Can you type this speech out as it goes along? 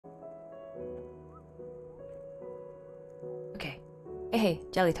Hey,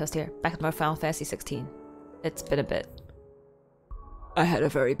 Jelly Toast here, back with more Final Fantasy XVI. It's been a bit. I had a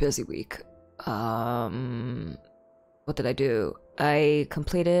very busy week. What did I do? I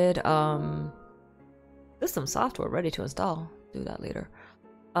completed, system software ready to install. Do that later.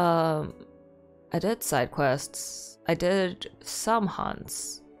 I did side quests. I did some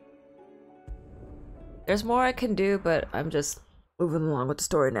hunts. There's more I can do, but I'm just moving along with the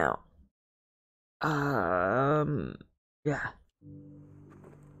story now. Yeah.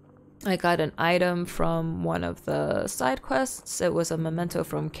 I got an item from one of the side quests. It was a memento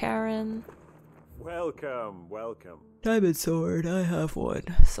from Karen. Welcome, welcome. Diamond sword, I have one.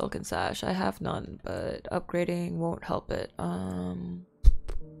 Silken sash, I have none, but upgrading won't help it. Got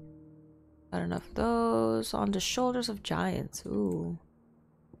enough of those. On the shoulders of giants. Ooh.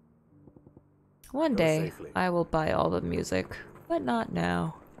 One day, I will buy all the music, but not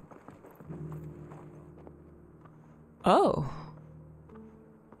now. Oh.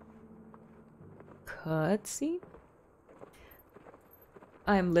 Cutscene?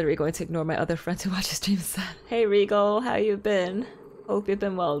 I'm literally going to ignore my other friends who watch the stream. Hey Regal, how you been? Hope you've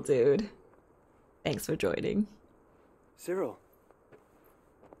been well, dude. Thanks for joining. Cyril.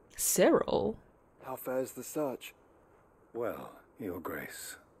 Cyril? How fares the search? Well, Your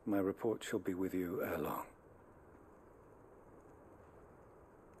Grace, my report shall be with you ere long.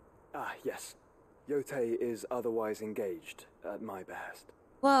 Ah, yes. Yote is otherwise engaged, at my behest.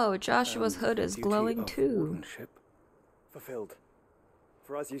 Whoa, Joshua's hood is glowing too. Wardenship. Fulfilled.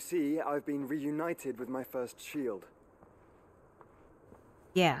 For as you see, I've been reunited with my first shield.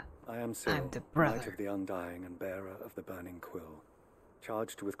 Yeah, I am Cyril, I'm the brother. Knight of the Undying and bearer of the Burning Quill,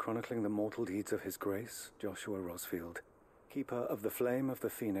 charged with chronicling the mortal deeds of His Grace, Joshua Rosfield, keeper of the Flame of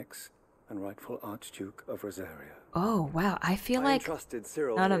the Phoenix, and rightful Archduke of Rosaria. Oh wow, I feel like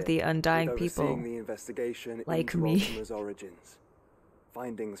none of the Undying people the investigation like into me. Ultima's origins.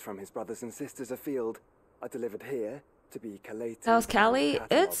 Findings from his brothers and sisters afield are delivered here to be collated. How's Callie?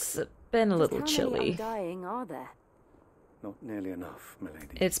 It's been a little How many chilly. Undying are there? Not nearly enough, milady.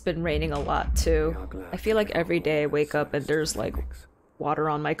 It's been raining a lot too. I feel like every day I wake up and there's like water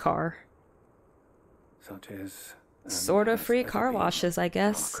on my car. Such is Sort of free car washes, I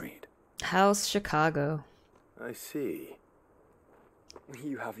guess. How's Chicago? I see.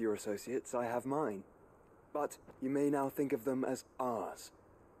 You have your associates, I have mine. But you may now think of them as ours.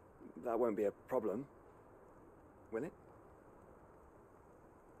 That won't be a problem, will it?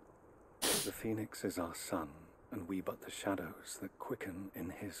 The Phoenix is our sun, and we but the shadows that quicken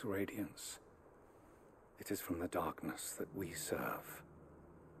in his radiance. It is from the darkness that we serve,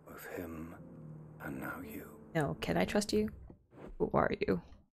 both him and now you. No, can I trust you? Who are you?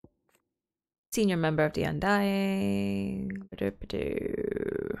 Senior member of the Undying.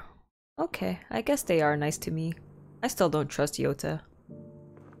 Okay, I guess they are nice to me. I still don't trust Yota.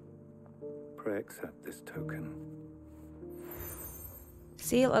 Pray accept this token.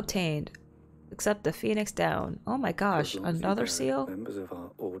 Seal obtained. Accept the Phoenix down. Oh my gosh, another seal? Members of our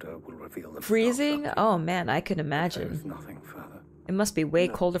order will reveal themselves. Freezing? Oh man, I can There is imagine. nothing further. It must be way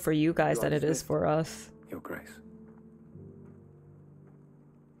colder for you guys than it is for us. Your Grace.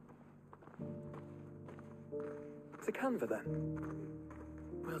 To Canva then.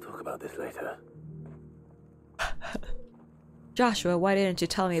 We'll talk about this later. Joshua, why didn't you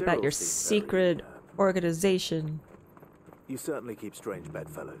tell me about Cyril your seems very, secret organization? You certainly keep strange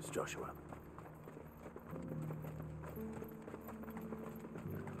bedfellows, Joshua.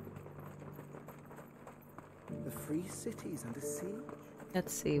 The free cities under siege?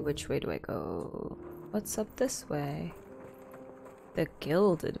 Let's see, which way do I go? What's up this way? The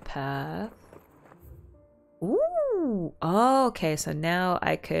Gilded Path. Ooh! Oh, okay, so now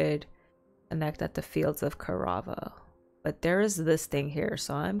I could connect at the Fields of Karava. But there is this thing here,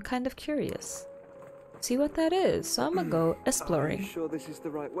 so I'm kind of curious. See what that is, so I'm gonna go Are exploring. you sure this is the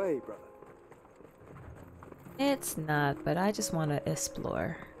right way, brother? It's not, but I just want to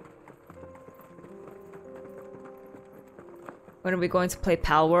explore. When are we going to play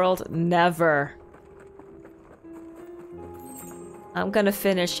Pal World? Never. I'm gonna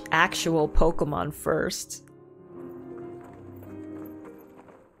finish actual Pokemon first.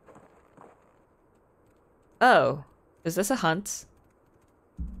 Oh, is this a hunt?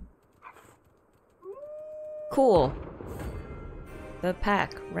 Cool. The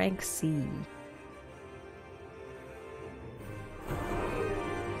pack, rank C.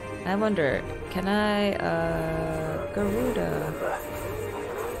 I wonder, can I, Garuda?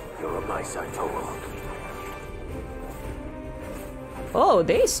 You're on my side, Tomo. Oh,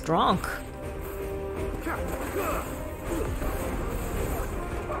 they strong.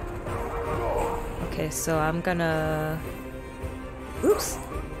 Okay, so I'm gonna Oops.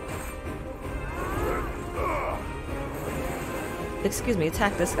 Excuse me,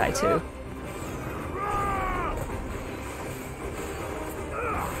 attack this guy too.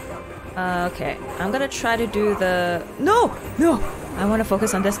 Okay, I'm gonna try to do the... No! No! I want to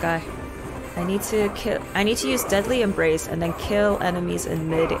focus on this guy. I need to use Deadly Embrace and then kill enemies in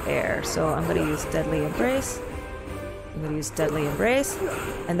mid-air. So I'm gonna use Deadly Embrace. I'm gonna use Deadly Embrace.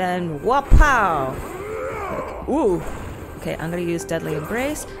 And then Wapow! Okay. Ooh! Okay, I'm gonna use Deadly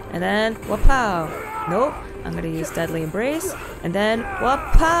Embrace. And then Wapow! Nope. I'm gonna use Deadly Embrace. And then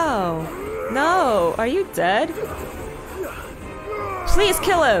Wapow! No! Are you dead? Please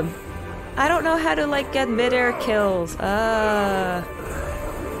kill him! I don't know how to, like, get mid-air kills. I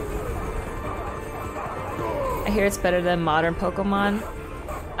hear it's better than modern Pokemon.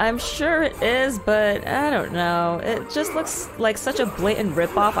 I'm sure it is, but I don't know. It just looks like such a blatant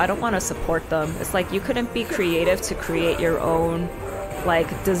ripoff. I don't want to support them. It's like you couldn't be creative to create your own,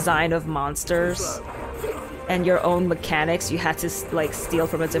 like, design of monsters and your own mechanics. You had to, like, steal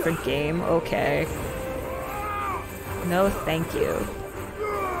from a different game. Okay. No, thank you.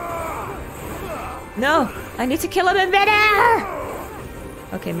 No! I need to kill him in midair!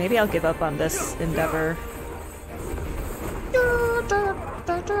 Okay, maybe I'll give up on this endeavor.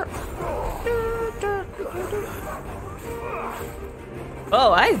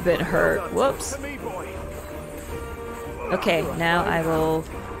 Oh, I've been hurt. Whoops. Okay, now I will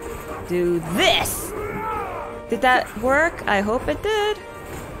do this! Did that work? I hope it did.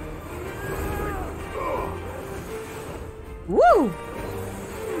 Woo!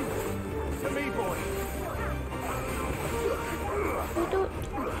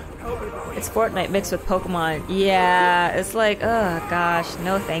 It's Fortnite mixed with Pokemon. Yeah, it's like, oh gosh,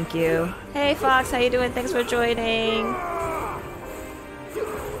 no thank you. Hey Fox, how you doing? Thanks for joining.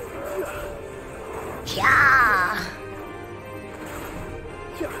 Yeah.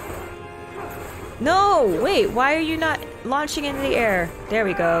 No, wait, why are you not launching into the air? There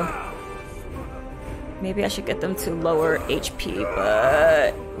we go. Maybe I should get them to lower HP,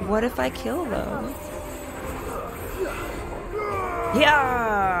 but what if I kill them?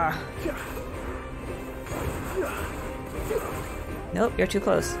 Yeah! Nope, you're too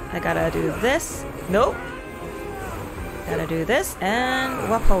close. I gotta do this. Nope. Gotta do this and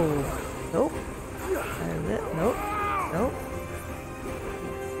Wapo. Nope. Nope. Nope.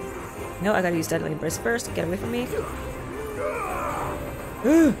 No, I gotta use Deadly Embrace first. Get away from me.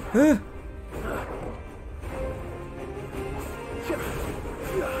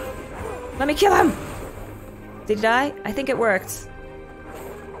 Let me kill him! Did he die? I think it worked.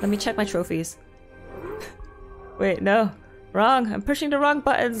 Let me check my trophies. Wait, no. Wrong. I'm pushing the wrong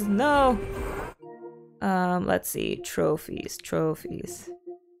buttons. No. Let's see. Trophies. Trophies.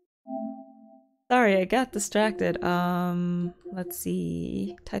 Sorry, I got distracted. Let's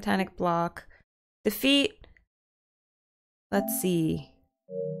see. Titanic block. Defeat. Let's see.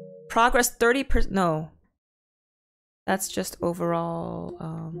 Progress 30%. No. That's just overall.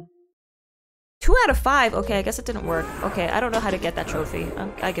 2 out of 5. Okay, I guess it didn't work. Okay, I don't know how to get that trophy.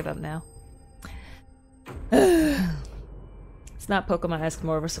 I give up now. It's not Pokemon-esque,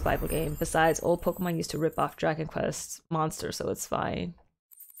 more of a survival game. Besides, old Pokemon used to rip off Dragon Quest monsters, so it's fine.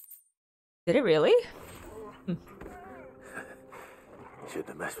 Did it really? Shouldn't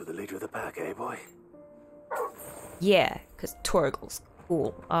have messed with the leader of the pack, eh, boy? Yeah, because Torgal's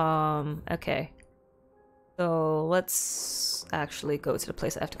cool. Okay. So let's actually go to the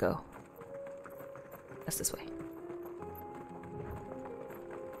place I have to go. That's this way.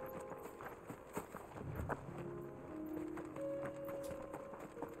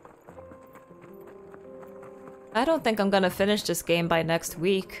 I don't think I'm gonna finish this game by next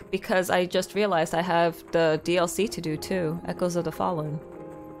week because I just realized I have the DLC to do too, Echoes of the Fallen.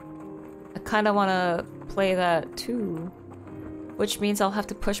 I kinda wanna play that too, which means I'll have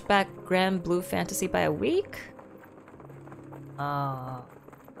to push back Grand Blue Fantasy by a week?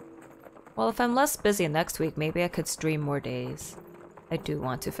 Well, if I'm less busy next week, maybe I could stream more days. I do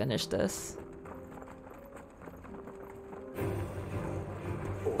want to finish this.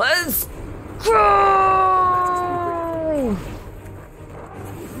 Let's go!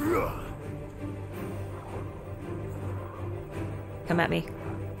 Come at me.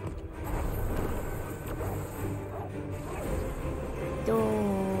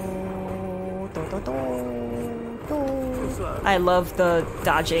 I love the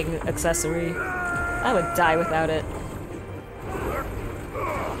dodging accessory. I would die without it.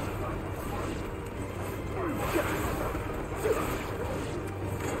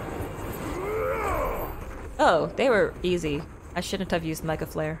 Oh, they were easy. I shouldn't have used Mega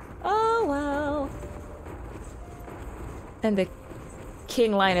Flare. Oh well. And the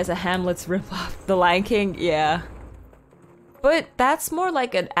King Lion is a Hamlet's ripoff. The Lion King, yeah. But that's more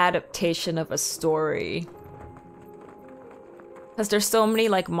like an adaptation of a story. Because there's so many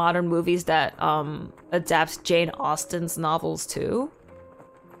like modern movies that adapt Jane Austen's novels too.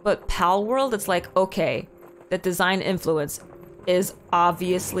 But Pal World, it's like, okay, the design influence is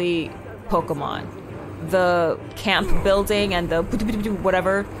obviously Pokemon. The camp building and the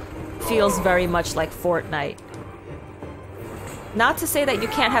whatever feels very much like Fortnite. Not to say that you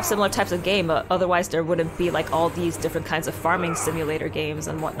can't have similar types of game, but otherwise there wouldn't be like all these different kinds of farming simulator games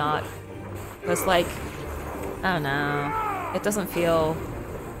and whatnot. It's like, I don't know. It doesn't feel...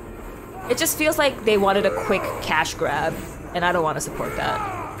 It just feels like they wanted a quick cash grab, and I don't want to support that.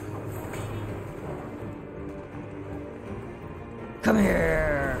 Come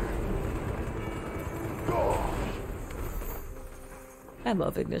here! I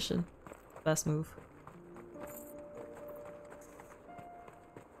love Ignition. Best move.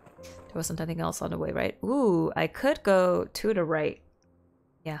 There wasn't anything else on the way, right? Ooh, I could go to the right.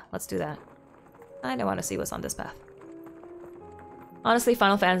 Yeah, let's do that. I don't want to see what's on this path. Honestly,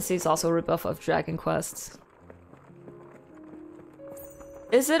 Final Fantasy is also a ripoff of Dragon Quest.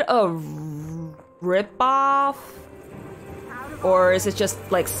 Is it a ripoff? Or is it just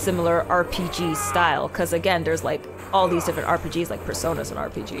like similar RPG style? Because again, there's like all these different RPGs, like Persona's an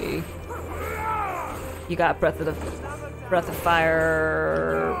RPG. You got Breath of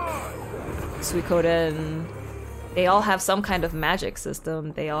Fire, Suikoden. They all have some kind of magic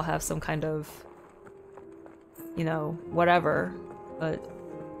system. They all have some kind of, you know, whatever. But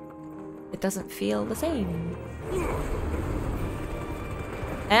it doesn't feel the same.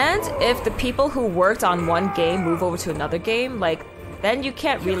 And if the people who worked on one game move over to another game, like, then you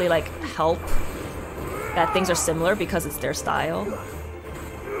can't really, like, help that things are similar because it's their style.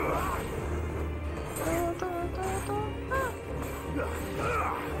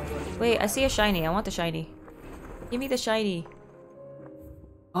 Wait, I see a shiny. I want the shiny. Give me the shiny.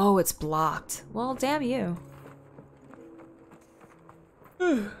 Oh, it's blocked. Well, damn you.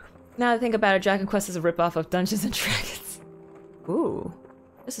 Now that I think about it, Dragon Quest is a ripoff of Dungeons and Dragons. Ooh.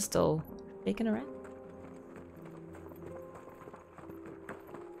 This is still shaking around.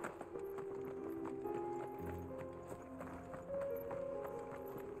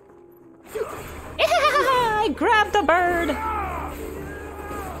 I grabbed the bird!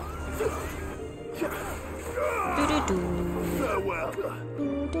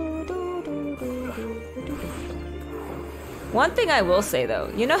 One thing I will say though,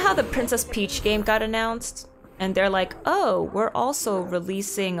 you know how the Princess Peach game got announced? And they're like, oh, we're also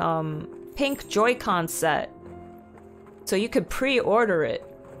releasing pink Joy-Con set. So you could pre-order it.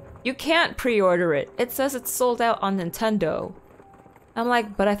 You can't pre-order it. It says it's sold out on Nintendo. I'm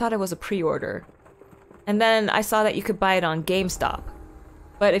like, but I thought it was a pre-order. And then I saw that you could buy it on GameStop.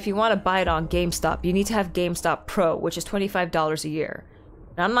 But if you want to buy it on GameStop, you need to have GameStop Pro, which is $25 a year.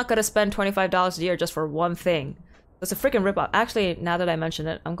 And I'm not going to spend $25 a year just for one thing. It's a freaking ripoff. Actually, now that I mention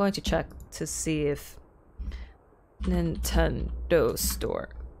it, I'm going to check to see if Nintendo Store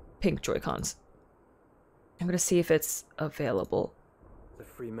pink Joy-Cons. I'm going to see if it's available. The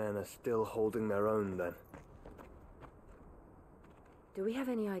free men are still holding their own then. Do we have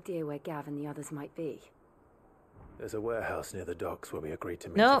any idea where Gav and the others might be? There's a warehouse near the docks where we agreed to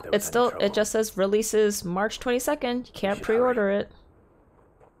meet. No, it's still, it just says releases March 22nd. You can't pre-order it.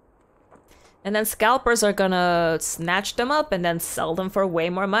 And then scalpers are gonna snatch them up and then sell them for way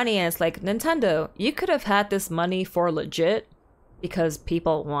more money. And it's like, Nintendo, you could have had this money for legit because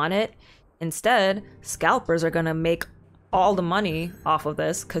people want it. Instead, scalpers are gonna make all the money off of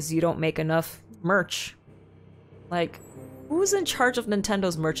this because you don't make enough merch. Like, who's in charge of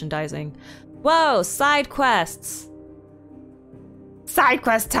Nintendo's merchandising? Whoa, side quests! Side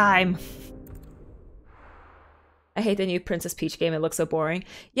quest time! I hate the new Princess Peach game, it looks so boring.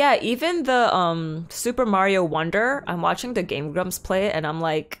 Yeah, even the Super Mario Wonder, I'm watching the Game Grumps play it and I'm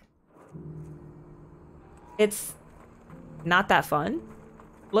like... It's not that fun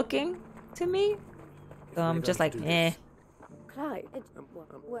looking to me. So I'm just like, eh. Clyde.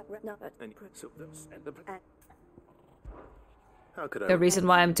 The reason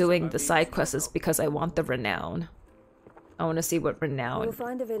why I'm doing the side quest is because I want the renown. I want to see what renown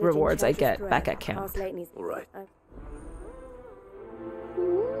rewards I get back at camp. All right.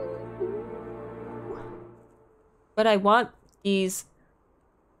 But I want these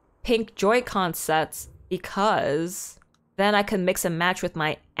pink Joy-Con sets because then I can mix and match with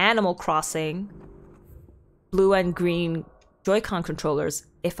my Animal Crossing blue and green Joy-Con controllers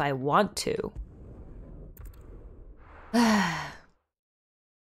if I want to.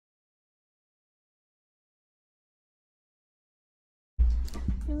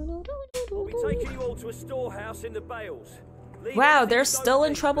 We'll be taking you all to a storehouse in the Bales. Leave Wow, everything they're you still don't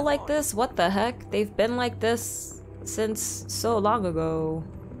in need trouble like behind. this? What the heck? They've been like this since so long ago.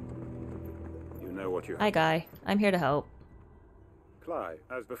 You know what you Hi, have. guy. I'm here to help. Cly,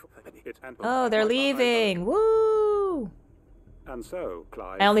 as before. It's ample. Oh, they're leaving! Woo! And so,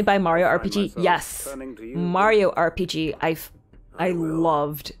 Cly. I only buy Mario find RPG. myself Yes, turning to you. Mario RPG. I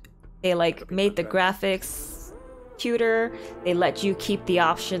loved. They like made the graphics cuter. They let you keep the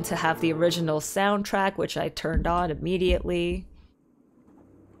option to have the original soundtrack, which I turned on immediately.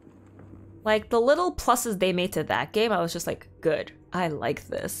 Like the little pluses they made to that game, I was just like, good. I like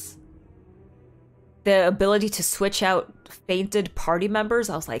this. The ability to switch out fainted party members,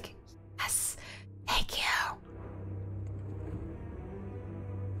 I was like, yes, thank you.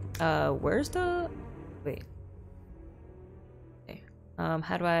 Where's the... Wait. Okay.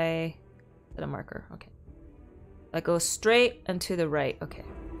 How do I set a marker? Okay. I go straight and to the right. Okay.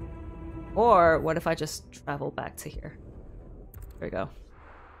 Or what if I just travel back to here? There we go.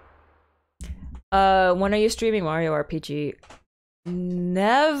 When are you streaming Mario RPG?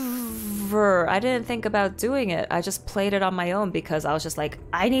 Never. I didn't think about doing it. I just played it on my own because I was just like,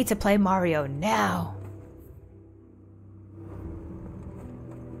 I need to play Mario now.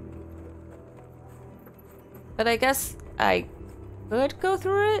 But I guess I could go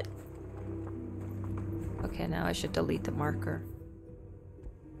through it. Okay, now I should delete the marker.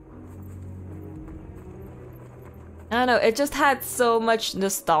 I don't know, it just had so much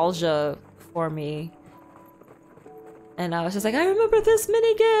nostalgia for me. And I was just like, I remember this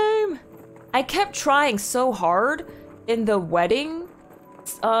minigame! I kept trying so hard in the wedding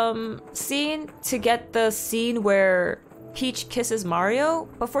scene to get the scene where Peach kisses Mario,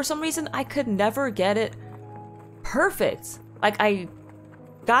 but for some reason I could never get it perfect. Like, I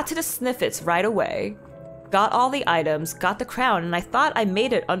got to the snippets right away, got all the items, got the crown, and I thought I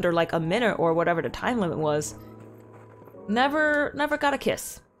made it under like a minute or whatever the time limit was. Never got a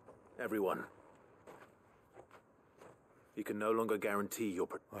kiss. Everyone. You can no longer guarantee your...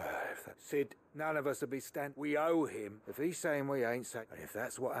 Sid, none of us will be stand. We owe him. If he's saying we ain't saying, if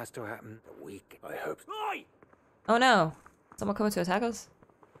that's what has to happen, we can. I hope... Oi! Oh no. Someone coming to attack us?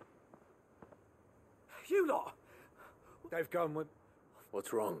 You lot! They've gone with.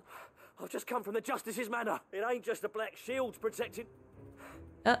 What's wrong? I've just come from the Justice's manor. It ain't just the Black Shields protecting...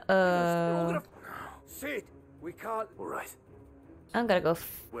 Uh-oh. Sid, we can't. All right. I'm gonna go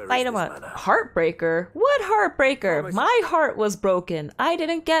Where fight is him this up. manor? Heartbreaker? What heartbreaker? Promise. My heart was broken. I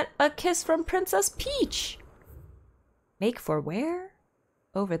didn't get a kiss from Princess Peach. Make for where?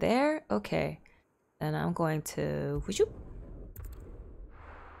 Over there? Okay. Then I'm going to... Would you...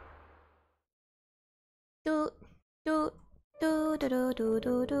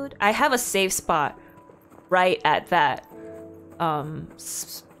 I have a save spot right at that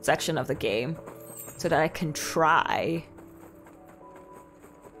section of the game so that I can try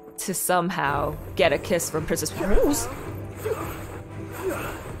to somehow get a kiss from Princess Rose.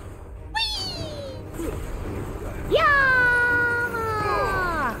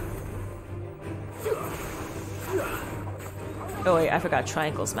 Yeah! Oh wait, I forgot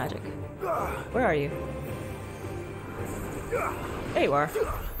triangles magic. Where are you? There you are.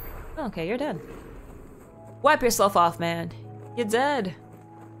 Okay, you're dead. Wipe yourself off, man. You're dead.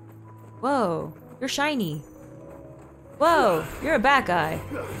 Whoa, you're shiny. Whoa, you're a bad guy.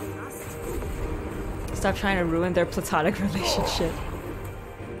 Stop trying to ruin their platonic relationship.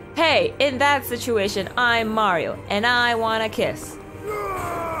 Hey, in that situation, I'm Mario, and I want a kiss.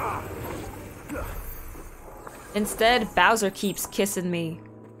 Instead, Bowser keeps kissing me.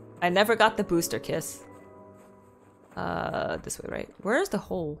 I never got the booster kiss. This way, right? Where's the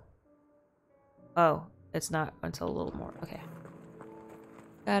hole? Oh, it's not until a little more. Okay.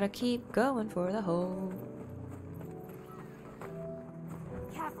 Gotta keep going for the hole.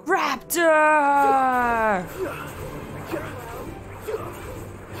 Raptor!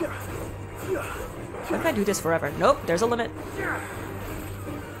 What if I do this forever? Nope, there's a limit.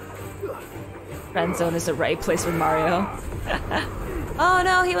 Friend zone is the right place for Mario. Oh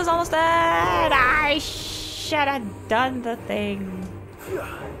no, he was almost dead! I should have done the thing.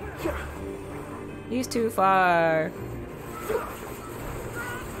 He's too far.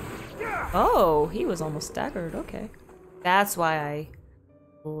 Oh, he was almost staggered. Okay. That's why I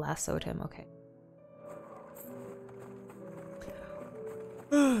lassoed him. Okay.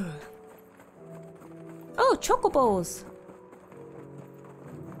 Oh, chocobos!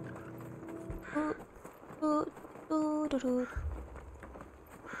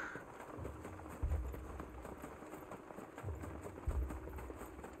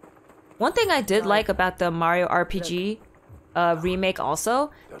 One thing I did like about the Mario RPG remake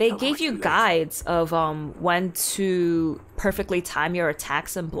also, they gave you guides of when to perfectly time your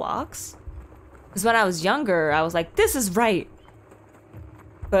attacks and blocks. Because when I was younger, I was like, this is right.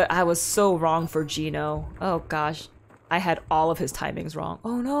 But I was so wrong for Gino. Oh gosh. I had all of his timings wrong.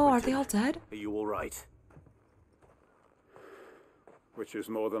 Oh no, are they all dead? Are you all right? Which is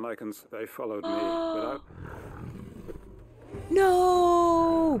more than I can say. They followed me, but I...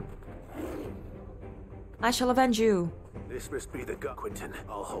 No! I shall avenge you. This must be the gut, Quentin.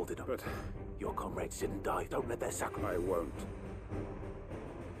 I'll hold it up. But Your comrades didn't die. Don't let their sacrifice. I won't.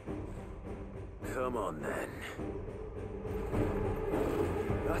 Come on, then.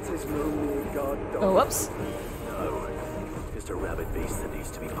 That is no mere guard dog. Oh, whoops. No. Just a rabid beast that needs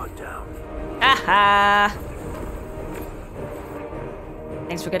to be put down. Aha!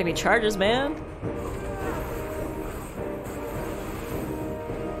 Thanks for getting me charges, man.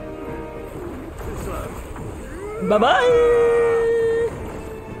 Bye-bye!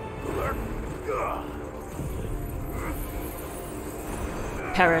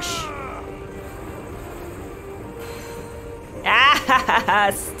 Perish.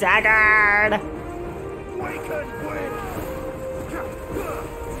 Ah, staggered!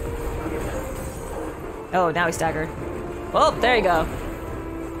 Oh, now he's staggered. Oh, there you go.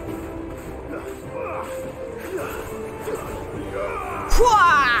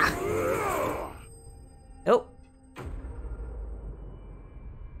 Nope.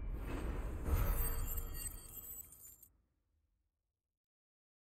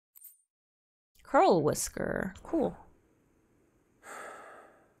 Curl whisker. Cool.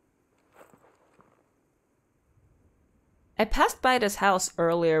 I passed by this house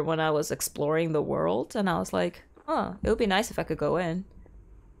earlier when I was exploring the world, and I was like, huh, it would be nice if I could go in.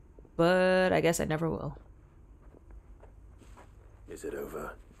 But I guess I never will. Is it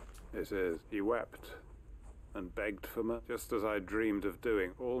over? It is. He wept and begged for me, just as I dreamed of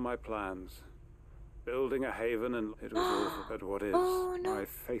doing. All my plans. Building a haven, and it was all for but what is. Oh, no. My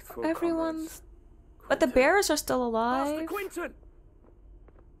faithful Everyone's... comrades. But the bears are still Master alive. Quentin!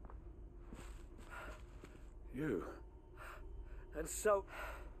 You. And so...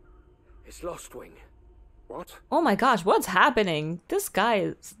 it's Lostwing. What? Oh my gosh, what's happening? This guy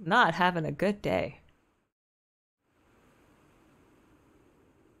is not having a good day.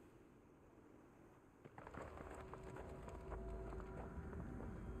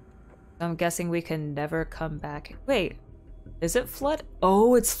 I'm guessing we can never come back. Wait, is it flood?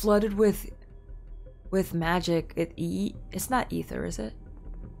 Oh, it's flooded with magic. It's not ether, is it?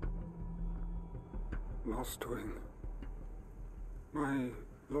 Lost wing. My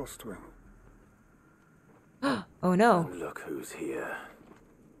lost wing. Oh no. Look who's here.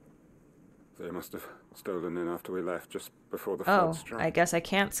 They must have stolen in after we left, just before the Oh, flood struck. I guess I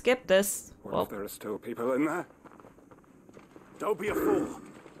can't skip this. What Well, if there are still people in there? Don't be a fool.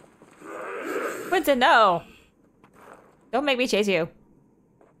 Quentin, no! Don't make me chase you.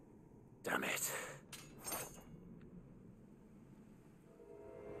 Damn it.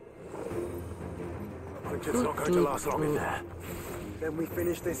 Quentin's not going to last long in there. Then we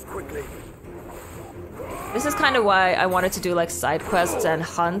finish this quickly. This is kind of why I wanted to do like side quests and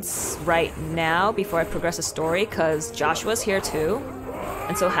hunts right now before I progress the story, because Joshua's here too.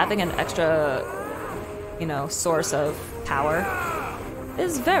 And so having an extra, you know, source of power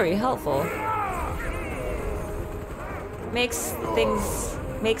is very helpful. Makes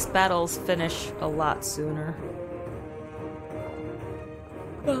battles finish a lot sooner.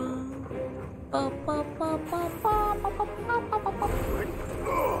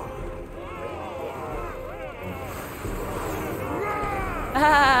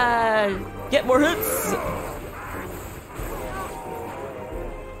 Ah, get more hits!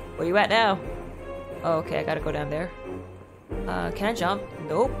 Where you at now? Oh, okay, I gotta go down there. Can I jump?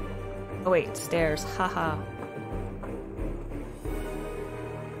 Nope. Oh wait, stairs. Haha.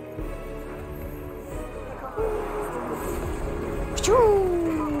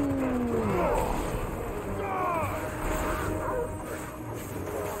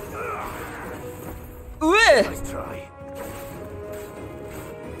 Nice try.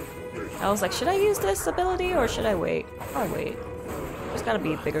 I was like, should I use this ability or should I wait? I'll wait. There's gotta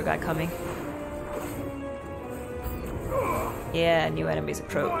be a bigger guy coming. Yeah, new enemies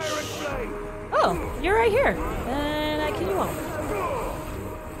approach. Oh, you're right here. And I kill you all.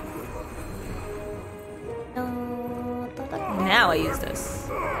 Now I use this.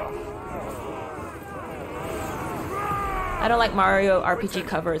 I don't like Mario RPG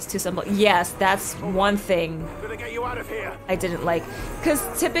cover, it's too simple. Yes, that's one thing Gonna get you out of here. I didn't like. Because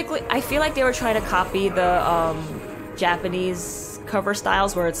typically, I feel like they were trying to copy the Japanese cover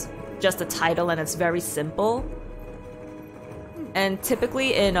styles where it's just a title and it's very simple. And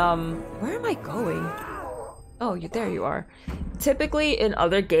typically in where am I going? Oh, there you are. Typically in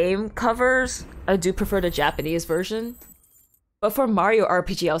other game covers, I do prefer the Japanese version. But for Mario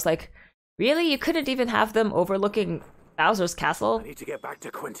RPG, I was like, really? You couldn't even have them overlooking Bowser's castle? I need to get back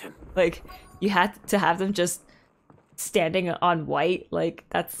to Quentin. Like, you had to have them just standing on white? Like,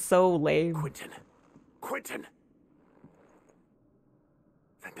 that's so lame. Quentin. Quentin!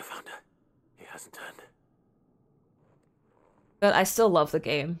 Thank the founder. He hasn't turned. But I still love the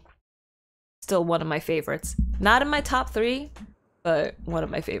game. Still one of my favorites. Not in my top 3, but one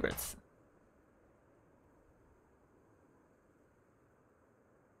of my favorites.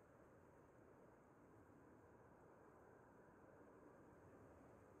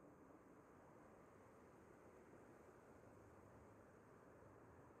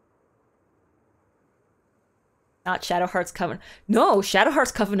 Not Shadow Hearts Covenant. No, Shadow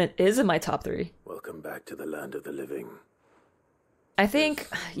Hearts Covenant is in my top 3. Welcome back to the land of the living. I think,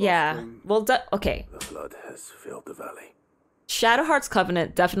 yeah. Well, okay. The flood has filled the valley. Shadow Hearts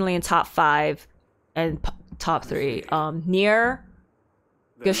Covenant definitely in top 5 and top 3. Nier,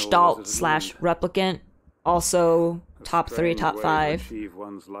 Gestalt / Replicant also top 3, top 5.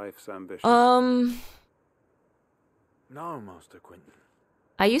 No, Master Quentin.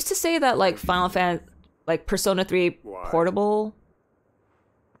 I used to say that like Final Fantasy, like Persona 3 Portable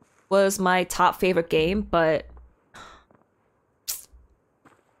was my top favorite game, but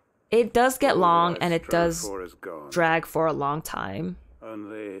it does get long and it does drag for a long time.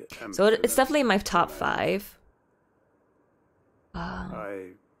 So it's definitely in my top 5.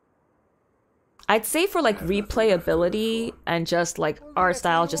 I'd say for like replayability and just like art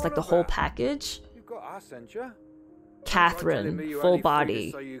style, just like the whole package, You've got us, ain't you? Catherine Full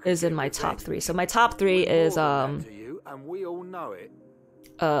Body is in my top 3. So my top 3 is And we all know it.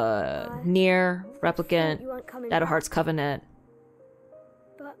 Nier, Replicant, Shadow Hearts Covenant,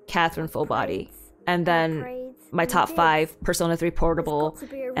 Catherine Full Body, and then my top 5, Persona 3 Portable,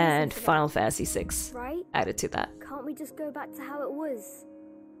 and Final Fantasy VI added to that. Can't we just go back to how it was?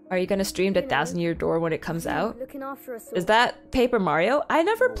 Are you gonna stream the 1,000-Year Door when it comes out? Looking after us all. Is that Paper Mario? I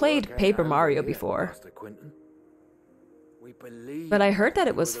never played Paper Mario before, Master Quentin. We believe but I heard that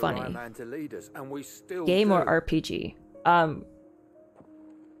it was you're the right funny. man to lead us, and we still Game do. or RPG?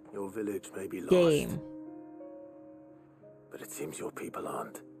 Your village may be lost, Game. but it seems your people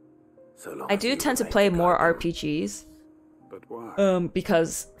aren't. So long I as do you tend to remain play to more guide them. RPGs. But why?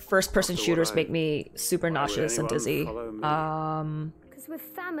 Because first-person shooters make me super Why would nauseous and anyone dizzy. follow me? Because we're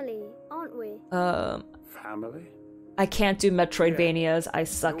family, aren't we? Family? I can't do Metroidvanias. I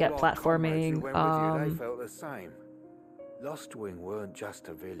suck All at our comrades who platforming. went with you, they felt the same. Lost Wing weren't just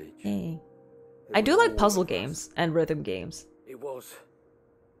a village. eh. It I do was like all puzzle of us. games and rhythm games. It was.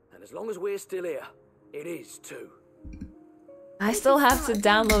 And as long as we're still here, it is too. I still have to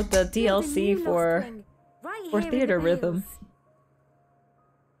download the DLC for Theater Rhythm.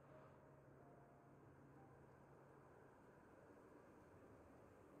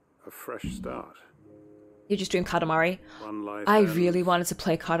 A fresh start. Did you stream Katamari? One life I ends, really wanted to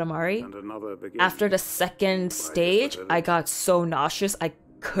play Katamari. and another begins. After the second stage, I got so nauseous I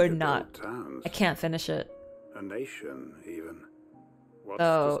could not. Towns, I can't finish it. a nation, even. What's to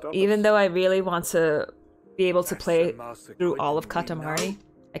So stop even us? though I really want to be able to That's play the Master through all of Quentin we Katamari, know.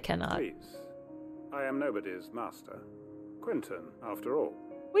 I cannot. Please, I am nobody's master. Quentin, after all.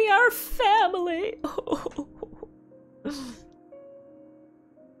 We are family.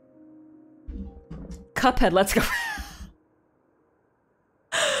 Cuphead, let's go.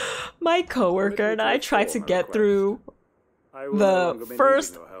 My coworker and I tried to get through I will no the longer be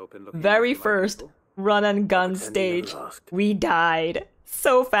first, needing your help in looking very after my first people. run and gun Pretend you never stage. asked. We died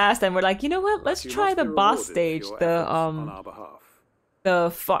so fast, and we're like, you know what? Let's You try must the be boss rewarded for stage, your the efforts on our behalf. You the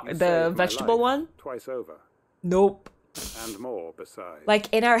saved my vegetable life one. Twice over, Nope. and more besides.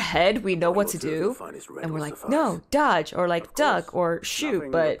 Like in our head, we know what to Your two of your do, finest red and we're will like, suffice. no, dodge or like Of course, duck or shoot,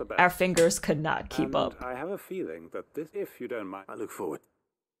 nothing but but the our best. fingers could not keep And up. I have a feeling that this, if you don't mind, I look forward.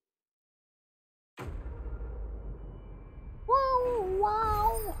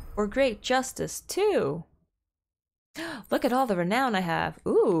 For great justice too. Look at all the renown I have.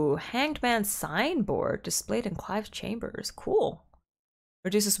 Ooh, Hanged Man signboard displayed in Clive's chambers. Cool.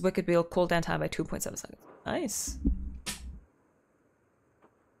 Reduces Wicked Wheel cooldown time by 2.7 seconds. Nice.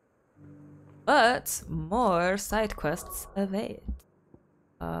 But more side quests await.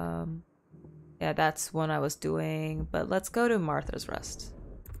 Yeah, that's one I was doing. But let's go to Martha's Rest.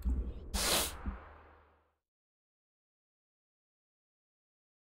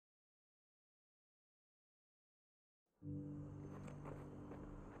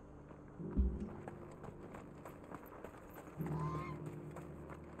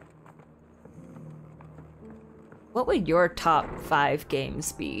 What would your top 5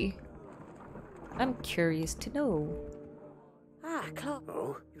 games be? I'm curious to know. Ah, Clark.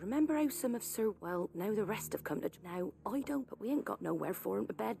 Oh? You remember how some of Sir... Well, now the rest have come to... Now, I don't, but we ain't got nowhere for him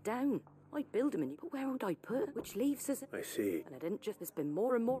to bed down. I'd build him, but where would I put? Which leaves us... I see. And I didn't just... There's been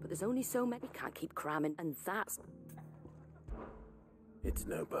more and more, but there's only so many. We can't keep cramming, and that's... It's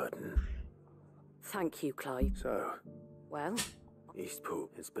no burden. Thank you, Clive. So, Well, Eastpool,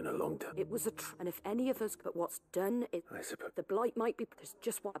 it's been a long time. it was a... And if any of us... But what's done is... I suppose. The blight might be... There's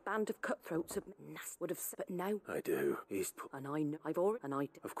just what a band of cutthroats of... would have said. But now... I do. Eastpool. And I know... I've already... And I...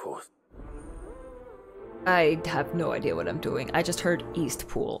 Of course. I have no idea what I'm doing. I just heard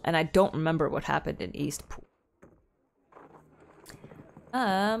Eastpool, and I don't remember what happened in Eastpool.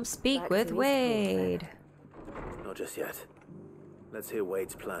 Speak Back with to Eastpool, Wade. Not just yet. Let's hear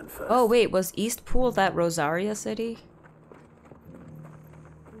Wade's plan first. Oh wait, was Eastpool that Rosaria city?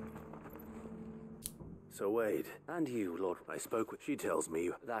 So Wade, And you, Lord. I spoke with... She tells me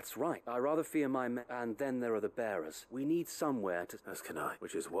you... That's right. I rather fear my men. And then there are the bearers. We need somewhere to... As can I.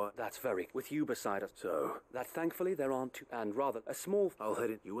 Which is what? That's very... With you beside us. So, That thankfully there aren't two... And rather, a small... I'll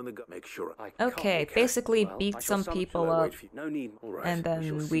head in. You and the guy. Make sure. I can't Okay, make out. basically Well, I beat shall some summon- people Shall I up, wait for you? No need. All right. and we shall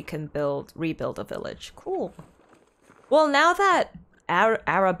then see. we can rebuild a village. Cool. Well, now that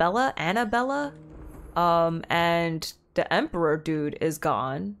Annabella, and the Emperor dude is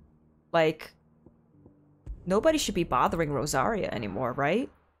gone, like, nobody should be bothering Rosaria anymore, right?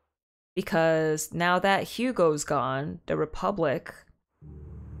 Because now that Hugo's gone, the Republic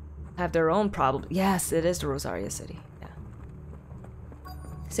have their own problem. Yes, it is the Rosaria city. Yeah.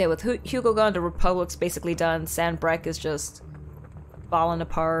 Say, with Hugo gone, the Republic's basically done. Sandbreck is just falling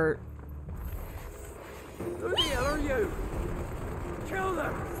apart. Who the hell are you? Kill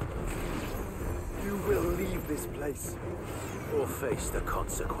them! You will leave this place. Or face the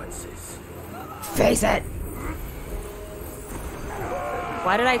consequences. Face it!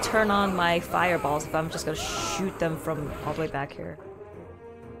 Why did I turn on my fireballs if I'm just gonna shoot them from all the way back here?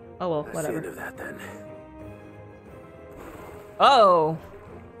 Oh well, That's the end whatever. of that then. Oh!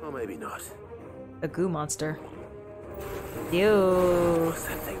 Or maybe not. A goo monster. You. What's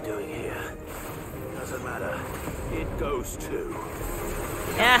that thing doing here? Doesn't matter. It goes too.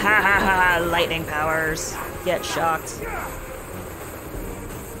 Ah, ha, ha, ha. Lightning powers. Get shocked.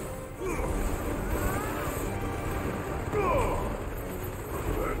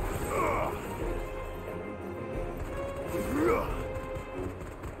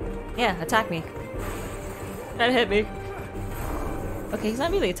 Yeah, attack me. Try to hit me. Okay, he's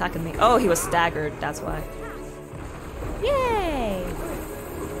not really attacking me. Oh, he was staggered, that's why. Yay!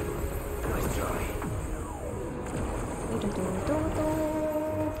 Nice try.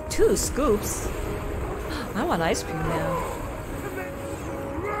 2 scoops? I want ice cream now.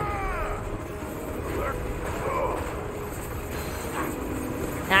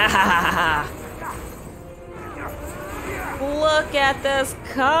 Look at this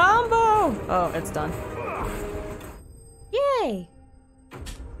combo! Oh, it's done. Yay!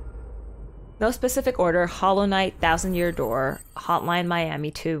 No specific order. Hollow Knight, Thousand Year Door, Hotline Miami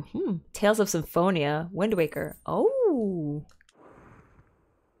 2. Tales of Symphonia, Wind Waker. Oh!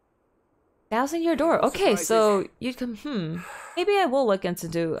 Thousand Year Door. Okay, so you can, maybe I will look into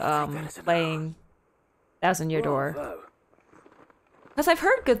playing Thousand Year Door. Bravo. Because I've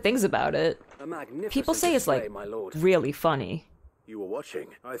heard good things about it. A magnificent People say it's display, like my lord. really funny. You were watching.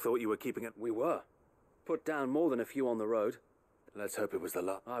 I thought you were keeping it. We were. Put down more than a few on the road. Let's hope it was the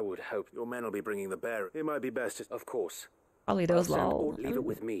last. I would hope. Your men will be bringing the bear. It might be best to... Of course. Probably those I'll send lol. or leave it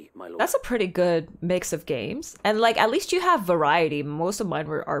with me, my lord. That's a pretty good mix of games. And like, at least you have variety. Most of mine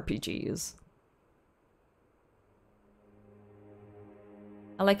were RPGs.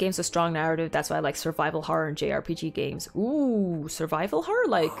 I like games with strong narrative. That's why I like survival horror and JRPG games. Ooh, survival horror?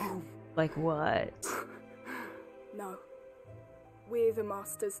 Like what? No. We're the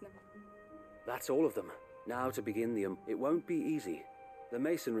masters now. That's all of them. Now to begin the... It won't be easy. The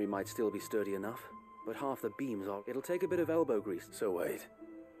masonry might still be sturdy enough, but half the beams are... It'll take a bit of elbow grease. So wait.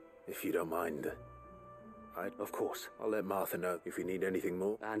 If you don't mind... Of course. I'll let Martha know if you need anything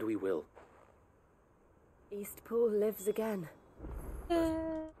more. And we will. Eastpool lives again.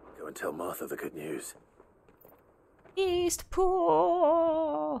 Go and tell Martha the good news.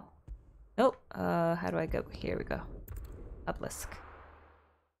 Eastpool. Nope. How do I go? Here we go. Obelisk.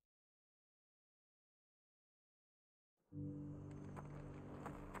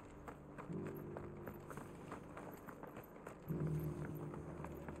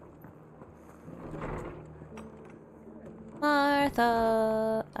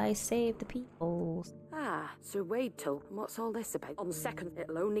 Martha, I saved the people. Ah, Ah, Sir Wade told. What's all this about? On second,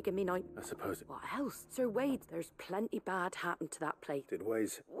 it'll only give me 9. I suppose it What else? Sir Wade, there's plenty bad happened to that plate. did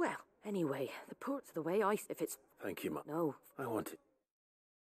ways. Well, anyway, the port's the way if it's... Thank you, Mum. No. I want it.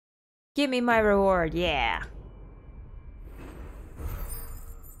 Give me my reward, yeah.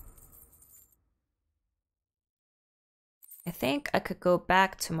 I think I could go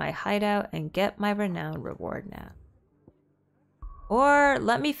back to my hideout and get my renown reward now. Or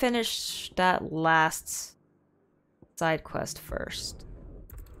let me finish that last side quest first.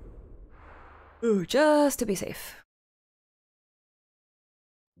 Ooh, just to be safe.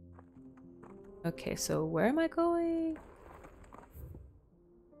 Okay, so where am I going?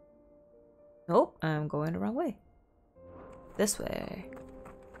 Nope, I'm going the wrong way. This way.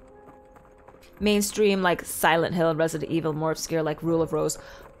 Mainstream like Silent Hill and Resident Evil, more obscure like Rule of Rose.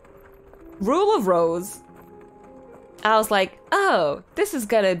 Rule of Rose? I was like, oh, this is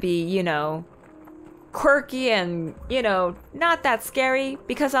gonna be, you know, quirky and, you know, not that scary.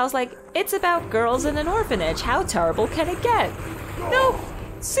 Because I was like, it's about girls in an orphanage. How terrible can it get? Nope.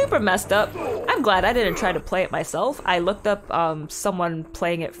 Super messed up. I'm glad I didn't try to play it myself. I looked up someone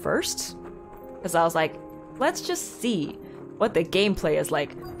playing it first. Because I was like, let's just see what the gameplay is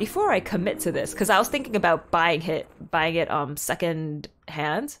like before I commit to this. Because I was thinking about buying it second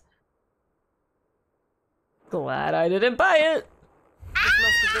hand. Glad I didn't buy it. This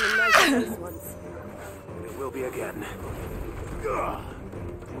must have been a nice place once. It will be again.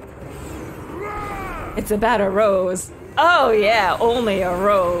 It's about a rose. Oh yeah, only a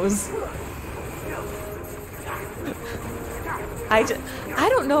rose. I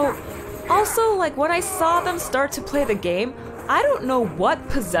don't know. Also, like, when I saw them start to play the game, I don't know what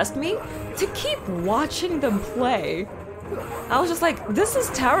possessed me to keep watching them play. I was just like, this is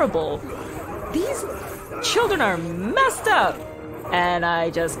terrible. These children are messed up. And I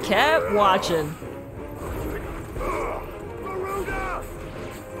just kept watching.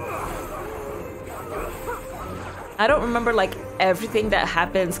 I don't remember, like, everything that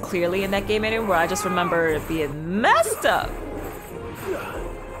happens clearly in that game anymore. I just remember it being messed up.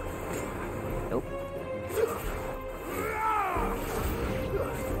 Nope.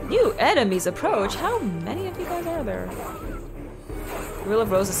 New enemies approach? How many of you guys are there? Rule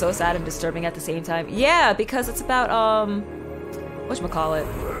of Rose is so sad and disturbing at the same time. Yeah, because it's about, whatchamacallit?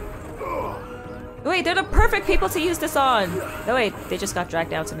 Wait, they're the perfect people to use this on! No, wait, they just got dragged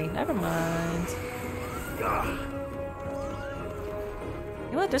down to me. Never mind.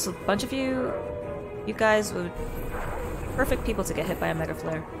 You know what? There's a bunch of you. You guys would perfect people to get hit by a Mega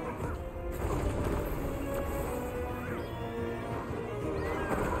Flare.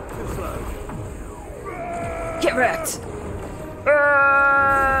 Get wrecked!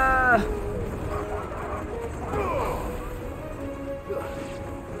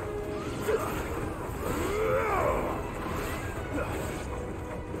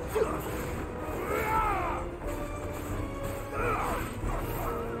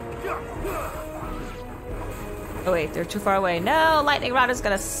 Oh wait, they're too far away. No, lightning rod is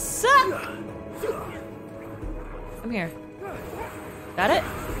gonna suck! Come here. Got it?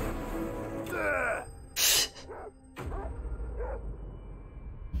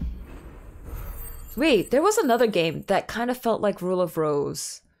 Wait, there was another game that kind of felt like Rule of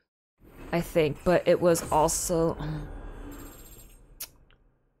Rose, I think, but it was also...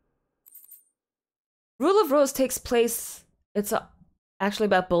 Rule of Rose takes place... It's actually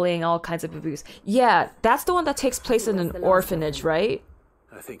about bullying, all kinds of abuse. Yeah, that's the one that takes place in an orphanage, right?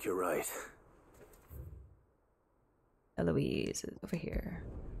 I think you're right. Eloise is over here.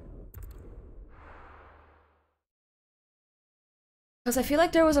 Because I feel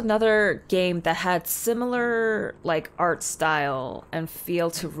like there was another game that had similar, like, art style and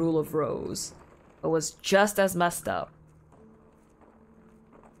feel to Rule of Rose, but was just as messed up.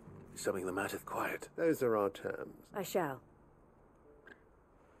 Something the matter, quiet. Those are our terms. I shall.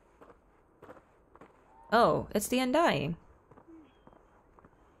 Oh, it's the Undying.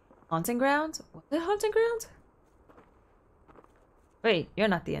 Haunting Ground? Was it Haunting Ground? Wait, you're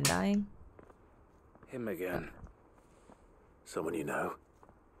not the Undying. Him again. Someone you know?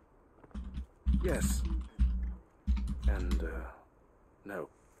 Yes. And, no.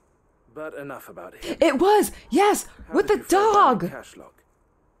 But enough about him. It was! Yes! How With did the you feel about dog! the cash lock?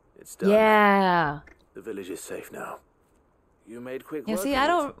 It's done. Yeah. The village is safe now. You made quick Yeah, work see, of I it,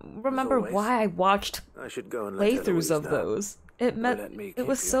 don't remember always. why I watched I should go and let playthroughs Eloise of know. those. It Let meant me it keep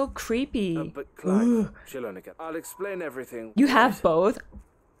was you. so creepy. But Clive, she'll only get... I'll explain everything. You have both?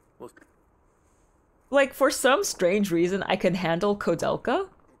 Well, Like, for some strange reason, I can handle Kodelka.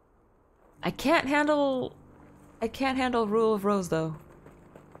 I can't handle Rule of Rose, though.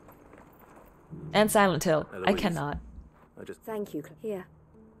 And Silent Hill. I Eloise. cannot. Thank you. Here.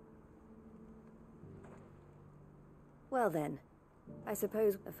 Well then, I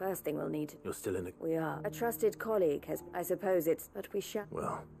suppose the first thing we'll need... You're still in it. We are. A trusted colleague has... I suppose it's... But we shall...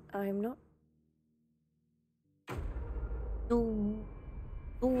 Well, I'm not...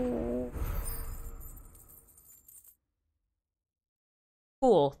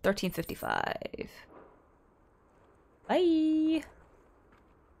 Cool. 1355. Bye.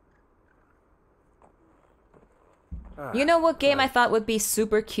 You know what game I thought would be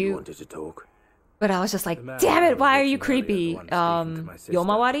super you cute? wanted to talk. But I was just like, The man damn I it, why are was you mentioning creepy? earlier, the one speaking to my sister.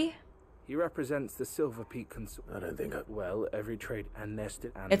 Yomawari? He represents the Silver Peak Consort. I don't think I... Well, every trade and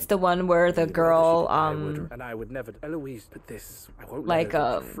nested and... It's the one where the girl, and I would never... Eloise, but this... I won't like, let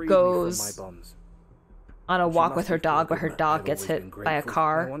her free me goes from my bonds. on a She walk must with her be dog, but forgiven. her dog I've gets always hit been by a grateful. I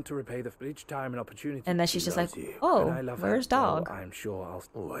car. want to repay the... Each time an opportunity... And then she's just like, loves you. oh, And I love her. where's Well, dog? I'm sure I'll...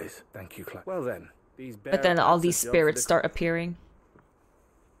 Always. Thank you, Clive. Well then, these But then all bare these bastards go spirits for the- start appearing.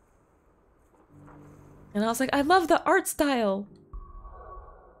 And I was like, I love the art style.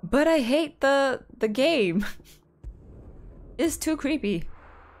 But I hate the game. It's too creepy.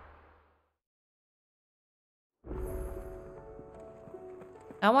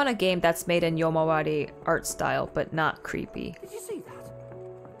 I want a game that's made in Yomawari art style, but not creepy. Did you see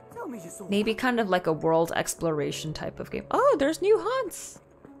that? Tell me you saw Maybe kind of like a world exploration type of game. Oh, there's new hunts!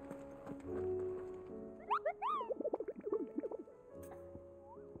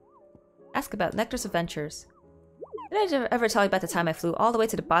 Ask about Nectar's adventures. Did I ever tell you about the time I flew all the way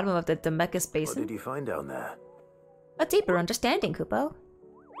to the bottom of the Demecus What Basin? did you find down there? A deeper understanding, Kupo.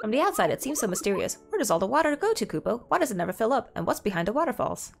 From the outside, it seems so mysterious. Where does all the water go to, Kupo? Why does it never fill up? And what's behind the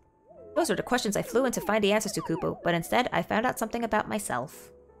waterfalls? Those are the questions I flew in to find the answers to, Kupo, but instead, I found out something about myself.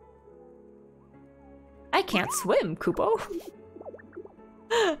 I can't swim, Kupo.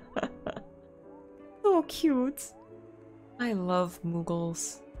 So cute. I love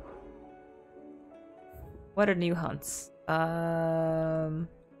Moogles. What are new hunts?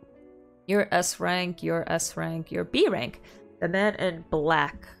 You're S rank, you're S rank, you're B rank. The man in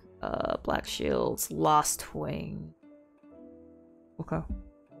black. Black shields, Lost Wing. Okay.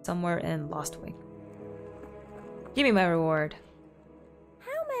 Somewhere in Lost Wing. Give me my reward.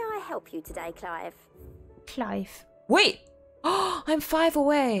 How may I help you today, Clive? Clive. Wait! Oh, I'm 5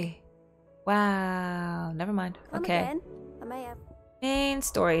 away! Wow. Never mind. Come Okay. again. I may have... Main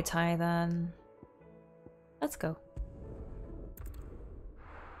story tie then. Let's go.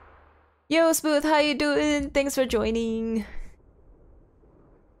 Yo, Smooth, how you doing? Thanks for joining.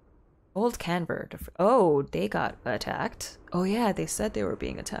 Old Canver. Oh, they got attacked. Oh yeah, they said they were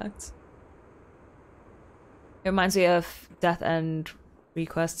being attacked. It reminds me of Death End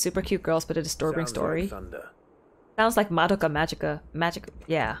Request. Super cute girls, but a disturbing Sounds story. like thunder. Sounds like Madoka Magica.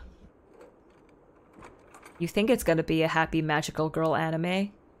 Yeah. You think it's gonna be a happy magical girl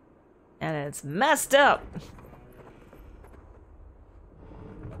anime, and it's messed up.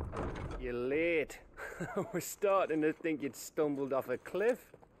 You're late. We're starting to think you'd stumbled off a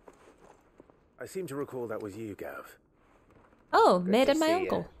cliff. I seem to recall that was you, Gav. Oh, Good Maid to and my see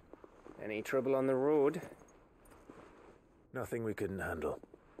uncle. ya. Any trouble on the road? Nothing we couldn't handle.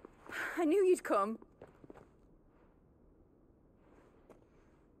 I knew you'd come.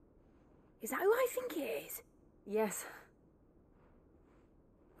 Is that who I think it is? Yes.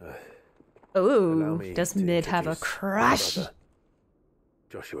 Allow Ooh, me does to Mid have a introduce my crush? brother,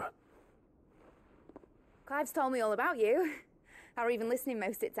 Joshua. Clive's told me all about you. Or even listening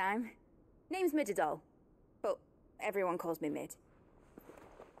most of the time. Name's Midadol. But everyone calls me Mid.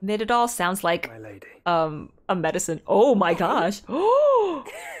 Midadol sounds like My lady. a medicine. Oh my gosh. Oh,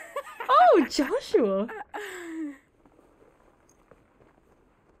 oh, Joshua.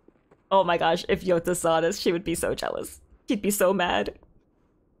 Oh my gosh, if Yota saw this, she would be so jealous. She'd be so mad.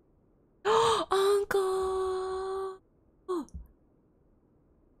 Uncle. Oh.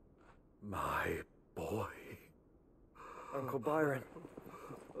 My boy. Uncle Byron.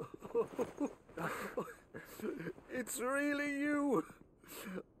 It's really you.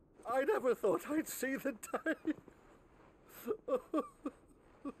 I never thought I'd see the day.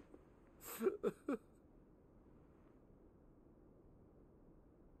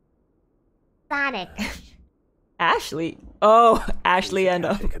 Sonic. Ashley. Oh, Ashley and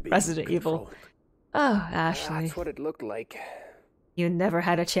It could be Resident Evil. controlled. Oh, Ashley. That's what it looked like. You never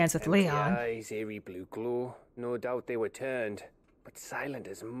had a chance with Empty Leon. eyes, eerie blue glow. No doubt they were turned, but silent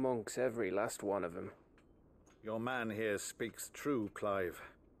as monks, every last one of them. Your man here speaks true, Clive.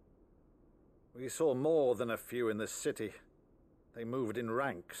 We saw more than a few in this city. They moved in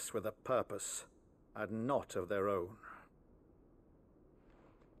ranks with a purpose, and not of their own.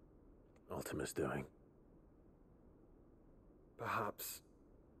 Ultima's doing. Perhaps.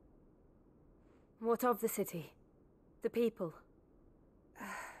 What of the city? The people?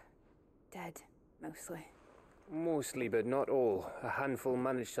 Dead, mostly. Mostly, but not all. A handful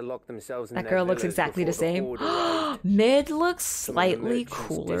managed to lock themselves in That their girl looks villas exactly the before same. Horde arrived. Mid looks Some of the slightly merchants'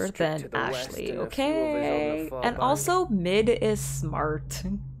 cooler district to than the west Ashley, and a few others on okay? the far And bank. also, Mid is smart.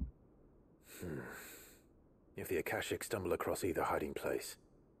 If the Akashic stumble across either hiding place,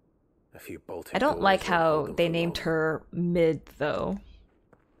 a few bolted I don't doors like will how hold them they for named long. her Mid, though.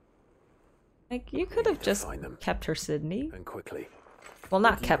 Like, you could have to just find them. kept her Sydney. And quickly. Well, What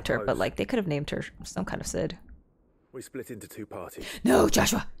not do you kept her, but propose? like, they could have named her some kind of Sid. We split into two parties. No,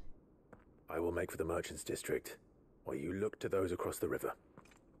 Joshua! I will make for the merchants' district, while you look to those across the river.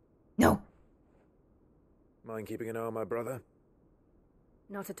 No. Mind keeping an eye on my brother?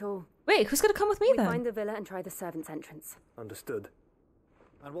 Not at all. Wait, who's gonna come with me We then? find the villa and try the servants' entrance. Understood.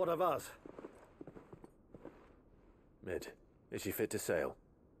 And what of us? Mid, is she fit to sail?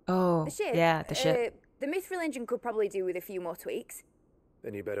 Oh, The ship? yeah, the ship. The mithril engine could probably do with a few more tweaks.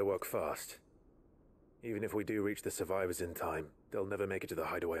 Then you better work fast. Even if we do reach the survivors in time, they'll never make it to the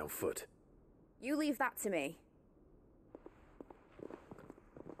hideaway on foot. You leave that to me.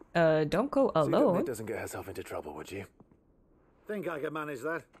 Don't go See that alone. Mid doesn't get herself into trouble, would you? Think I can manage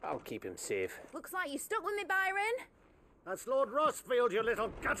that? I'll keep him safe. Looks like you stuck with me, Byron. That's Lord Rossfield, you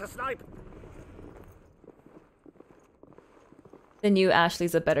little gutter snipe! The new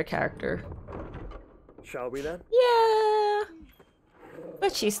Ashley's a better character. Shall we then? Yeah.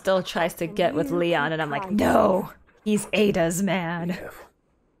 But she still tries to get with Leon, and I'm like, no, he's Ada's man. Careful.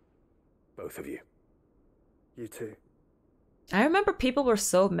 Both of you. You too. I remember people were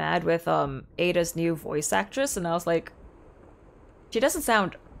so mad with Ada's new voice actress, and I was like, she doesn't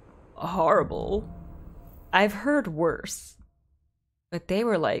sound horrible. I've heard worse. But they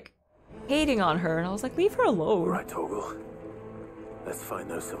were like hating on her, and I was like, leave her alone. All right, Torgal. Let's find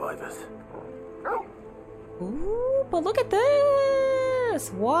those survivors. Ooh, but look at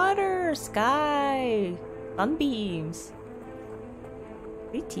this! Water, sky, sunbeams.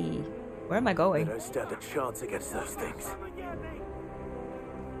 Pretty. Where am I They going? don't stand a chance against those things.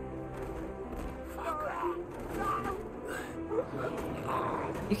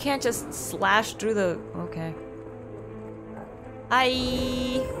 You can't just slash through the... Okay. Hi!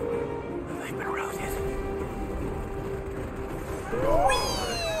 They've been routed.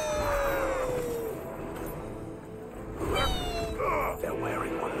 They're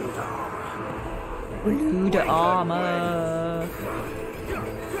wearing Blue armor.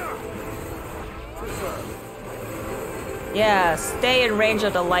 Yeah, stay in range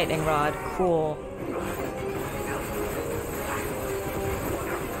of the lightning rod. Cool.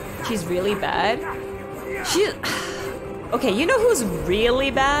 She's really bad. She... Okay, you know who's really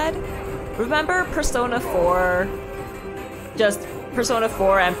bad? Remember Persona 4? Just Persona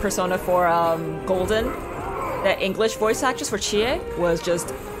 4 and Persona 4 Golden? That English voice actress for Chie was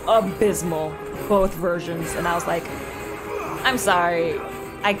just abysmal. Both versions. And I was like, I'm sorry.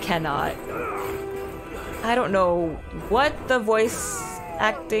 I cannot. I don't know what the voice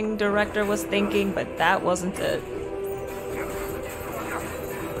acting director was thinking, but that wasn't it.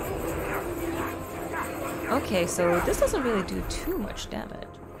 Okay, so this doesn't really do too much damage.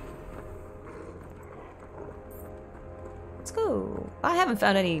 Let's go. I haven't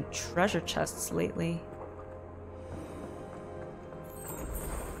found any treasure chests lately.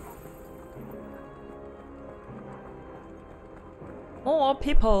 More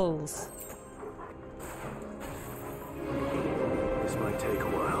peoples. This might take a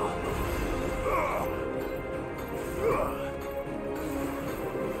while.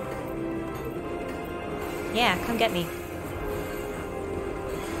 Yeah, come get me.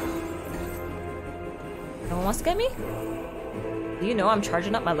 No one wants to get me? Do you know I'm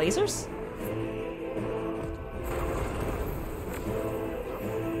charging up my lasers?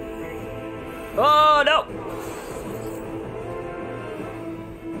 Oh no!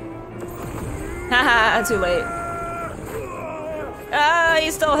 Haha, too late. Ah, he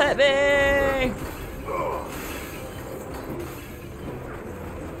still hit me!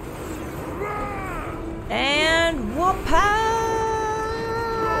 And whoop-pow!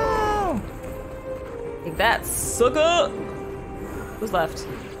 Take that, sucker! Who's left?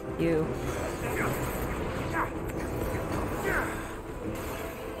 You.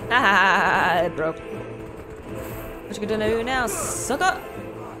 Haha, it broke. What you gonna do now, sucker?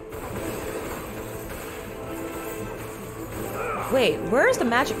 Wait, where's the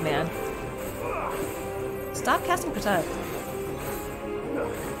magic man? Stop casting protect.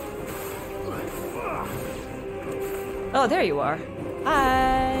 Oh, there you are.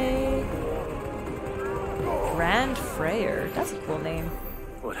 Hi. Grand Freyer. That's a cool name.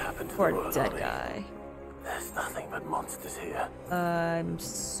 What happened to Poor the Royal dead Army? guy. There's nothing but monsters here. I'm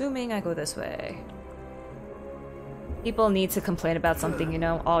assuming I go this way. People need to complain about something, you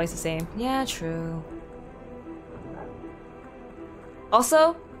know? Always the same. Yeah, true.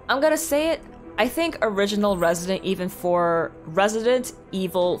 Also, I'm gonna say it. I think original Resident Evil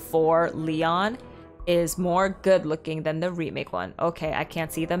 4 Leon is more good looking than the remake one. Okay, I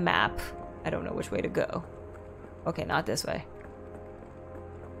can't see the map. I don't know which way to go. Okay, not this way.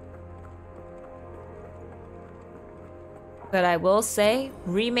 But I will say,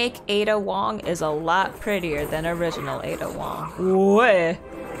 remake Ada Wong is a lot prettier than original Ada Wong. Way.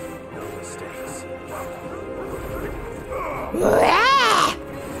 No mistakes.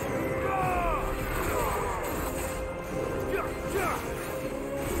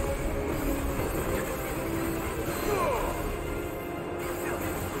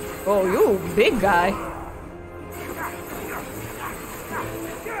 Oh, you big guy.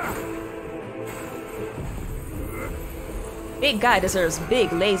 Big guy deserves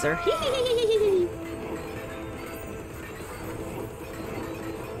big laser.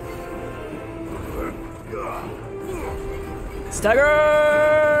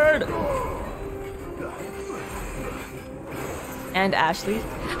 Staggered! And Ashley.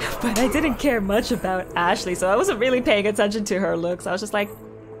 But I didn't care much about Ashley, so I wasn't really paying attention to her looks. I was just like,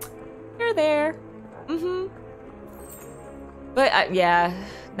 you're there. Mm-hmm. But yeah,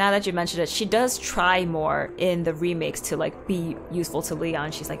 now that you mentioned it, she does try more in the remakes to like be useful to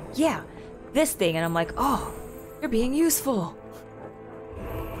Leon. She's like, yeah, this thing. And I'm like, oh, you're being useful.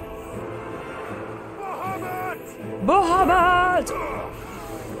 Bahamut!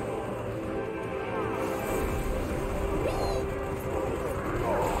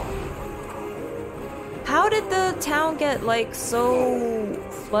 How did the town get like so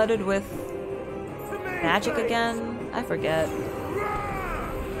flooded with magic again? I forget.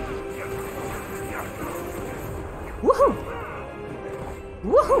 Woohoo!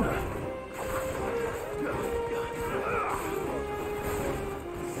 Woohoo!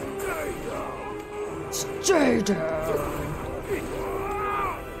 Stay down!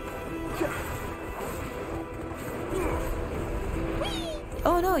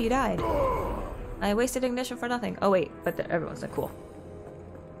 Oh no, you died. I wasted ignition for nothing. Oh wait, but everyone's like, cool.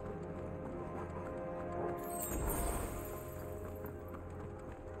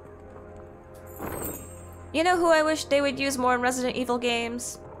 You know who I wish they would use more in Resident Evil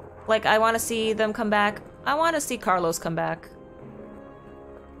games? Like, I want to see them come back. I want to see Carlos come back.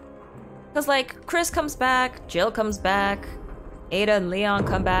 Because, like, Chris comes back, Jill comes back, Ada and Leon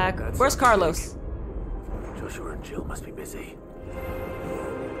come back. Where's Carlos? Joshua and Jill must be busy.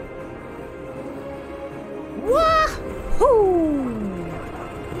 Wahoo!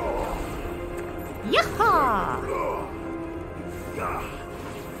 Yaha!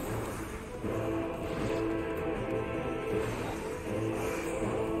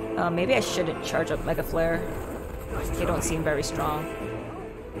 Maybe I shouldn't charge up Mega Flare. They don't seem very strong.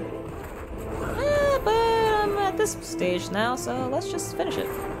 But I'm at this stage now, so let's just finish it.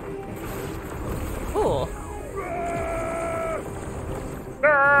 Cool.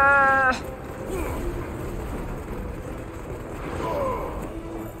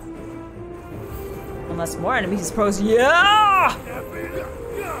 Unless more enemies suppose. Yeah!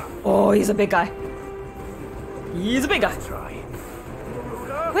 Oh, he's a big guy. He's a big guy.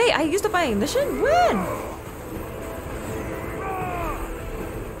 Wait, I used up my ignition? When?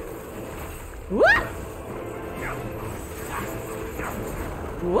 What?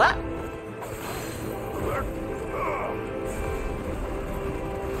 What?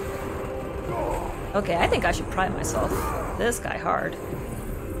 Okay, I think I should pry myself. This guy hard.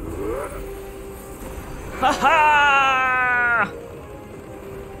 Ha ha!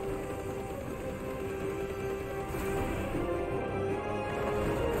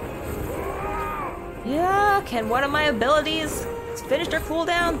 Yeah, can one of my abilities finish their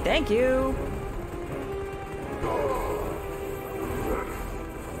cooldown? Thank you.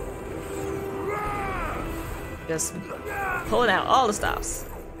 Just pulling out all the stops.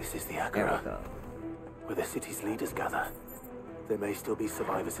 This is the Agora, where the city's leaders gather. There may still be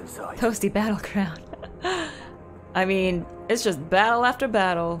survivors inside. Toasty battleground. I mean, it's just battle after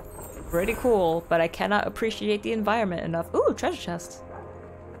battle. Pretty cool, but I cannot appreciate the environment enough. Ooh, treasure chest.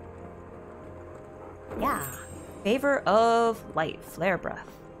 Yeah. Favor of light, flare breath.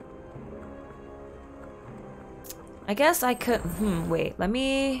 I guess I could. Wait, let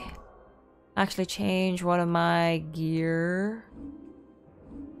me actually change one of my gear.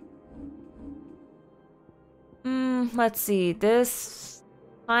 Let's see. This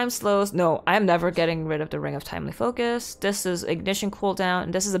Time slows. No, I'm never getting rid of the Ring of Timely Focus. This is ignition cooldown,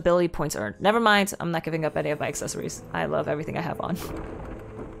 and this is ability points earned. Never mind, I'm not giving up any of my accessories. I love everything I have on.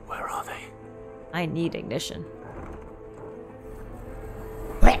 Where are they? I need ignition.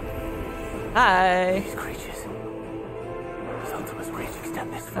 Hi. These creatures. Ultima's reach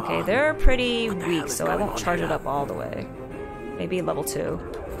extend this far. Okay, they're pretty weak, so I won't charge it up all the way. Maybe level 2.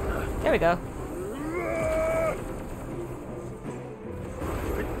 There we go.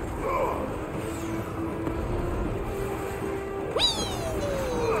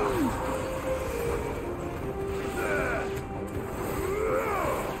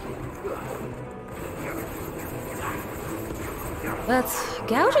 But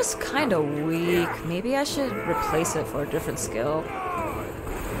Gouge is kind of weak. Maybe I should replace it for a different skill.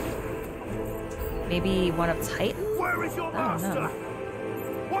 Maybe one of Titan? Where is your I don't know.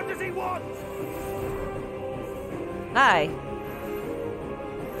 What does he want? Hi.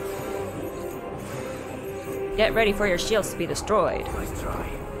 Get ready for your shields to be destroyed. Nice try.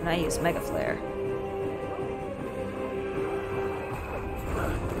 And I use Mega Flare.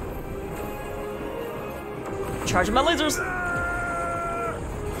 Charging my lasers!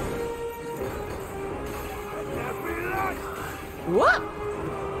 What?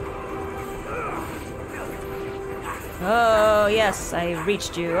 Oh, yes, I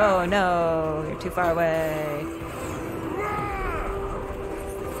reached you. Oh no, you're too far away.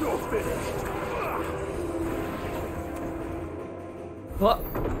 What?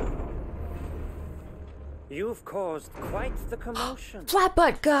 You've caused quite the commotion. Flat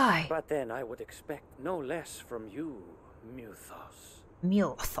butt guy! But then I would expect no less from you, Muthos.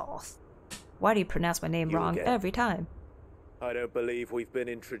 Muthos. Why do you pronounce my name You wrong again. every time? I don't believe we've been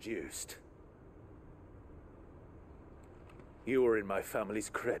introduced. You were in my family's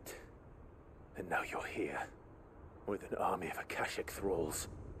crypt, and now you're here, with an army of Akashic thralls.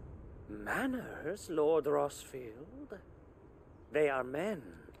 Manners, Lord Rossfield. They are men,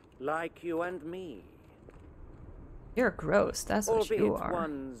 like you and me. You're gross, that's what you Albeit are.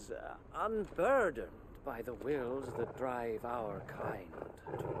 ones unburdened by the wills that drive our kind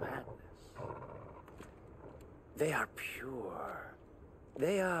to madness. They are pure.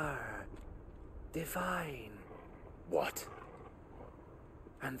 They are divine. What?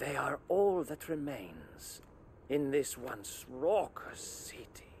 And they are all that remains in this once raucous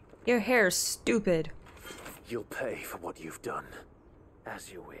city. Your hair is stupid. You'll pay for what you've done.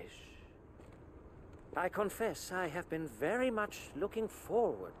 As you wish. I confess I have been very much looking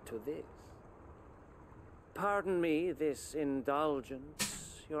forward to this. Pardon me this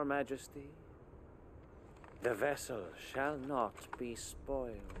indulgence, Your Majesty. The vessel shall not be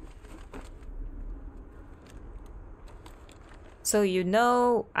spoiled. So you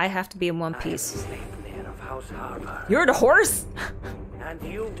know I have to be in one I am piece. Sleipnir of House Harbor. You're the horse? And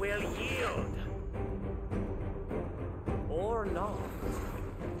you will yield. Or not.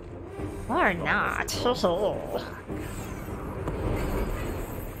 Or not. Too slow.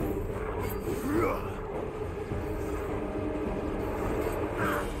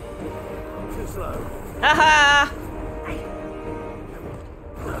 Haha!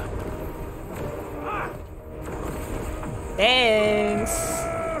 Thanks.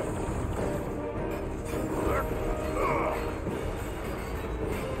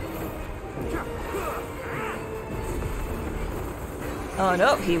 Oh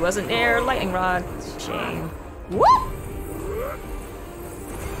nope, he wasn't near lightning rod. Shame. Whoop!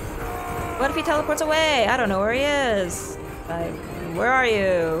 What if he teleports away? I don't know where he is. Like, where are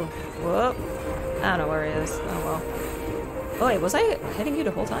you? Whoop. I don't know where he is. Oh well. Oh wait, was I hitting you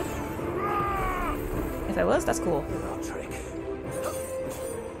the whole time? If I was, that's cool.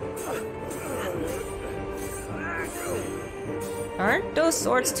 Aren't those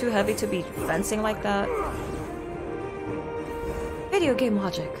swords too heavy to be fencing like that? Video game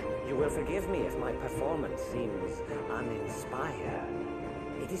logic. You will forgive me if my performance seems uninspired.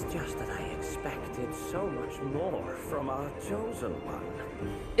 It is just that I expected so much more from our chosen one.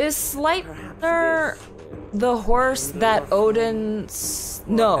 Is Sleipnir the horse that Odin...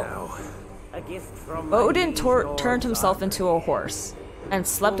 No. A gift from Odin turned himself into a horse and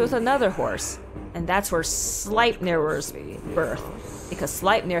slept with another horse. And that's where Sleipnir was birthed. Because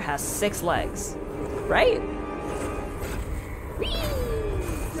Sleipnir has 6 legs. Right?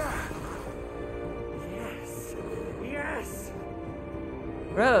 Yes. Yes.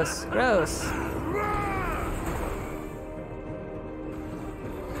 Gross, gross.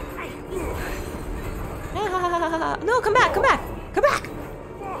 No, come back, come back, come back!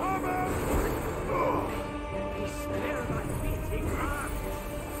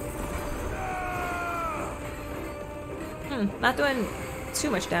 Not doing too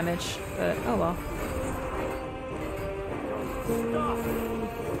much damage, but oh well.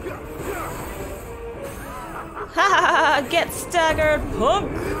 Ha! Get staggered, punk!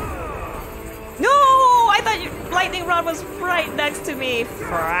 No! I thought your lightning rod was right next to me.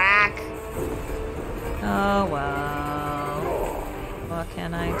 Frack. Oh well. What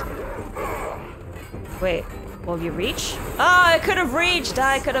can I do? Wait, will you reach? Oh, I could have reached!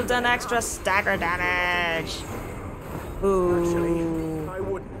 I could have done extra stagger damage! Ooh. Actually, I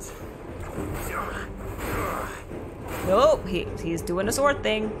wouldn't. Nope, he's doing a sword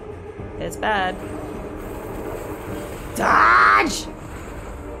thing. It's bad. Dodge!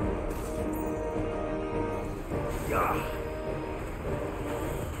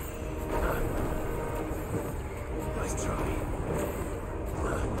 Nice try.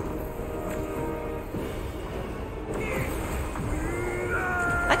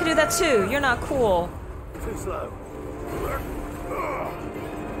 I can do that too. You're not cool. Too slow.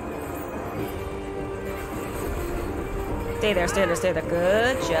 Stay there, stay there, stay there.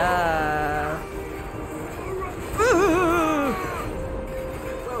 Good job.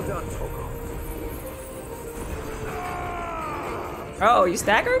 Well done, Toggle. Oh, you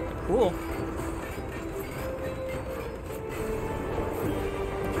staggered? Cool.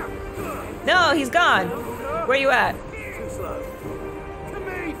 No, he's gone. Where you at? Too slow. To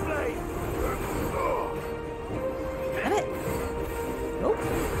me, Flame. Damn it. Nope.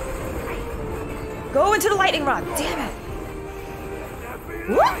 Go into the lightning rod. Damn it.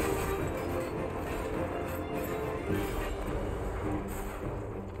 What?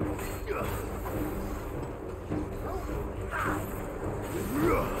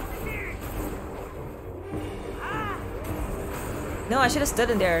 No, I should have stood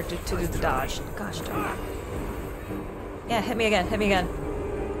in there to do the dodge. Gosh darn it. Yeah, hit me again, hit me again.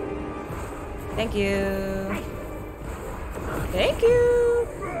 Thank you. Thank you.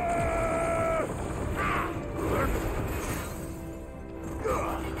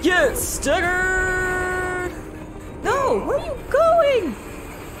 Get staggered! No, where are you going?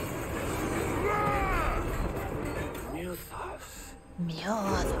 Muthos.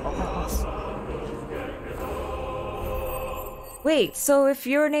 Wait, so if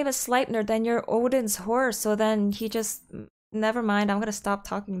your name is Sleipnir, then you're Odin's horse, so then he just... Never mind, I'm gonna stop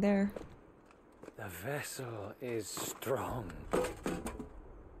talking there. The vessel is strong.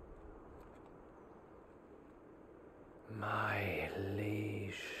 My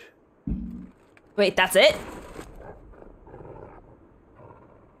liege. Wait, that's it?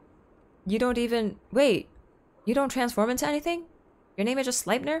 You don't even... Wait, you don't transform into anything? Your name is just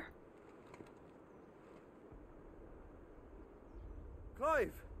Sleipnir?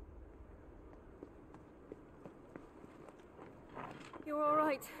 Clive! You're all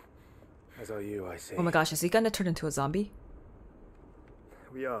right. As are you, I see. Oh my gosh, is he gonna turn into a zombie?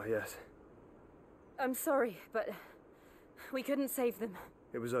 We are, yes. I'm sorry, but we couldn't save them.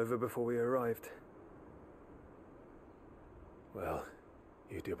 It was over before we arrived. Well,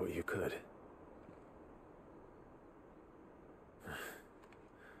 you did what you could.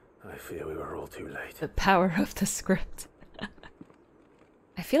 I fear we were all too late. The power of the script.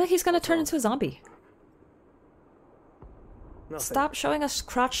 I feel like he's gonna turn into a zombie. Nothing. Stop showing us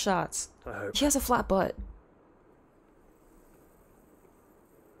crotch shots. I hope. He has a flat butt.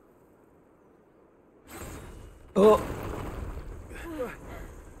 Oh.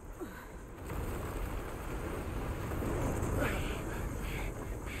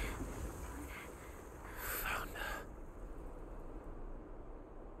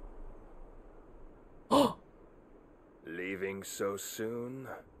 Leaving so soon,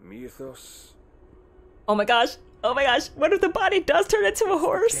 Mythos? Oh my gosh. Oh my gosh. What if the body does turn into a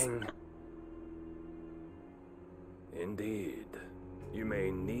horse? Indeed. You may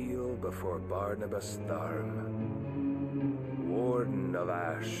kneel before Barnabas Tharm, Warden of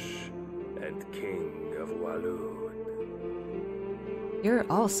Ash and King of Walud. You're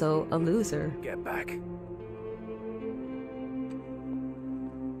also a loser. Get back.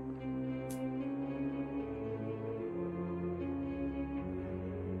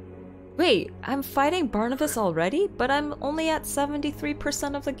 Wait, I'm fighting Barnabas already? But I'm only at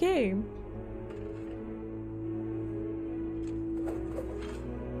 73% of the game.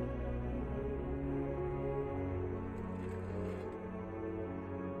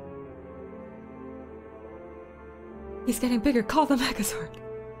 He's getting bigger. Call the Megazord.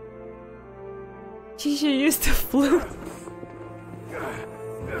 She should use the flute.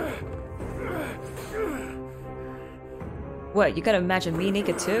 What, you gotta imagine me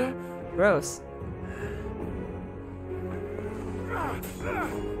naked too? Gross.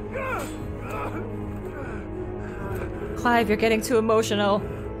 Clive, you're getting too emotional.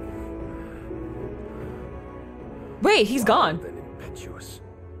 Wait, he's gone. Than impetuous.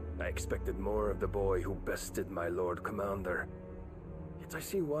 I expected more of the boy who bested my Lord Commander. Yet I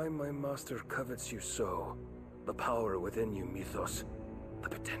see why my master covets you so. The power within you, Mythos. The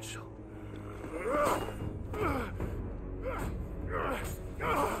potential.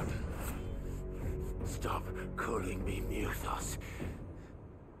 Stop calling me Mythos.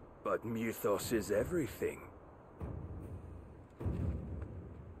 But Mythos is everything.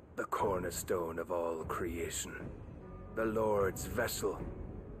 The cornerstone of all creation. The Lord's vessel.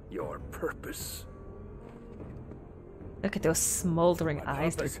 Your purpose. Look at those smoldering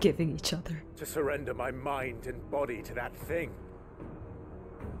eyes they're giving each other. To surrender my mind and body to that thing.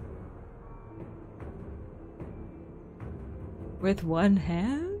 With one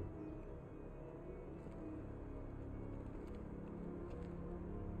hand?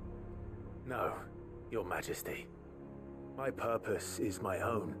 No, Your Majesty. My purpose is my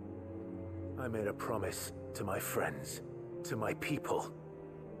own. I made a promise to my friends, to my people.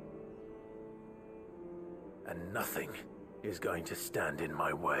 And nothing is going to stand in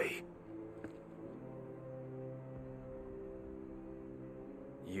my way.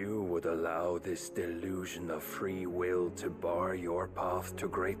 You would allow this delusion of free will to bar your path to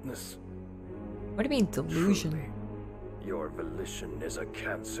greatness? What do you mean, delusion? Truly, your volition is a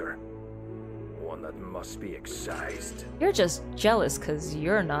cancer. One that must be excised. You're just jealous because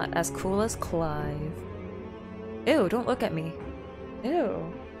you're not as cool as Clive. Ew, don't look at me.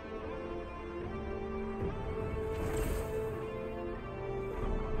 Ew.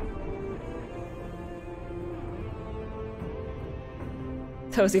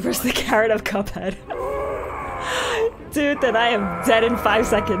 Toasty versus the carrot of Cuphead. Dude, then I am dead in 5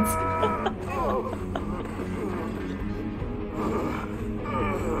 seconds.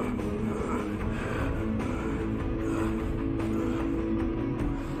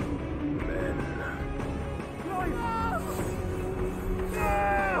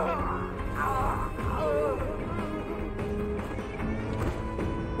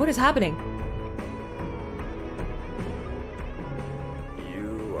 What is happening?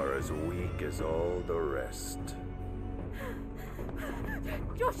 You are as weak as all the rest.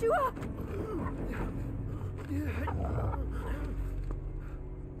 Joshua!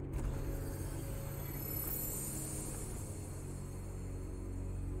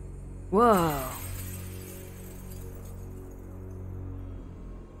 Whoa.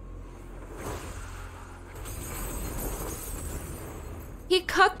 He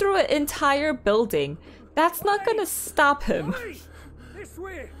cut through an entire building. That's not gonna stop him. This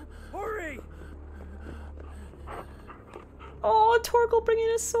way! Hurry! Oh, Torgal bringing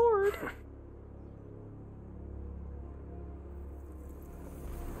a sword.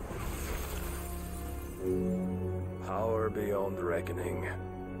 Power beyond reckoning.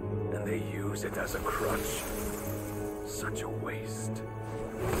 And they use it as a crutch. Such a waste.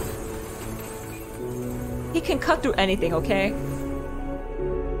 He can cut through anything, okay?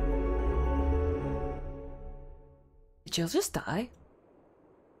 Did Jill just die?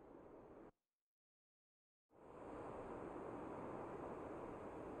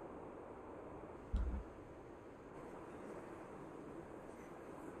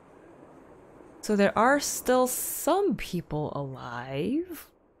 So there are still some people alive.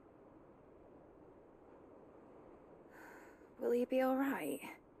 Will he be alright?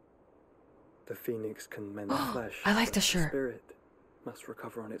 The phoenix can mend flesh. I like the but shirt. Spirit must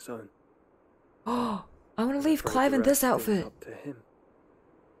recover on its own. Oh, I want to leave Afraid Clive the in this rest is outfit. up to him.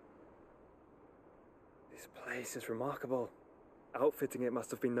 This place is remarkable. Outfitting it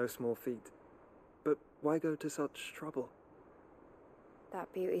must have been no small feat. But why go to such trouble?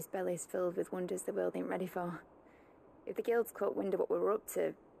 That beauty's belly's filled with wonders the world ain't ready for. If the guilds caught wind of what we were up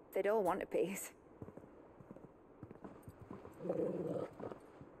to, they'd all want a piece.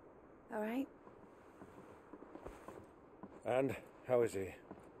 Alright? And how is he?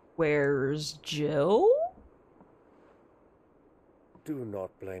 Where's Jill? Do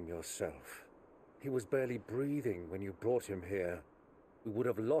not blame yourself. He was barely breathing when you brought him here. We would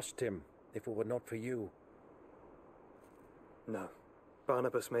have lost him if it were not for you. No.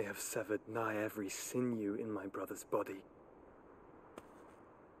 Barnabas may have severed nigh every sinew in my brother's body.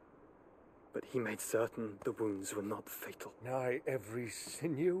 But he made certain the wounds were not fatal. Nigh every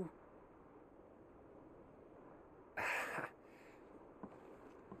sinew?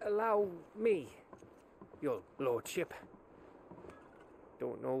 Allow me, your lordship.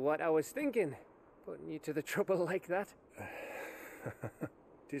 Don't know what I was thinking, putting you to the trouble like that.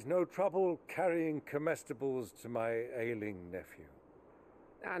 'Tis no trouble carrying comestibles to my ailing nephew.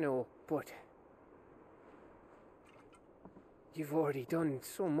 I know, but... You've already done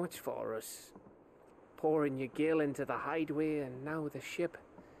so much for us. Pouring your gil into the hideaway and now the ship.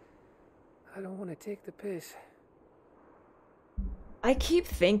 I don't want to take the piss. I keep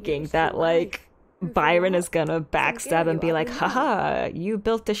thinking that, like, Byron is gonna backstab and be like, haha, you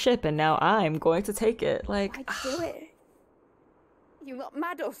built the ship and now I'm going to take it. Like, I'd do it. You not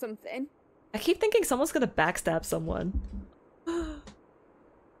mad or something? I keep thinking someone's gonna backstab someone.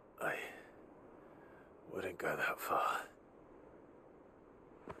 I wouldn't go that far.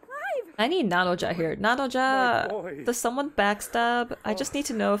 I need Nanoja here. Nanoja, does someone backstab? I just need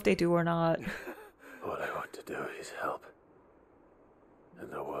to know if they do or not. All I want to do is help.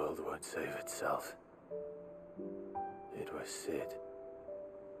 And the world won't save itself. It was Sid.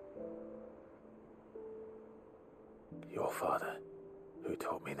 Your father, who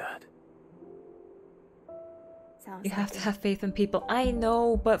taught me that. You have to have faith in people. I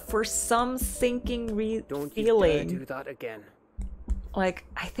know, but for some sinking Don't feeling, you dare do that again. like,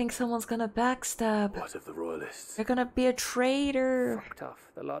 I think someone's gonna backstab. What of the royalists? They're gonna be a traitor. Fucked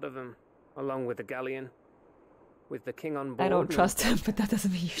off, the lot of them, along with the galleon. With the king on board. I don't trust him, but that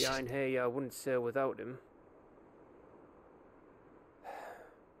doesn't mean you should. Behind here, I wouldn't sail without him.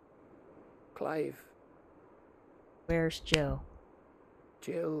 Clive. Where's Jill?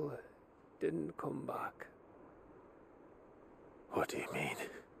 Jill didn't come back. What do you mean?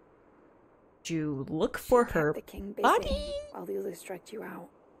 Did you look for her The king busy body? while the others dragged you out.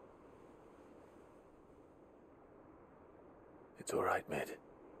 It's all right, Mid.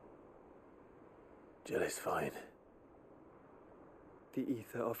 Jill is fine. The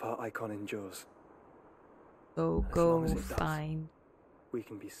ether of her icon endures. So As go long as it does, find we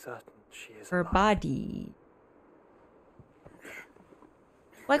can be certain she is her alive. body.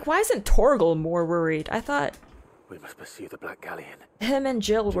 Like, why isn't Torgal more worried? I thought We must pursue the Black Galleon. him and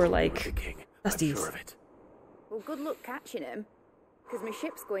Jill were like The king. I'm besties. sure of it. Well, good luck catching him, because my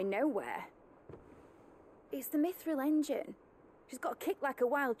ship's going nowhere. It's the Mithril engine. She's got a kick like a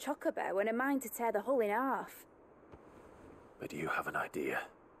wild chocobo and a mind to tear the hull in half. But you have an idea.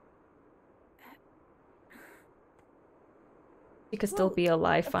 She could still be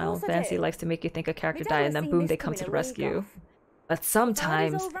alive. Final course I Fantasy do. likes to make you think a character We'd died always and then seen boom, this they come coming to the a league rescue. off. But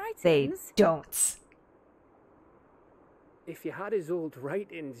sometimes old they writings. don't. If you had his old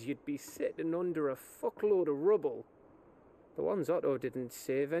writings, you'd be sitting under a fuckload of rubble. The ones Otto didn't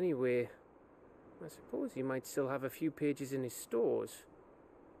save anyway. I suppose he might still have a few pages in his stores.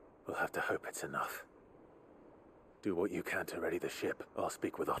 We'll have to hope it's enough. Do what you can to ready the ship. I'll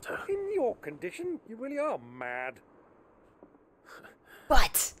speak with Otto. In your condition, you really are mad.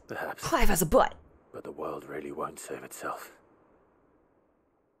 But Perhaps. Clive has a butt. But the world really won't save itself.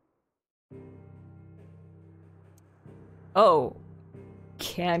 Oh,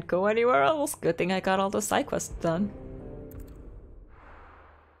 can't go anywhere else. Good thing I got all the side quests done.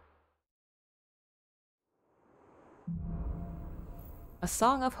 A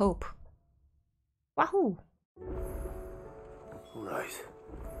Song of Hope. Wahoo! Right.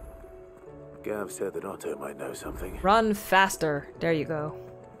 Gav said that Otto might know something. Run faster. There you go.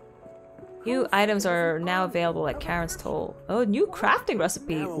 New items are now available at Karen's Toll. Oh, new crafting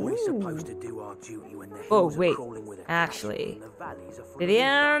recipe. How are we Ooh. supposed to do our duty when the Oh, hills wait. are crawling with a Actually. and the valleys are full of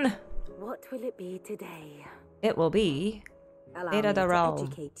Vivian! What will it be today? It will be Allow Ada me the to Realm.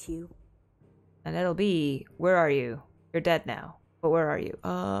 educate you. And it'll be, where are you? You're dead now. But where are you?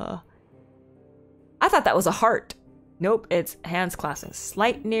 I thought that was a heart. Nope, it's hands clasping.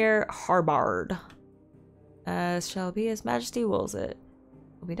 Sleipnir Harbard. As shall be, His Majesty wills it.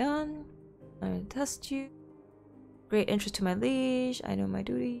 Will be done. I will test you. Great interest to my liege. I know my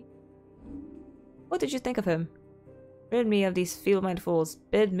duty. What did you think of him? Rid me of these field-minded fools.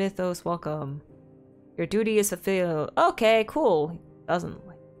 Bid Mythos welcome. Your duty is fulfilled. Okay, cool. Doesn't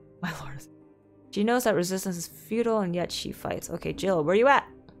like my lord. She knows that resistance is futile and yet she fights. Okay, Jill, where you at?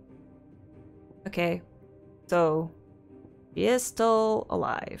 Okay, so she is still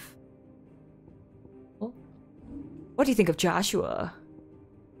alive. Oh. What do you think of Joshua?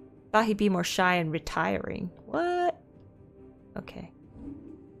 Thought he'd be more shy and retiring. What? Okay.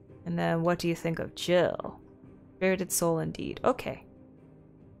 And then what do you think of Jill? Spirited soul indeed. Okay.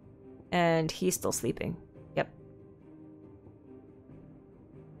 And he's still sleeping. Yep.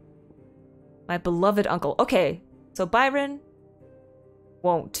 My beloved uncle. Okay. So Byron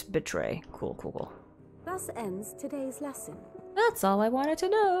won't betray. Cool, cool, cool. Thus ends today's lesson. That's all I wanted to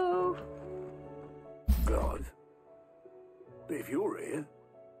know. God. But if you're here,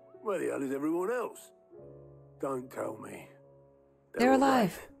 where the hell is everyone else? Don't tell me. They're all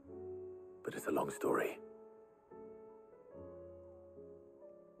alive. right. But it's a long story.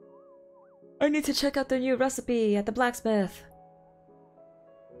 I need to check out the new recipe at the blacksmith.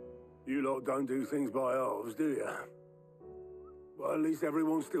 You lot don't do things by halves, do you? Well, at least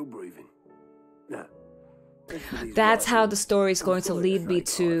everyone's still breathing. Now, That's how the story is going to lead me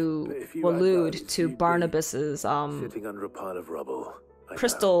to, or allude to Barnabas's sitting under a pile of rubble.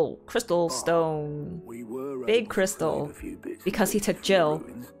 crystal stone, big crystal, because he took Jill.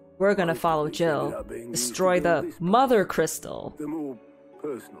 We're gonna follow Jill, destroy the mother crystal,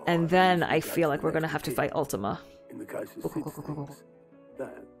 and then I feel like we're gonna have to fight Ultima. In the case of things,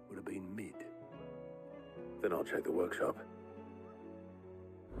 that would have been mid. Then I'll check the workshop.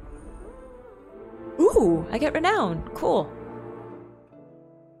 Ooh, I get renown. Cool.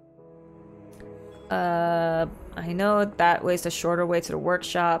 I know that way's the shorter way to the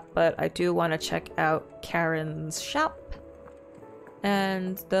workshop, but I do want to check out Karen's shop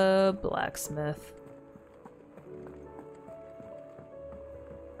and the blacksmith.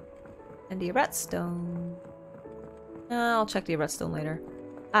 And the redstone. I'll check the redstone later.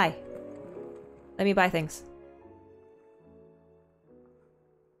 Hi. Let me buy things.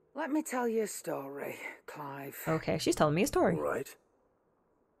 Let me tell you a story, Clive. Okay, she's telling me a story. All right.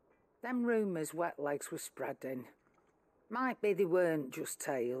 Them rumours wet legs were spreading. Might be they weren't just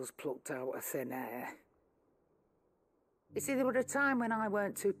tales plucked out of thin air. You see, there were a time when I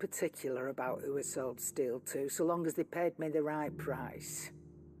weren't too particular about who I sold steel to, so long as they paid me the right price.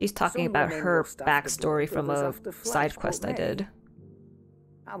 She's talking about her backstory from a side quest I did.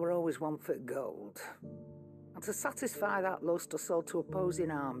 I were always one for gold. And to satisfy that lust, I sold to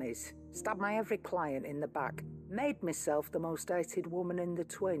opposing armies, stabbed my every client in the back, made myself the most hated woman in the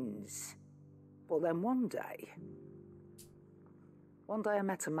twins. But then one day I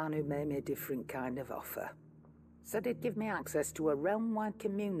met a man who made me a different kind of offer. Said he'd give me access to a realm-wide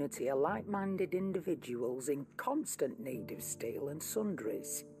community of like-minded individuals in constant need of steel and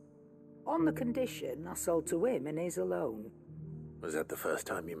sundries. On the condition I sold to him and his alone. Was that the first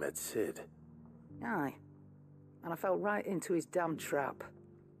time you met Sid? Aye. And I fell right into his damn trap.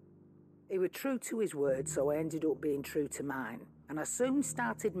 He was true to his word, so I ended up being true to mine. And I soon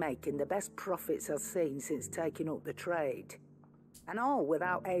started making the best profits I've seen since taking up the trade. And all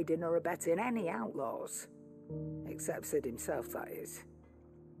without aiding or abetting any outlaws. Except Sid himself, that is.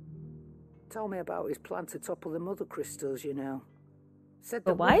 Told me about his plan to topple the mother crystals, you know. Said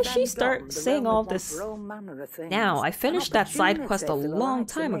but why is she start saying all this now? I finished that side quest a long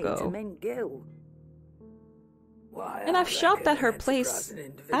time ago. Why, and I've shopped at her place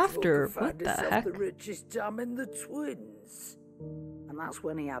after. What the heck? The richest dam in the twins. And that's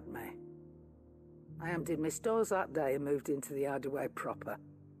when he had me. I emptied my stores that day and moved into the Hideaway proper.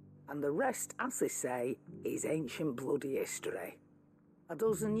 And the rest, as they say, is ancient bloody history. A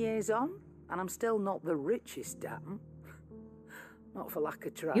dozen years on, and I'm still not the richest dam. Not for lack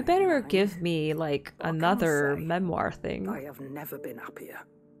of trying. You better give me, like, another memoir thing. I have never been happier.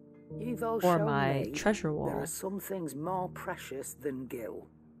 You've all or shown my me treasure wall. There are some things more precious than Gil.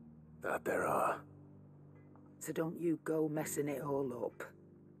 That there are. So don't you go messing it all up.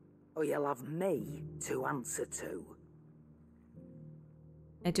 Or you'll have me to answer to.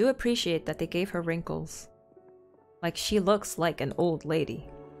 I do appreciate that they gave her wrinkles. Like, she looks like an old lady.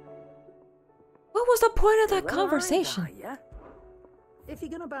 What was the point of that conversation? If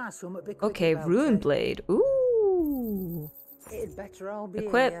you're gonna buy some, be quick okay, about Rune it. Blade. Ooh. It'd better all be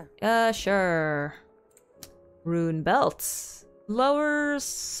Equip. Sure. Rune belts.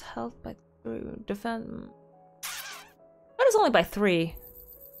 Lowers health by 3. Defense. That is only by 3.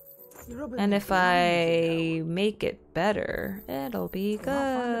 And if I make it better, it'll be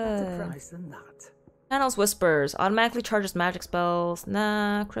good. Channel's Whispers. Automatically charges magic spells.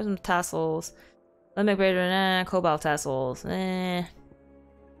 Nah. Chrism tassels. Limit greater. Nah. Cobalt tassels. Eh.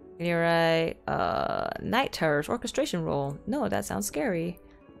 You're right. Night Terrors. Orchestration roll. No, that sounds scary.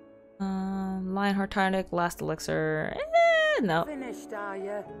 Lionheart Tonic. Last Elixir. No. Finished, are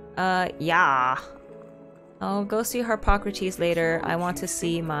you? Yeah. I'll go see Harpocrates later. I want to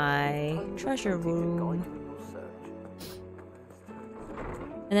see my treasure room.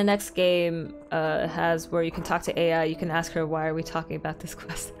 And the next game has where you can talk to AI. You can ask her, why are we talking about this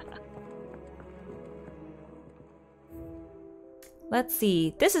quest? Let's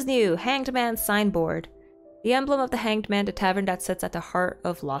see. This is new. Hanged Man signboard. The emblem of the Hanged Man, the tavern that sits at the heart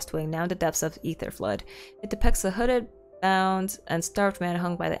of Lostwing, now in the depths of Aetherflood. It depicts a hooded, bound, and starved man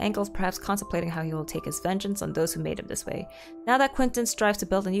hung by the ankles, perhaps contemplating how he will take his vengeance on those who made him this way. Now that Quentin strives to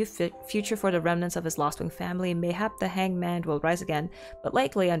build a new future for the remnants of his Lostwing family, mayhap the Hanged Man will rise again, but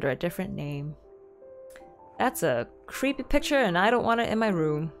likely under a different name. That's a creepy picture, and I don't want it in my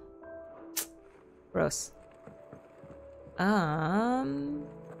room. Gross.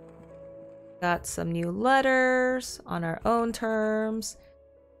 Got some new letters on our own terms.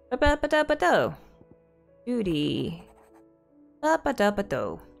 Ba-ba-ba-da-ba-do. Duty.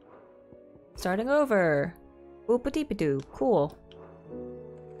 Ba-ba-da-ba-do. Starting over. Boop-a-dee-ba-doo. Cool.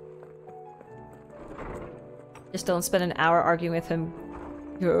 Just don't spend an hour arguing with him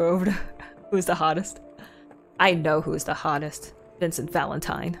over who's the hottest. I know who's the hottest. Vincent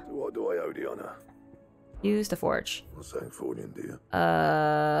Valentine. What do I owe the honor? Use the forge. What's that for you,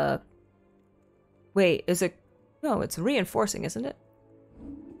 dear? Wait, is it... No, it's reinforcing, isn't it?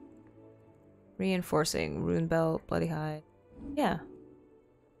 Reinforcing. Rune belt, bloody hide. Yeah.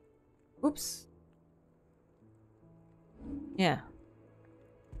 Oops. Yeah.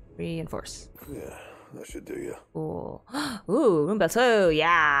 Reinforce. Yeah, that should do you. Cool. Ooh, rune belt 2,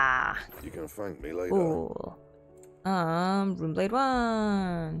 yeah! You can thank me later. Cool. Rune blade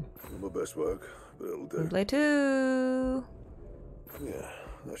 1. My best work, but it'll do. Rune blade 2. Yeah,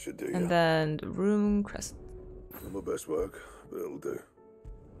 that should do you. And then rune crest. My best work, but it'll do.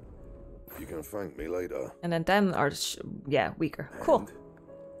 You can thank me later. And then them are, yeah, weaker. Cool.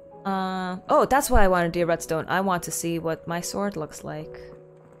 Oh, that's why I wanted to do redstone. I want to see what my sword looks like.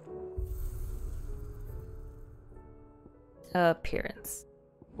 Appearance.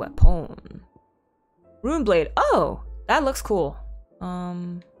 Weapon. Rune blade. Oh, that looks cool.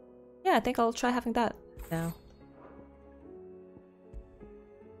 Yeah, I think I'll try having that now.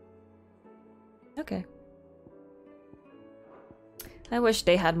 Okay. I wish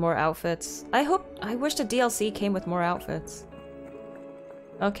they had more outfits. I wish the DLC came with more outfits.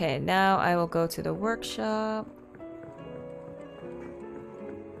 Okay, now I will go to the workshop.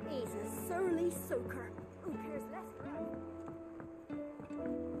 He's a surly soaker. Who cares less for us?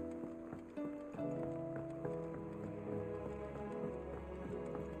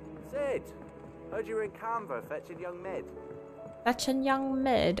 Sid! Heard you were in Canva fetching young Mid. Fetching young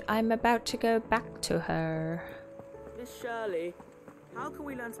Mid. I'm about to go back to her. Miss Shirley, how can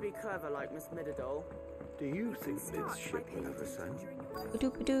we learn to be clever like Miss Midadol? Do you think Mid's ship will have the same?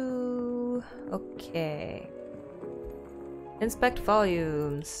 Ba-doo-ba-doo. Okay. Inspect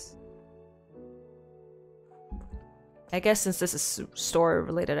volumes. I guess since this is story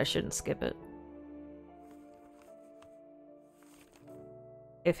related, I shouldn't skip it.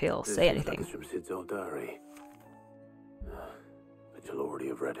 If he'll say anything. This from Sid's old diary. But you'll already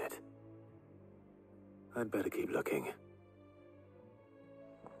have read it. I'd better keep looking.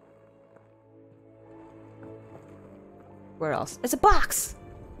 Where else? It's a box!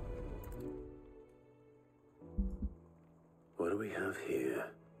 What do we have here?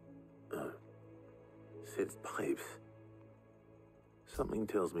 Oh. Sid's pipes. Something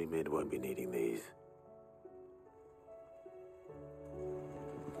tells me Mid won't be needing these.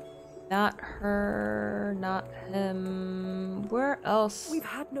 Not her, not him. Where else? We've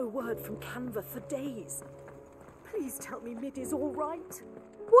had no word from Canva for days. Please tell me Mid is all right.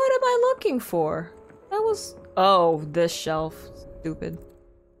 What am I looking for? That was... Oh, this shelf. Stupid.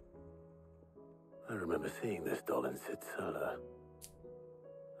 I remember seeing this doll in Sid's cellar.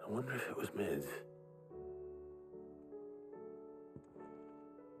 I wonder if it was Mid's.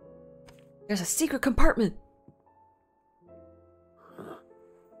 There's a secret compartment! Huh.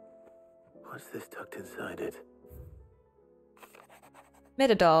 What's this tucked inside it?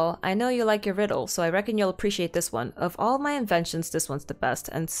 Midadol, I know you like your riddle, so I reckon you'll appreciate this one. Of all my inventions, this one's the best,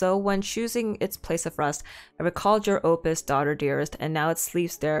 and so when choosing its place of rest, I recalled your opus, daughter dearest, and now it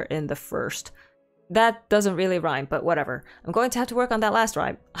sleeps there in the first. That doesn't really rhyme, but whatever. I'm going to have to work on that last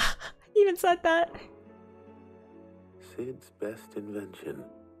rhyme. He even said that. Sid's best invention.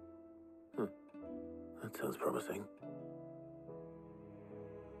 That sounds promising.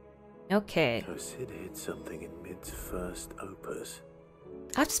 Okay. So Sid hid something in Mid's first opus.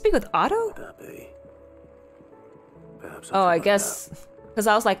 I have to speak with Otto? What would that be? Perhaps oh, I guess... Because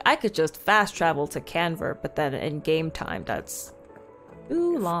I was like, I could just fast travel to Canver, but then in game time, that's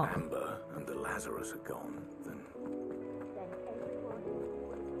too long. Amber and the Lazarus are gone, then...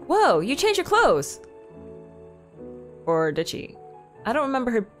 Whoa, you changed your clothes! Or did she? I don't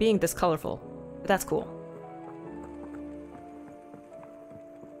remember her being this colorful, but that's cool.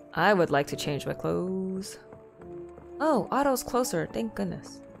 I would like to change my clothes. Oh, Otto's closer, thank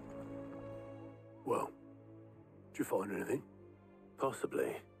goodness. Well, did you find anything?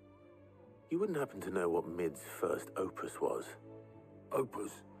 Possibly. You wouldn't happen to know what Mid's first opus was?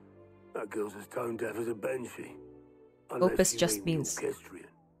 Opus? That girl's as tone deaf as a banshee. Opus just means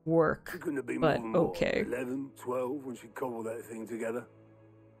work, but okay. 11, 12 when she cobbled that thing together.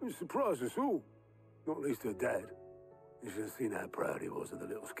 It surprised us all. Not least her dad. You should have seen how proud he was of the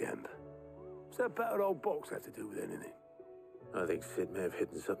little scamp. What's that battered old box have to do with anything? I think Sid may have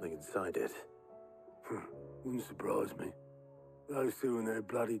hidden something inside it. Wouldn't surprise me. Those two and their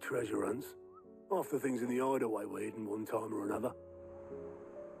bloody treasure hunts. Half the things in the hideaway were hidden one time or another.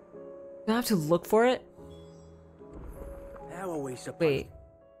 I have to look for it? How are we supposed? Wait.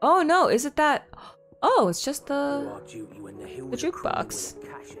 Oh no, is it that? Oh, it's just the jukebox.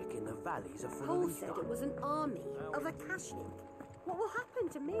 Paul said it was an army of Akashic. What will happen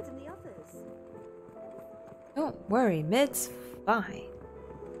to Mid and the others? Don't worry, Mid's fine.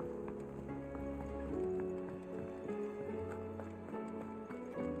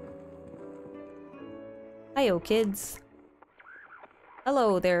 Hiyo, kids.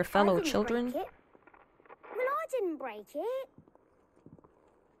 Hello there, fellow children. Well, I didn't break it.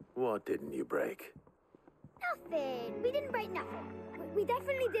 What didn't you break? Nothing. We didn't break nothing. We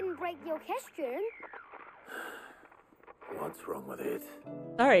definitely didn't break the orchestrion. What's wrong with it?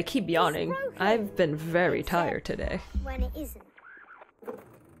 Sorry, I keep yawning. I've been very tired today. When it isn't.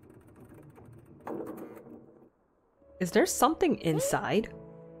 Is there something inside?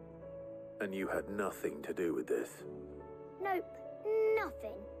 And you had nothing to do with this? Nope,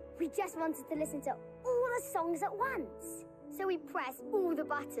 nothing. We just wanted to listen to all the songs at once. So we pressed all the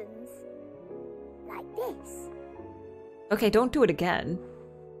buttons. Like this. Okay, don't do it again.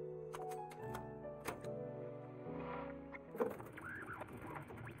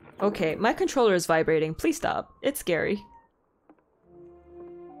 Okay, my controller is vibrating. Please stop. It's scary.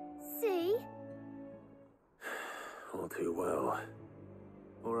 See? All too well.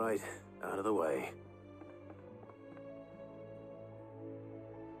 All right, out of the way.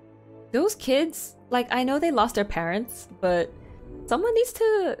 Those kids, like, I know they lost their parents, but someone needs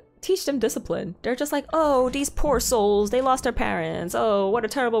to teach them discipline. They're just like, oh, these poor souls, they lost their parents. Oh, what a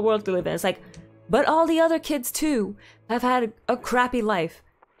terrible world to live in. It's like, but all the other kids too have had a crappy life.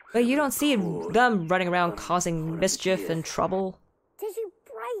 But you don't see them running around causing mischief and trouble. Did you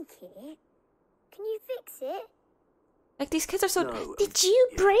break it? Can you fix it? Like, these kids are so... No, did you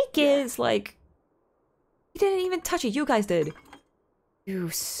break it? It's like... You didn't even touch it. You guys did. You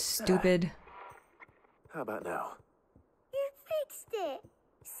stupid. How about now? You fixed it.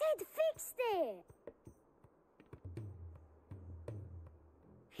 Sid fixed it.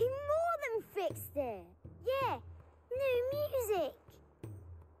 He more than fixed it. Yeah. New music.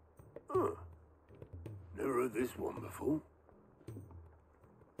 Huh. Never heard this one before.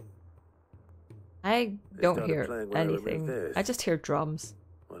 I don't hear anything. I just hear drums.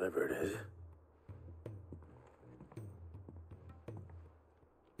 Whatever it is.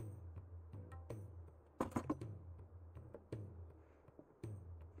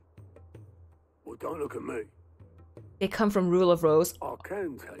 Well, don't look at me. They come from Rule of Rose. I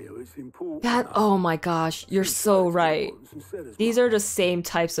can tell you it's important. That, oh my gosh, you're so right. These are the same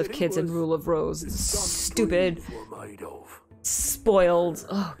types of kids in Rule of Rose. Stupid. Spoiled.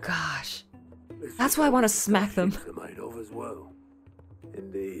 Oh gosh. That's why I want to smack them.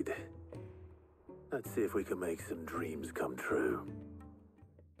 Indeed. Let's see if we can make some dreams come true.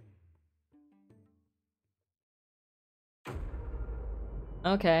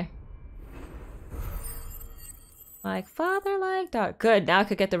 Okay. Like father, like daughter. Good, now I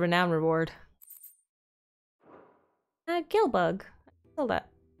could get the renown reward. Gillbug. Kill that.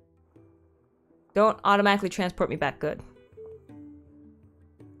 Don't automatically transport me back. Good.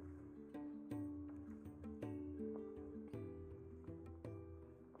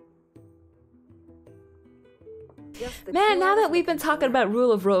 Man, now that we've been talking about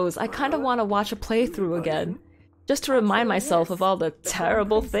Rule of Rose, I kind of want to watch a playthrough again. Just to remind myself of all the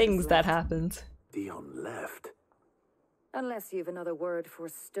terrible things that happened. Dion left. Unless you've another word for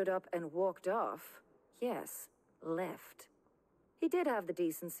stood up and walked off. Yes, left. He did have the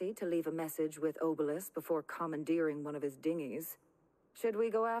decency to leave a message with Obelisk before commandeering one of his dinghies. Should we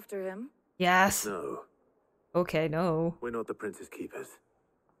go after him? Yes. No. Okay, no. We're not the Prince's keepers.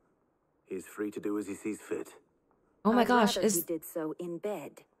 He's free to do as he sees fit. Oh my gosh, he did so in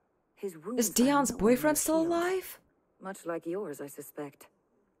bed. His is Dion's boyfriend still alive? Much like yours, I suspect.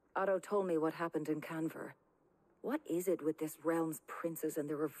 Otto told me what happened in Canver. What is it with this realm's princes and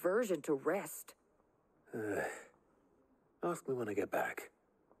their aversion to rest? Ask me when I get back.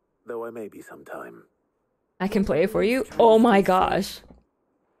 Though I may be sometime. I can play it for you? Oh my gosh.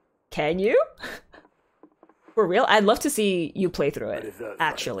 Can you? For real? I'd love to see you play through it.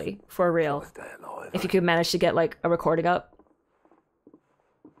 Actually. For real. If you could manage to get, like, a recording up.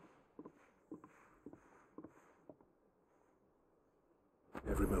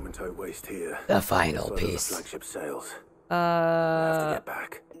 Every moment I waste here. The final piece. The flagship sails. I have to get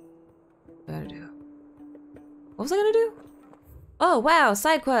back. What was I gonna do? What was I gonna do? Oh wow,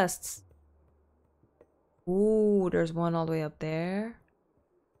 side quests. Ooh, there's one all the way up there.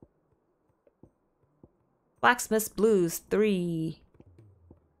 Blacksmith's Blues 3.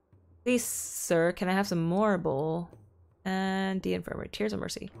 Please, sir, can I have some marble? And the infirmary. Tears of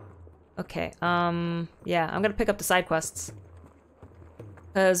Mercy. Okay, yeah, I'm gonna pick up the side quests.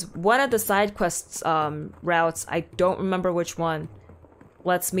 Because one of the side quests, routes, I don't remember which one,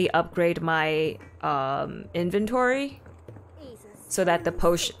 lets me upgrade my, inventory. So that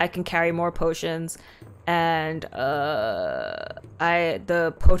I can carry more potions, and, the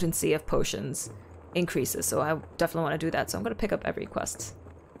potency of potions increases, so I definitely want to do that, so I'm gonna pick up every quest.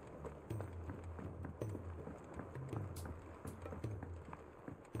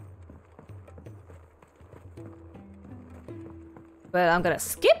 But I'm gonna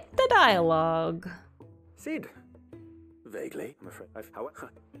skip the dialogue. Sid. Vaguely, I'm afraid.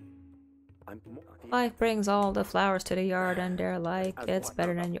 Life brings all the flowers to the yard and they're like, it's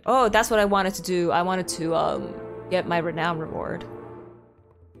better than you. Oh, that's what I wanted to do. I wanted to get my renown reward.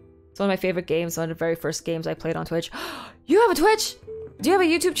 It's one of my favorite games, one of the very first games I played on Twitch. You have a Twitch? Do you have a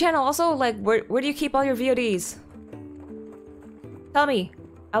YouTube channel also? Like, where do you keep all your VODs? Tell me.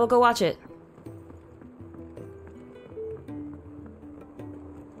 I will go watch it.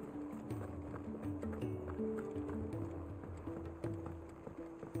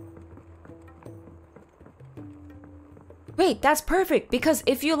 Wait, that's perfect, because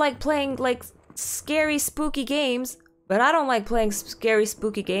if you like playing, like, scary, spooky games, but I don't like playing scary,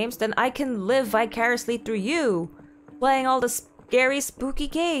 spooky games, then I can live vicariously through you, playing all the scary, spooky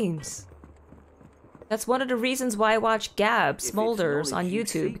games. That's one of the reasons why I watch Gab Smolders on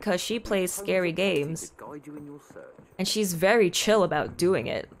YouTube, because she plays scary games. And she's very chill about doing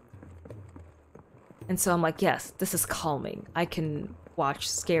it. And so I'm like, yes, this is calming. I can watch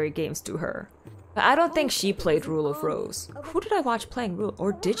scary games through her. But I don't think she played Rule of Rose. Who did I watch playing Rule?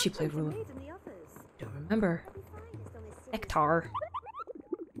 Or did she play Rule of Rose? I don't remember. Hector.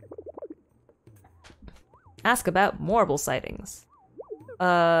 Ask about marble sightings.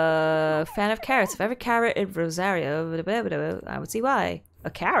 Fan of carrots. If every carrot in Rosario, I would see why. A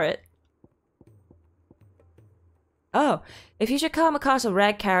carrot? Oh, if you should come across a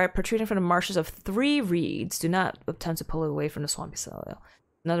red carrot protruding from the marshes of 3 reeds, do not attempt to pull it away from the swampy soil.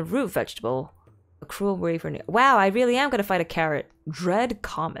 Another root vegetable. A cruel waver. Wow, I really am gonna fight a carrot. Dread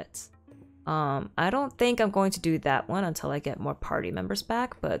comets. I don't think I'm going to do that one until I get more party members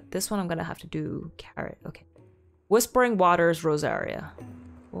back, but this one I'm gonna have to do carrot. Okay. Whispering Waters, Rosaria.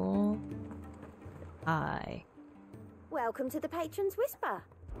 Oh. Hi. Welcome to the Patron's Whisper.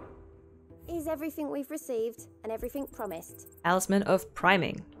 Is everything we've received and everything promised? Talisman of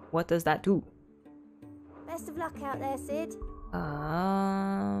Priming. What does that do? Best of luck out there, Sid.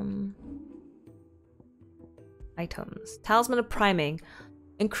 Items. Talisman of Priming.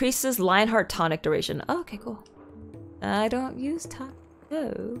 Increases Lionheart tonic duration. Oh, okay, cool. I don't use tonic.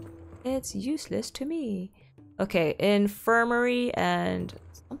 No. It's useless to me. Okay, infirmary and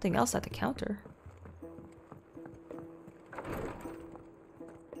something else at the counter.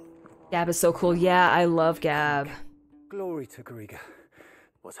 Gab is so cool. Yeah, I love Gab. Glory to Gariga.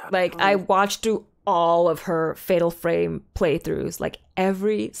 What's happening? Like, I watched through all of her Fatal Frame playthroughs, like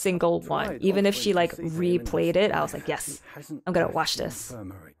every single one. Even if she like replayed it, I was like, yes, I'm gonna watch this. I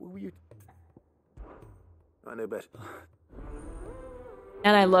know better.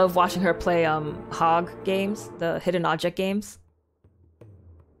 And I love watching her play Hog games, the hidden object games.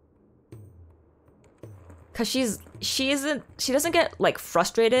 Cause she doesn't get like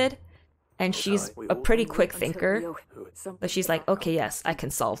frustrated, and she's a pretty quick thinker. But she's like, okay, yes, I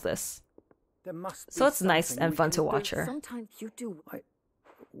can solve this. So it's nice and fun to watch her. Sometimes you do. I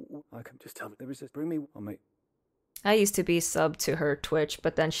can just tell me. There is a bring me on me. I used to be subbed to her Twitch,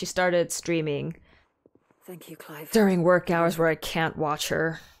 but then she started streaming. Thank you, Clive. During work hours where I can't watch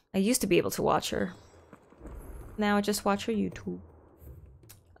her. I used to be able to watch her. Now I just watch her YouTube.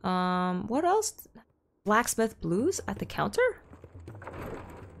 What else? Blacksmith Blues at the counter?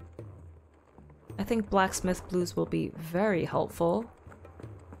 I think Blacksmith Blues will be very helpful.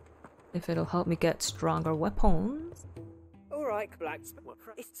 If it'll help me get stronger weapons. Alright, Blacksmith.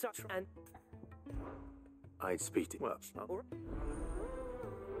 It's such an... I'd speak to... Well,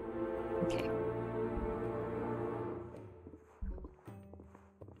 okay.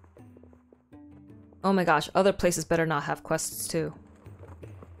 Oh my gosh, other places better not have quests too.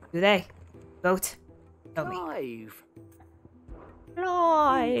 Do they? Vote. Tell me. Live.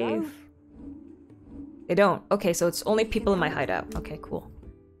 They don't. Okay, so it's only people in my hideout. Okay, cool.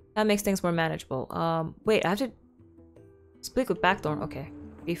 That makes things more manageable. Wait, I have to speak with Blackthorn. Okay.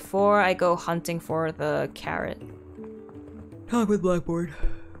 Before I go hunting for the carrot. Talk with Blackboard.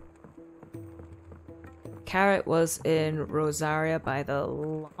 Carrot was in Rosaria by the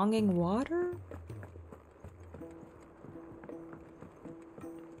Longing Water?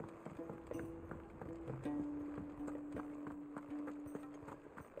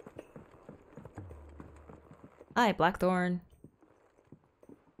 Hi, Blackthorn.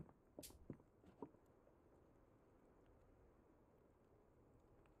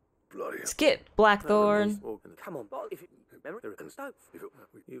 Skip, Blackthorn. Come on, if it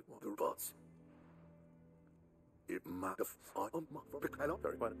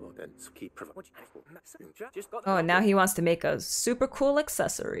Oh, and now he wants to make a super cool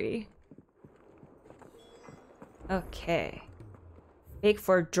accessory. Okay. Make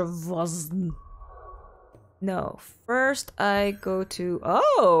for Dravozn. No, first I go to...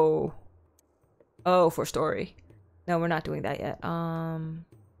 Oh! Oh, for story. No, we're not doing that yet.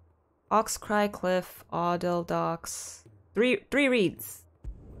 Oxcry Cliff, Audel Docks. Three reads.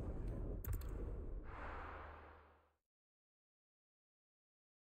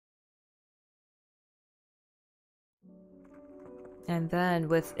 And then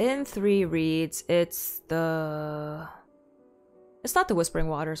within 3 reads, it's the... It's not the Whispering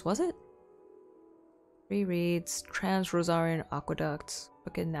Waters, was it? 3 reads, Trans-Rosarian Aqueduct,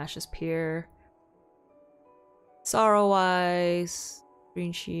 fucking Nash's Pier, Sorrowwise,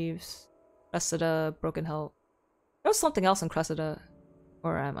 Green Sheaves, Cressida, Broken Hill. There was something else in Cressida.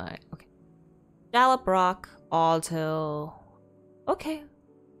 Or am I? Okay. Jalop Rock, Ald Hill. Okay.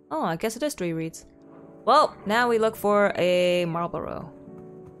 Oh, I guess it is 3 reads. Well, now we look for a Marlborough.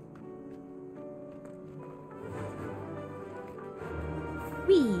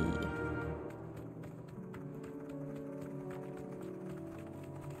 Whee!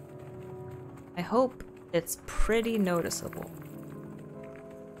 I hope it's pretty noticeable.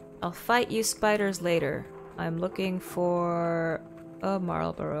 I'll fight you spiders later. I'm looking for a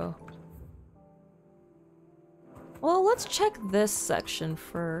Marlborough. Well, let's check this section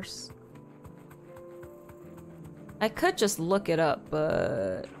first. I could just look it up,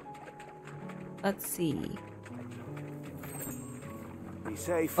 but... Let's see. Be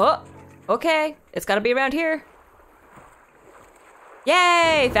safe. Oh! Okay, it's gotta be around here.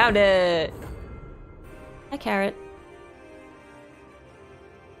 Yay! Found it! Hi, Carrot.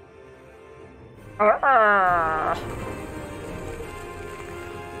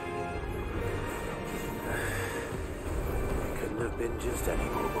 Couldn't have been just any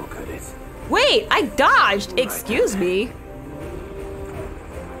bubble, could it? Wait, I dodged! Excuse me.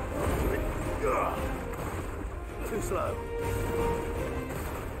 Too slow.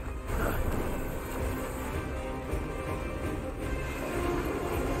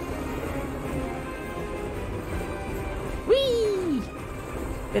 Whee!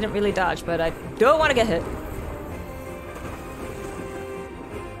 Didn't really dodge, but I don't want to get hit.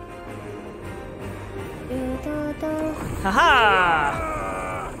 Haha!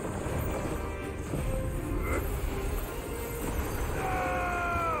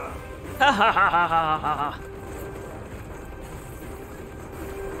 Ha ha ha ha ha ha!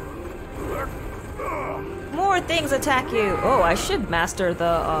 More things attack you! Oh, I should master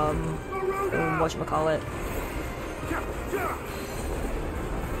the, whatchamacallit.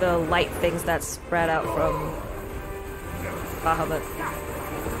 The light things that spread out from Bahamut.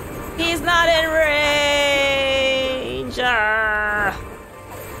 He's not in range! Ah.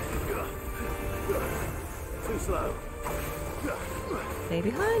 Too slow. Stay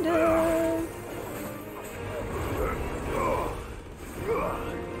behind him!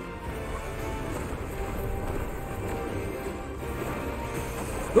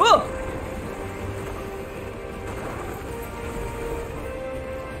 Whoa!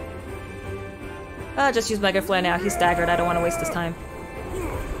 Just use Mega Flare now. He's staggered. I don't want to waste his time.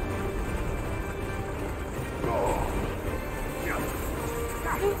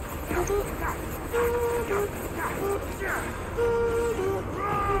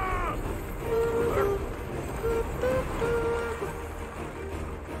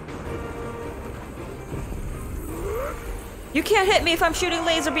 You can't hit me if I'm shooting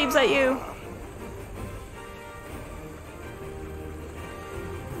laser beams at you!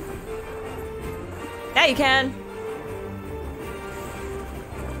 Now you can!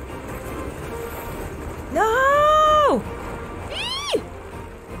 No! Eee!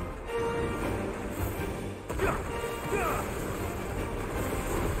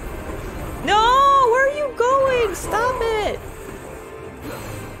 No! Where are you going? Stop it!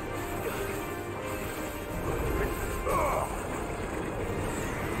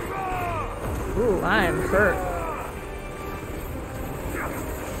 Ooh, I'm hurt.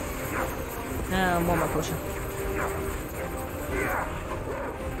 One more potion.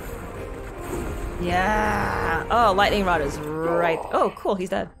 Yeah! Oh, lightning rod is right. Oh, cool, he's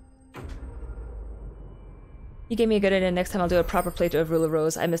dead. You gave me a good idea. Next time I'll do a proper playthrough of Rule of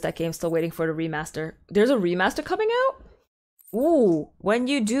Rose. I missed that game, still waiting for the remaster. There's a remaster coming out? Ooh, when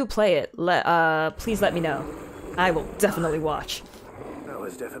you do play it, please let me know. I will definitely watch. That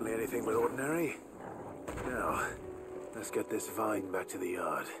was definitely anything but ordinary. Now, let's get this vine back to the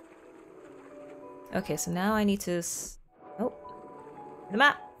yard. Okay, so now I need to... Oh. The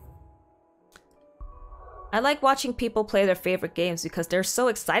map! I like watching people play their favorite games because they're so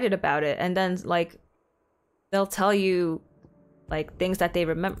excited about it, and then, like, they'll tell you, like, things that they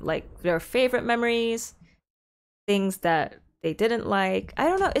remember, like, their favorite memories, things that they didn't like. I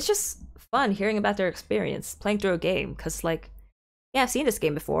don't know, it's just fun hearing about their experience playing through a game, because, like, yeah, I've seen this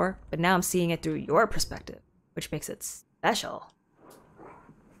game before, but now I'm seeing it through your perspective, which makes it special.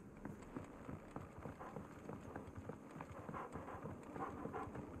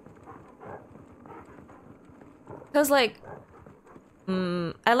 Because, like,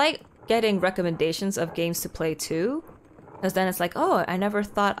 I like getting recommendations of games to play too, because then it's like, oh, I never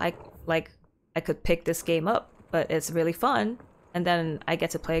thought I could pick this game up, but it's really fun, and then I get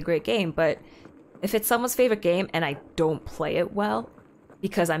to play a great game. But if it's someone's favorite game and I don't play it well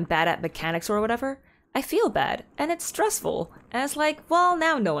because I'm bad at mechanics or whatever, I feel bad, and it's stressful, and it's like, well,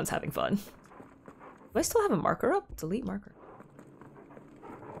 now no one's having fun. Do I still have a marker up? Delete marker.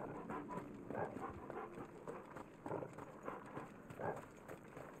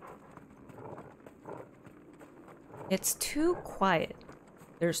 It's too quiet.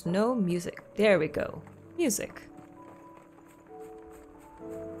 There's no music. There we go. Music.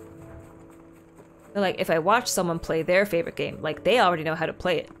 But like, if I watch someone play their favorite game, like, they already know how to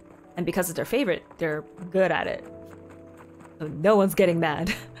play it. And because it's their favorite, they're good at it. So no one's getting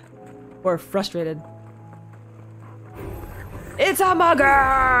mad. Or frustrated. It's a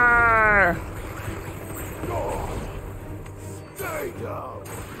mugger! Stay down!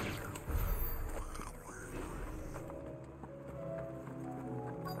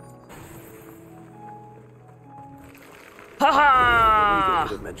 Ha-ha!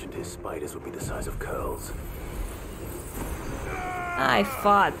 Who would have mentioned his spiders would be the size of curls? I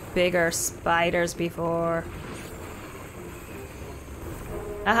fought bigger spiders before.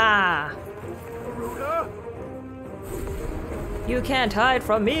 Aha! You can't hide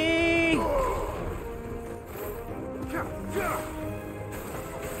from me!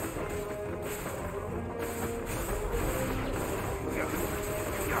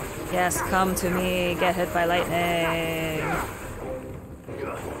 Yes, come to me. Get hit by lightning.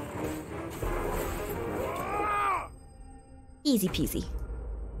 Easy peasy.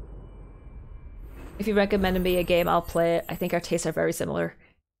 If you recommended me a game, I'll play it. I think our tastes are very similar.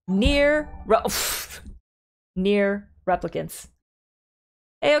 Near Replicants.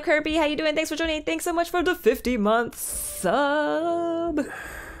 Heyo Kirby, how you doing? Thanks for joining. Thanks so much for the 50-month sub.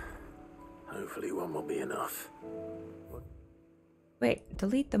 Hopefully one will be enough. Wait,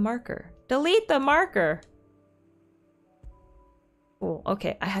 delete the marker. Delete the marker! Oh,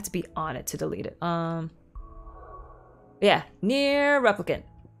 okay, I had to be on it to delete it. Yeah, Near Replicant.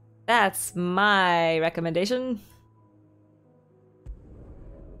 That's my recommendation.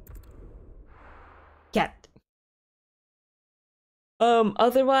 Cat.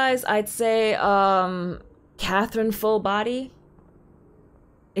 Otherwise, I'd say, Catherine Full Body.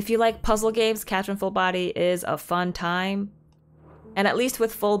 If you like puzzle games, Catherine Full Body is a fun time. And at least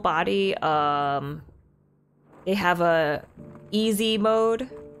with Full Body, they have a easy mode.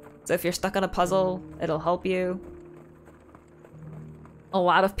 So if you're stuck on a puzzle, it'll help you. A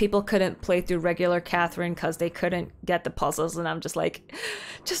lot of people couldn't play through regular Catherine because they couldn't get the puzzles, and I'm just like,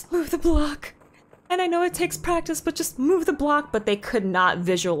 just move the block. And I know it takes practice, but just move the block. But they could not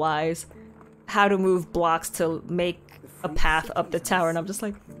visualize how to move blocks to make a path up the tower, and I'm just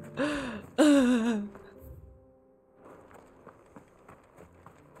like,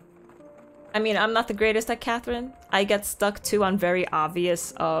 I mean, I'm not the greatest at Catherine. I get stuck too on very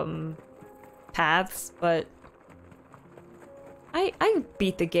obvious paths, but I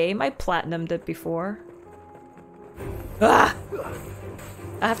beat the game. I platinumed it before. Ah!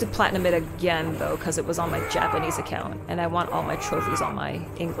 I have to platinum it again though, because it was on my Japanese account, and I want all my trophies on my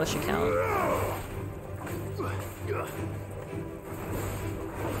English account.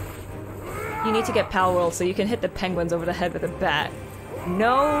 You need to get Pal World so you can hit the penguins over the head with a bat.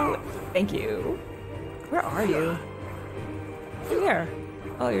 No, thank you. Where are you? Come here.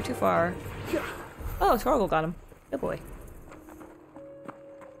 Oh, you're too far. Oh, Torgal got him. Good boy.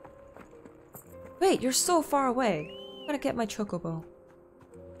 Wait, you're so far away. I gotta get my chocobo.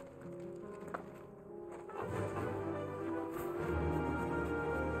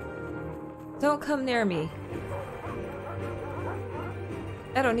 Don't come near me.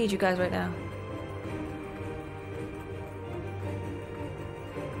 I don't need you guys right now.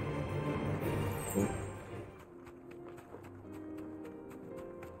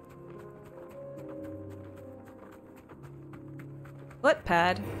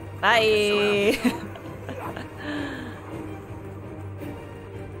 Footpad. Bye!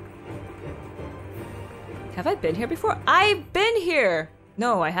 Have I been here before? I've been here!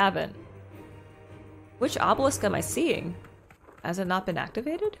 No, I haven't. Which obelisk am I seeing? Has it not been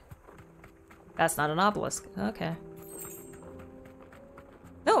activated? That's not an obelisk. Okay.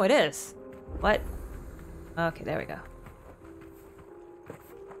 No, it is. What? Okay, there we go.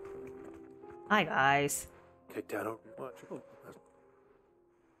 Hi, guys. Kicked out.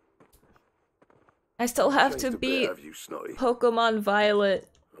 I still have to beat Pokemon Violet.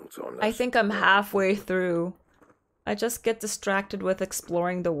 I think I'm halfway through. I just get distracted with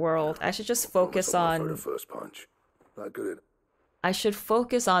exploring the world. I should just focus on... I should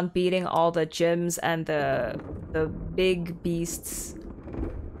focus on beating all the gyms and the big beasts.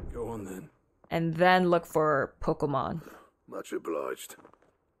 Go on then. And then look for Pokemon. Much obliged.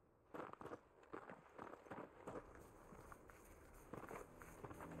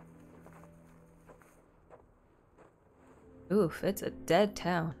 Oof, it's a dead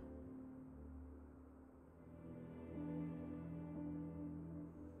town.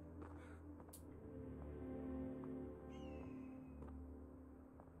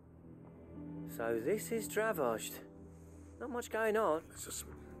 So this is Dravosht. Not much going on. It's just...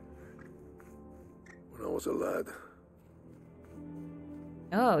 When I was a lad...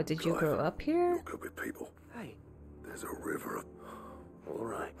 Oh, did you grow up here? You're good with people. Hey. There's a river. All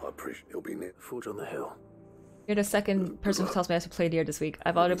right. I appreciate it'll be near. Forge on the hill. You're the second person who tells me I should play Nier this week.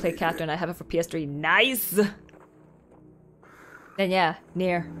 I've already played Catherine. I have it for PS3. Nice! Then yeah,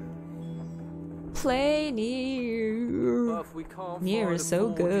 Nier. Play Nier. Nier is so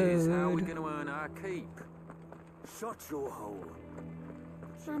good. How are we going to earn our keep? Shut your hole.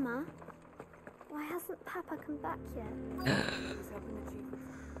 Mama, why hasn't Papa come back yet?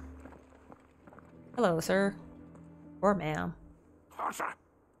 Hello, sir. Or ma'am. Hotter!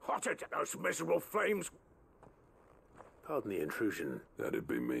 Hotter to those miserable flames! Pardon the intrusion. That'd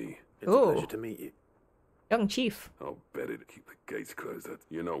be me. It's a pleasure to meet you. Young chief. I'll bet it. Keep the gates closed.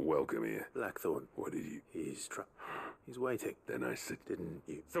 You're not welcome here. Blackthorn. What did you... He's waiting. Then I said, didn't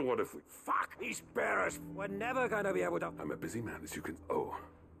you? So what if we... Fuck! These bearers! We're never gonna be able to... I'm a busy man, as you can... Oh.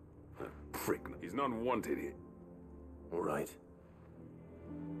 That prick. He's not wanted here. All right.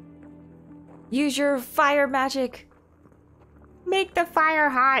 Use your fire magic. Make the fire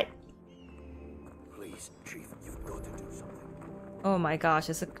hot. Please, Chief, you've got to do something. Oh my gosh,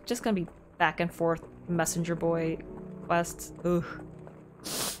 is it just gonna be back and forth messenger boy quests? Ugh.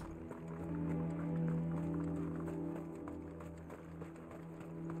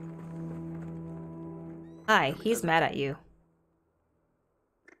 Hi, he's mad at you.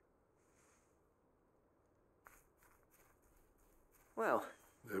 Well,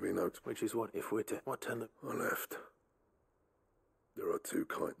 there'll be notes. Which is what? If we're to... What turn I left. There are two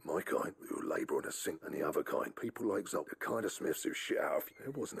kind. My kind, who labour on a sink, and the other kind. People like Zolt, the kind of smiths who shit out of you.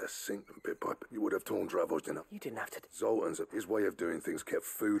 There wasn't a sink and bit by bit. You would have torn Dravos dinner. You didn't have to... Zoltan's, his way of doing things kept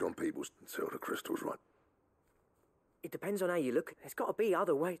food on people's... until the crystals right. It depends on how you look. There's got to be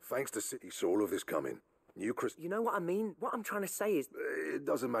other ways. Thanks to City, saw all of this coming. New crystal... You know what I mean? What I'm trying to say is... It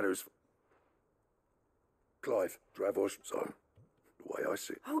doesn't matter as... Clive, Dravos, so... The way I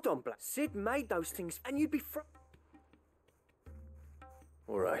see it. Hold on, Black. Sid made those things, and you'd be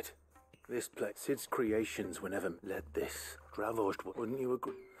all right. This place, Sid's creations were never led this. Dravosht, wouldn't you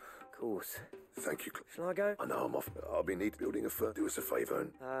agree? Of course. Thank you, Shall I go? I know I'm off. I'll be neat building a firm. Do us a favour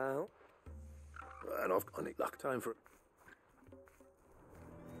and... And I need luck. Time for...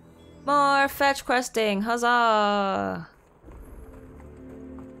 More fetch questing. Huzzah!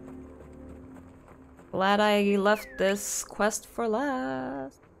 Glad I left this quest for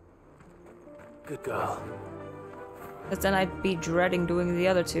last. Good girl. Because then I'd be dreading doing the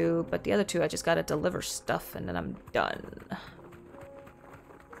other two, but the other two I just gotta deliver stuff and then I'm done.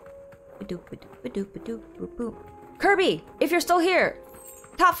 Kirby, if you're still here,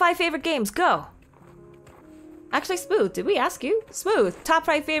 top 5 favorite games, go! Actually, Smooth, did we ask you? Smooth, top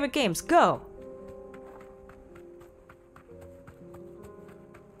 5 favorite games, go!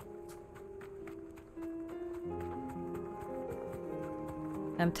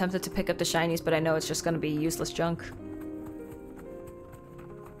 I'm tempted to pick up the shinies, but I know it's just gonna be useless junk.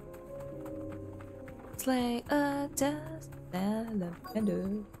 Slay a dust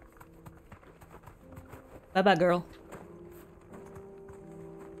lavender. Bye bye, girl.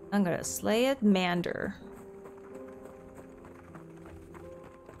 I'm gonna slay a mander.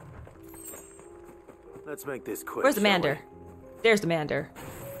 Let's make this quick. Where's the mander? There's the mander.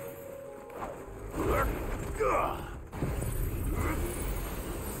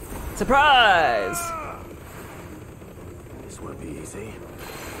 Surprise! won't be easy.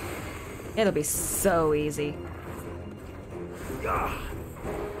 It'll be so easy.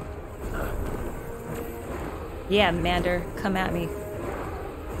 Yeah, Mander, come at me.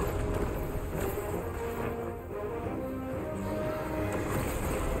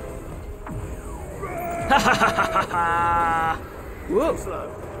 Ha ha ha ha ha! Whoop!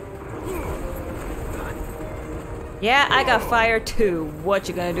 Yeah, I got fire too. What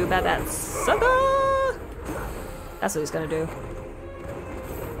you gonna do about that, sucker? That's what he's gonna do.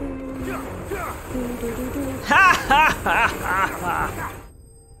 Ha ha ha ha ha!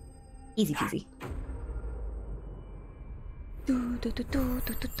 Easy peasy. Do, do, do, do,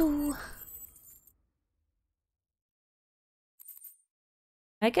 do, do, do.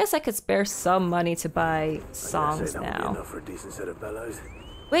 I guess I could spare some money to buy songs now. Enough for a decent set of bellows.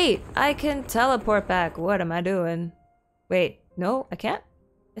 Wait, I can teleport back. What am I doing? Wait, no, I can't?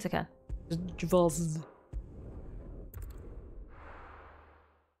 Yes, I can.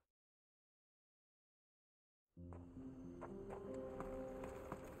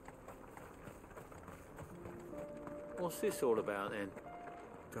 What's this all about then?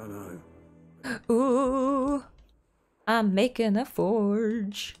 Don't know. Ooh, I'm making a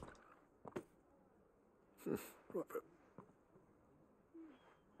forge.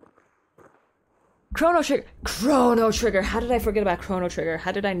 Chrono Trigger! Chrono Trigger! How did I forget about Chrono Trigger?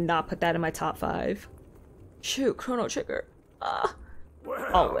 How did I not put that in my top 5? Shoot, Chrono Trigger. Ah.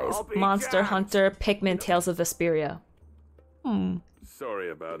 Always. Monster Hunter, Pikmin, Tales of Vesperia.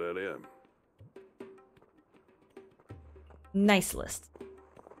 Sorry about earlier. Nice list.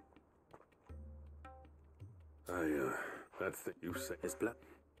 That's the you say is black.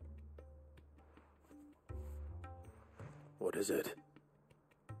 What is it?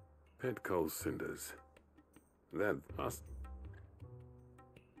 Pet coal cinders. That us.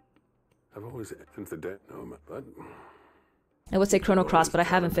 I've always since the dead no, but I would say Chrono Cross, but I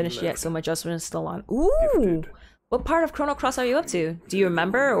haven't finished yet, so my adjustment is still on. Ooh! What part of Chrono Cross are you up to? Do you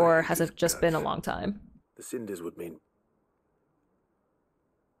remember, or has it just been a long time? The cinders would mean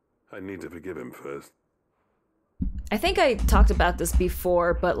I need to forgive him first. I think I talked about this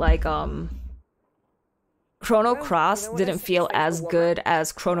before, but like, Chrono Cross didn't feel as good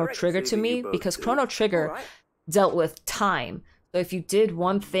as Chrono Trigger to me, because Chrono Trigger dealt with time. So if you did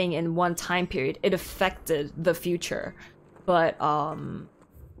one thing in one time period, it affected the future. But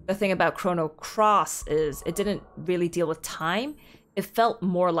the thing about Chrono Cross is it didn't really deal with time. It felt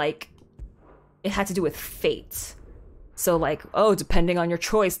more like it had to do with fate. So like, oh, depending on your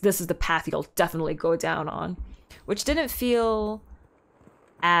choice, this is the path you'll definitely go down on. Which didn't feel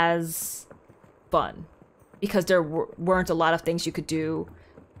as fun. Because there weren't a lot of things you could do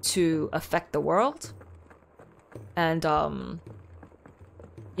to affect the world. And,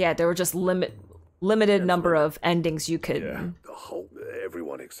 yeah, there were just limited number of endings you could... Yeah, the whole...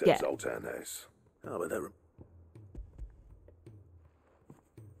 Everyone except Zoltan has. Oh, but that...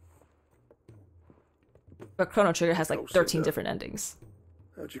 But Chrono Trigger has like 13 different endings.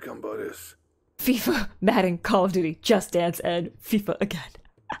 How'd you come by this? FIFA, Madden, Call of Duty, Just Dance, and FIFA again.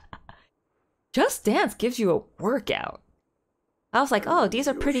 Just Dance gives you a workout. I was like, oh, these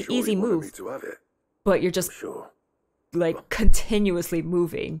are pretty easy moves. But you're just like continuously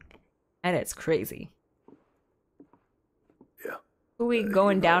moving. And it's crazy. Yeah. Who we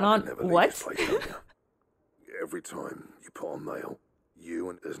going down on? What? Every time you put on mail,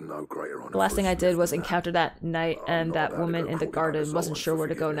 you and there's no greater honor. The last thing I did was encounter that knight and that woman in the garden. Wasn't sure where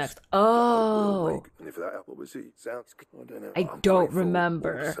to go next. Oh. I don't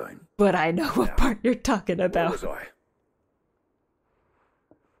remember. But I know what part you're talking about.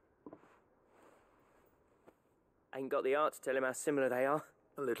 Ain't got the art to tell him how similar they are.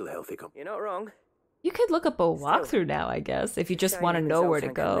 A little healthy. You're not wrong. You could look up a walkthrough now, I guess, if you just want to know where to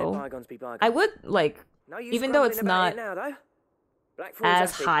go. I would, like, even though it's not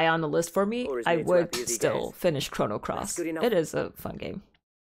as high on the list for me, I would still finish Chrono Cross. It is a fun game.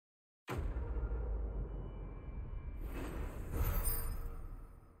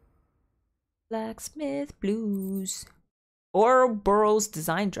 Blacksmith Blues. Ouroboros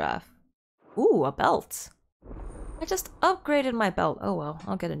design draft. Ooh, a belt. I just upgraded my belt. Oh well,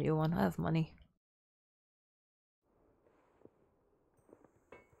 I'll get a new one. I have money.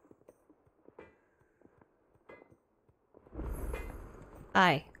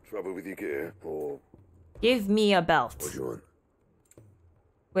 Hi. Trouble with your gear, or... Give me a belt. What do you want?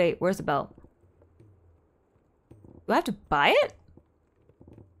 Wait, where's the belt? Do I have to buy it?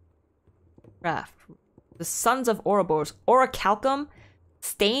 Craft. The Sons of Ouroboros. Orichalcum?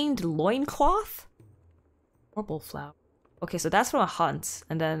 Stained loincloth? Orbital flower. Okay, so that's from a hunt.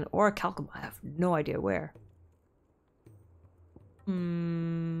 And then orichalcum, I have no idea where.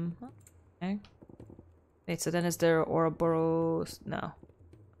 Okay. Wait, so then is there Ouroboros? No.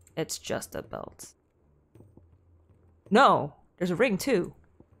 It's just a belt. No! There's a ring too.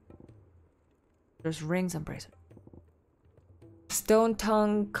 There's rings and bracelets. Stone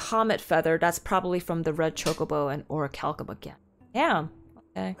Tongue Comet Feather. That's probably from the Red Chocobo and Orichalcum again. Damn.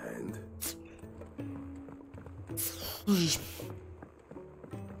 Okay. He's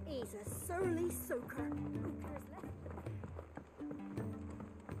a surly soaker.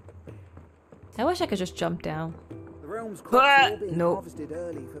 I wish I could just jump down. The realm's crops are all being Nope. harvested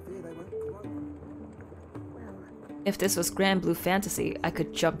early for fear they won't grow. If this was Grand Blue Fantasy, I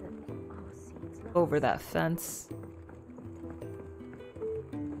could jump over that fence.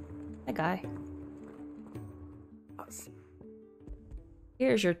 Hey, guy.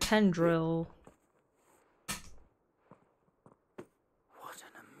 Here's your tendril. What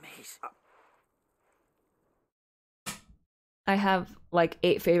an amazing... I have like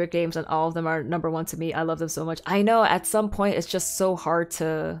 8 favorite games and all of them are #1 to me. I love them so much. I know at some point it's just so hard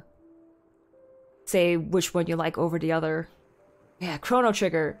to say which one you like over the other. Yeah, Chrono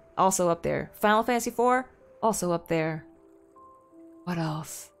Trigger, also up there. Final Fantasy IV, also up there. What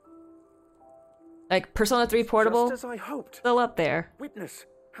else? Like Persona 3 Portable, Just as I hoped. still up there. Witness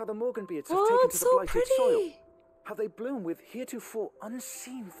how the Morgan beards have Oh, taken it's to the so blighted pretty. soil. How they bloom with heretofore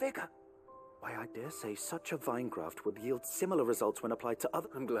unseen vigor. Why, I dare say such a vine graft would yield similar results when applied to other...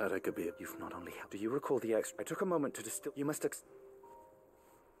 I'm glad I could be... You've not only helped... Do you recall the I took a moment to distill... You must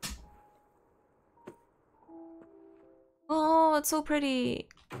Oh, it's so pretty.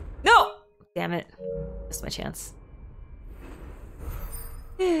 No! Damn it. Missed my chance.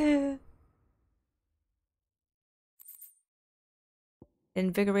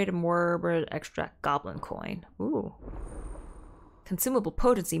 Invigorated Morbid Extract Goblin Coin. Ooh. Consumable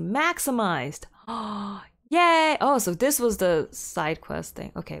potency maximized. Oh, yay! Oh, so this was the side quest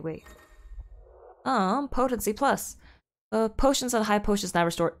thing. Okay, wait. Potency plus. Potions and high potions now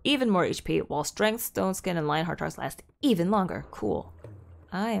restore even more HP, while strength, stone skin, and lion heart hearts last even longer. Cool.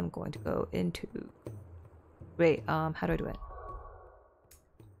 I am going to go into... Wait, how do I do it?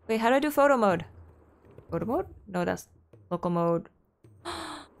 Wait, how do I do photo mode? Photo mode? No, that's local mode.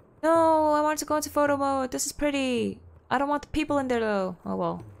 No, I want to go into photo mode. This is pretty. I don't want the people in there though. Oh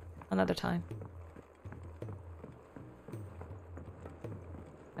well, another time.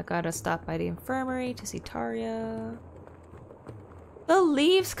 I gotta stop by the infirmary to see Tarya. The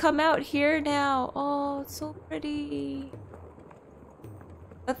leaves come out here now. Oh, it's so pretty.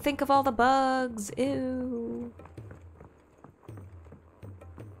 But think of all the bugs. Ew.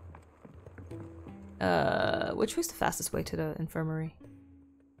 Which was the fastest way to the infirmary?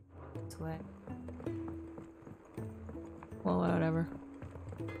 This way. Well, whatever.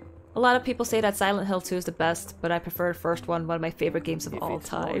 A lot of people say that Silent Hill 2 is the best, but I prefer the first one of my favorite games of all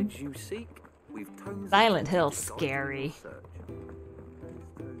time. You seek, Silent Hill, scary.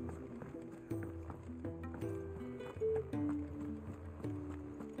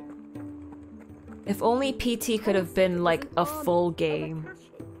 If only PT could have been like a full game.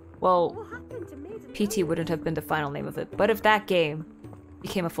 Well, PT wouldn't have been the final name of it, but if that game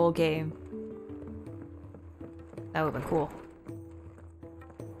became a full game, that would have been cool.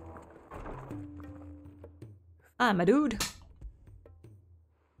 I'm a dude.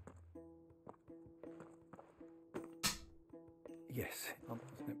 Yes.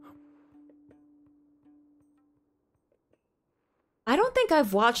 I don't think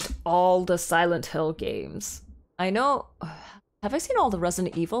I've watched all the Silent Hill games. I know... Have I seen all the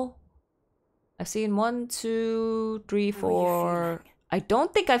Resident Evil? I've seen 1, 2, 3, 4... I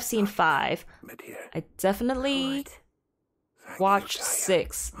don't think I've seen 5. I definitely watched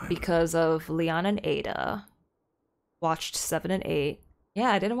 6 because of Leon and Ada. Watched 7 and 8.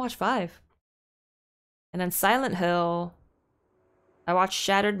 Yeah, I didn't watch 5. And then Silent Hill... I watched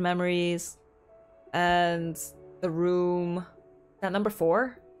Shattered Memories and The Room. Is that number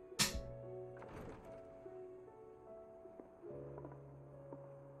 4?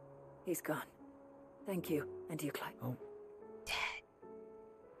 He's gone. Thank you, and you, Clive. Oh. Dead.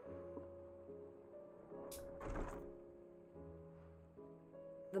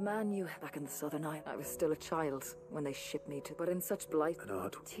 The man you back in the Southern Isle. I was still a child when they shipped me to, but in such blight,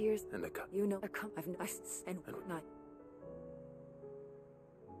 tears, and the you know, I've and night.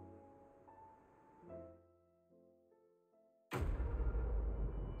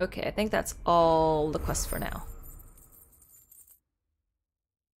 Okay, I think that's all the quests for now.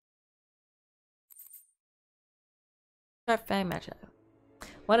 Start fan match.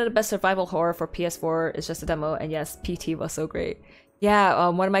 One of the best survival horror for PS4 is just a demo, and yes, PT was so great. Yeah,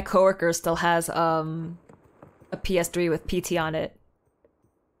 one of my coworkers still has a PS3 with PT on it,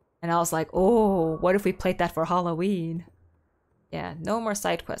 And I was like, oh, what if we played that for Halloween? Yeah, no more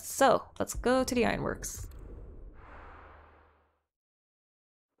side quests. So, let's go to the Ironworks.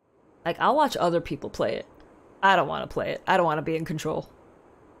 Like, I'll watch other people play it. I don't want to play it. I don't want to be in control.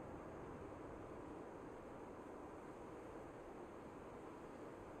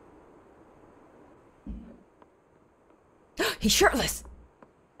 He's shirtless!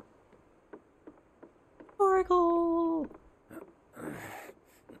 Oracle!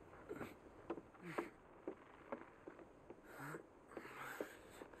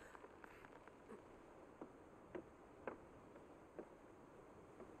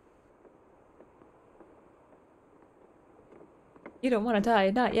 You don't want to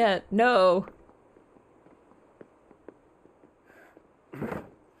die, not yet. No! Am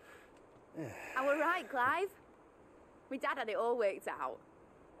I right, Clive? My dad had it all worked out.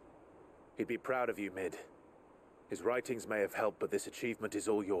 He'd be proud of you, Mid. His writings may have helped, but this achievement is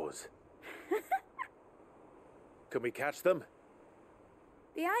all yours. Can we catch them?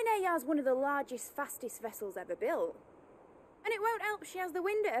 The Ainayar's one of the largest, fastest vessels ever built. And it won't help she has the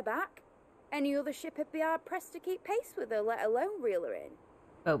wind at her back. Any other ship would be hard-pressed to keep pace with her, let alone reel her in.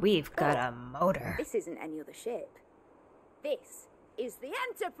 But we've got a motor. This isn't any other ship. This is the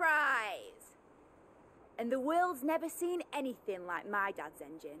Enterprise! And the world's never seen anything like my dad's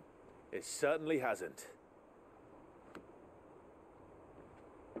engine. It certainly hasn't.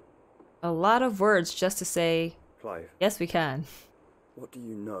 A lot of words just to say, Clive. Yes, we can. What do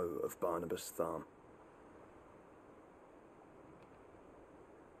you know of Barnabas Tharm?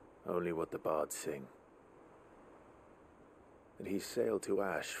 Only what the bards sing. That he sailed to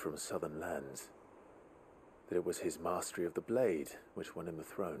Ash from southern lands. That it was his mastery of the blade which won him the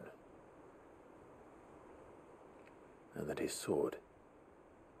throne. And that his sword,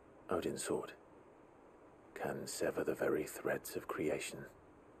 Odin's sword, can sever the very threads of creation.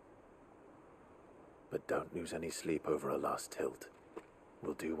 But don't lose any sleep over a last tilt.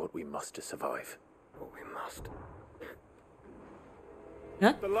 We'll do what we must to survive. What we must.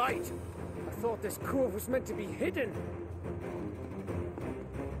 Huh? The light! I thought this cove was meant to be hidden.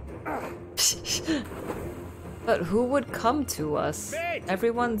 But who would come to us? Mate!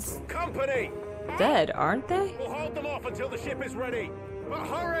 Everyone's Company! dead, aren't they? We'll hold them off until the ship is ready. But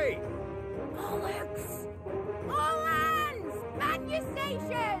hurry! Bollocks! All hands! Man your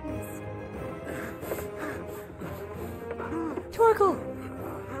stations! Torkel!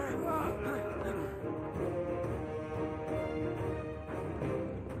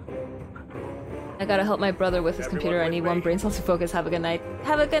 I gotta help my brother with his computer. I need one brain cell to focus. Have a good night.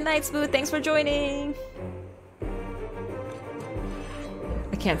 Have a good night, Smooth. Thanks for joining.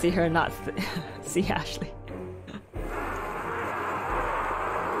 I can't see her not see Ashley.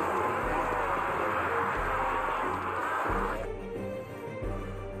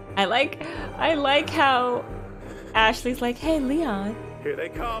 I like how Ashley's like, hey Leon, here they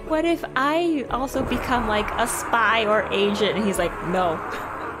come. What if I also become like a spy or agent? And he's like, no.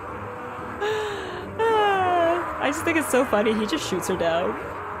 I just think it's so funny. He just shoots her down.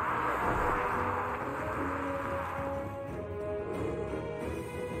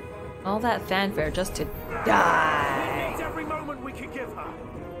 All that fanfare just to die. Needs every moment we can give her.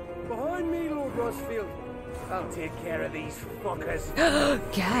 Behind me, Lord Rosfield. I'll take care of these fuckers.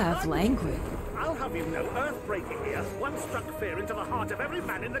 Gav, language. I'll have you know, earthbreaking here once struck fear into the heart of every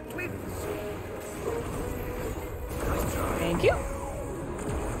man in the cliffs. Thank you.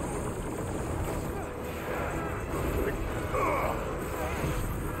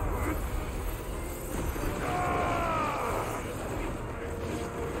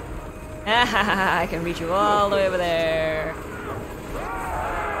 I can reach you all the way over there.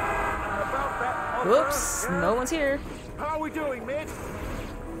 Whoops, no one's here. How are we doing, Mid?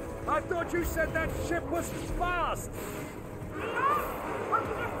 I thought you said that ship was fast.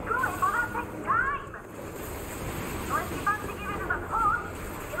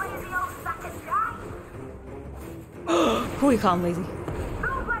 Who we call him lazy?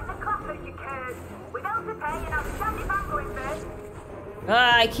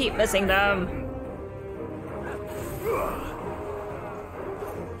 I keep missing them.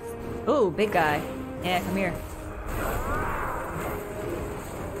 Ooh, big guy. Yeah, come here.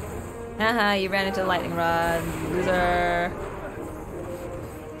 Haha, you ran into the lightning rod, loser.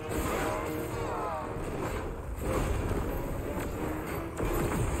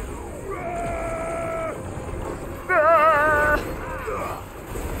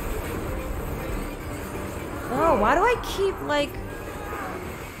 Oh, why do I keep, like,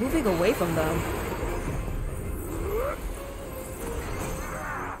 moving away from them?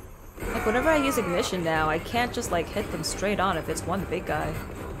 Like, whenever I use ignition now, I can't just, like, hit them straight on if it's one big guy.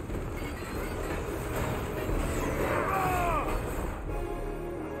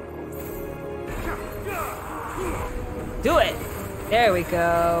 Do it! There we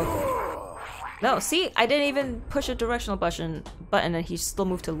go. No, see? I didn't even push a directional button and he still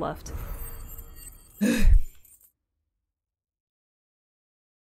moved to the left.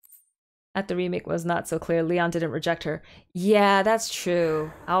 At the remake was not so clear. Leon didn't reject her. Yeah, that's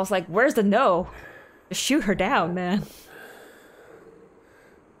true. I was like, where's the no? Just shoot her down, man.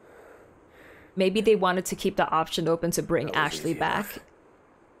 Maybe they wanted to keep the option open to bring Ashley back.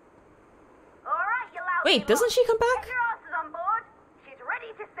 Wait, doesn't she come back? On board. She's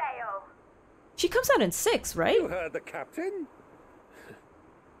ready to sail. She comes out in 6, right? You heard the captain.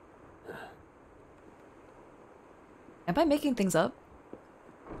 Am I making things up?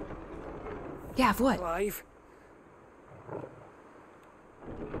 Yeah, what? Clive.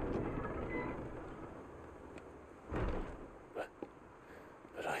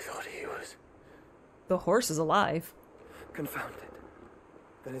 But I thought he was... The horse is alive. Confounded.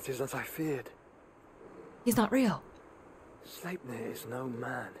 Then it is as I feared. He's not real. Sleipnir is no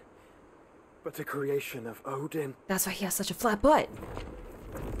man, but a creation of Odin. That's why he has such a flat butt.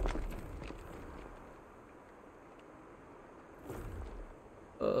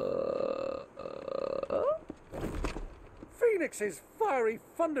 Phoenix's fiery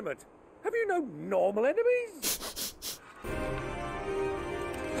fundament. Have you no normal enemies?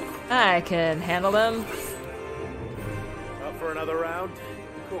 I can handle them. Up for another round?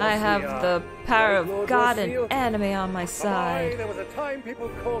 I have the power of God and anime on my side. There was a time people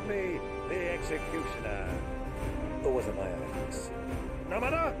called me the Executioner. Or was it my axe? No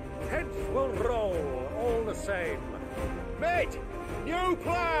matter, heads will roll all the same. Mate, new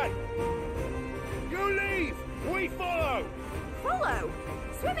plan! You leave, we follow! Follow?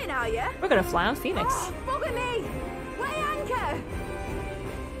 Swimming, are you? We're gonna fly on Phoenix. Oh, bugger me! Weigh anchor!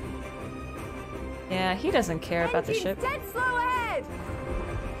 Yeah, he doesn't care about the ship. Dead slow ahead!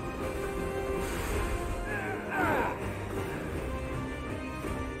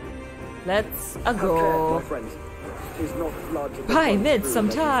 Let's Have care, go. my friends. 'Tis not blood that By runs mid through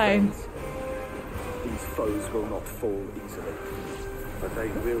sometime. men's veins. These foes will not fall easily. But they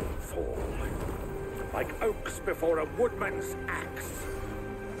will fall. Like oaks before a woodman's axe.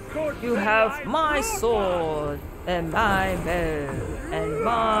 Good You thing have I'm my not sword and my bow and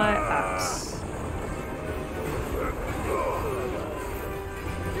my axe.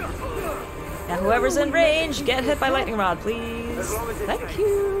 Now whoever's in range, get hit by lightning rod, please. Thank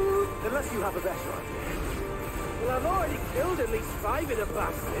you. Unless you have a better idea. Well, I've already killed at least 5 of the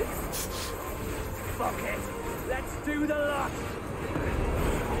bastards. Fuck it. Let's do the lot.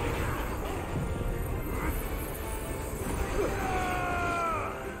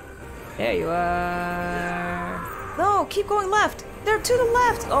 There you are. No, keep going left. They're to the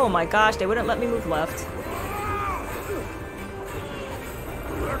left. Oh my gosh, they wouldn't let me move left.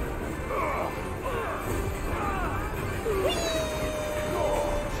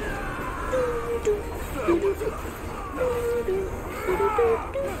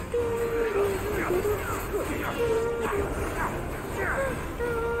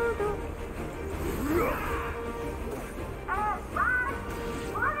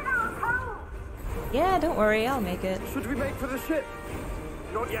 Yeah, don't worry, I'll make it. Should we make for the ship?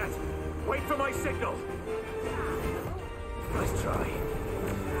 Not yet. Wait for my signal. Nice try.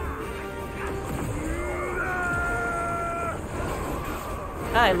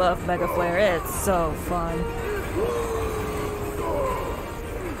 I love Mega Flare, it's so fun.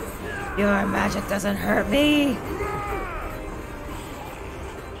 Your magic doesn't hurt me.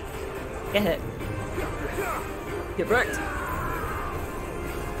 Get hit. Get wrecked.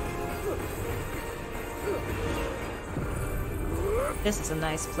 This is a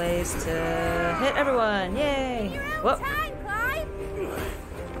nice place to hit everyone. Yay! Whoop. Time, Clive!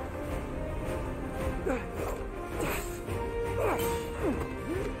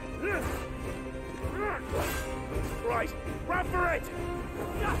 Right, run for it!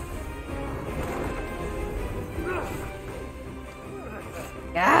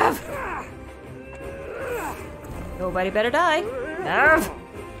 Gav! Nobody better die. Gav!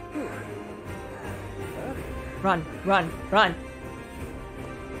 Run, run, run.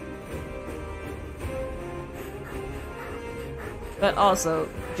 But also,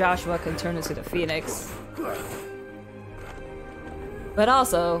 Joshua can turn into the Phoenix. But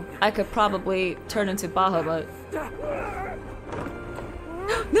also, I could probably turn into Bahamut.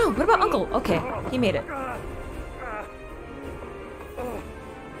 No, what about Uncle? Okay, he made it.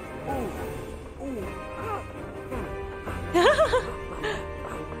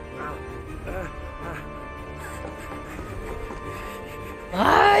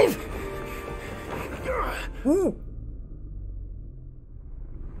 Live! Ooh.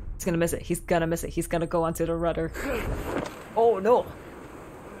 He's gonna miss it. He's gonna miss it. He's gonna go onto the rudder. Oh no!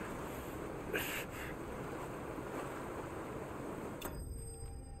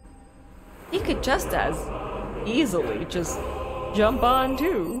 He could just as easily just jump on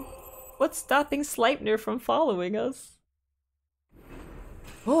too. What's stopping Sleipnir from following us?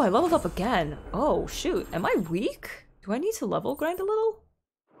 Oh, I leveled up again. Oh shoot, am I weak? Do I need to level grind a little?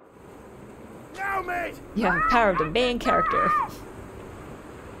 Now, mate! Yeah, power of the main character.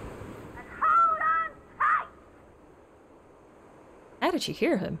 How did she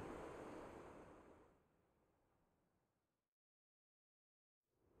hear him?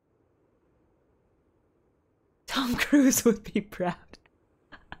 Tom Cruise would be proud.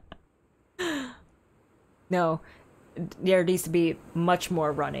 No, there needs to be much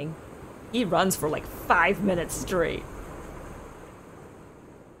more running. He runs for like 5 minutes straight.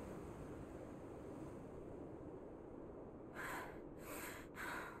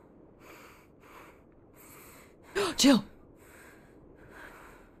 Jill!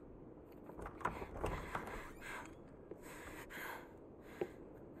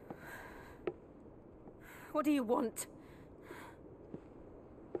 What do you want?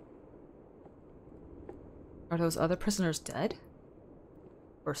 Are those other prisoners dead?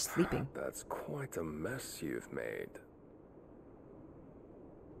 Or sleeping? That's quite a mess you've made.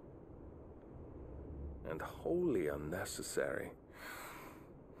 And wholly unnecessary.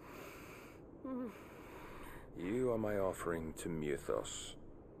 You are my offering to Mythos.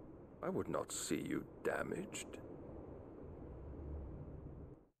 I would not see you damaged.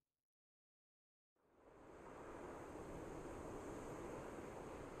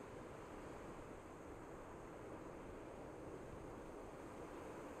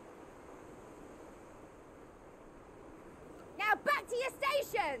 Now back to your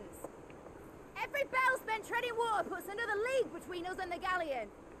stations! Every bell spent treading water puts another league between us and the galleon.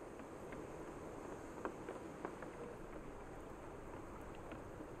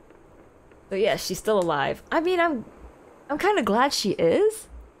 So yeah, she's still alive. I mean, I'm kind of glad she is.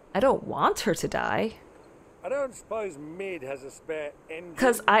 I don't want her to die. I don't suppose Mid has a spare engine.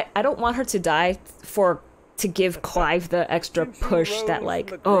 Because I don't want her to die to give Clive the extra push that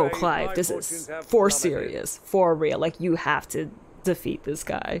like, oh Clive, this is for serious, for real. Like, you have to defeat this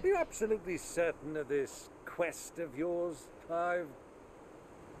guy. Are you absolutely certain of this quest of yours, Clive?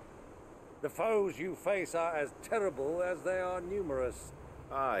 The foes you face are as terrible as they are numerous.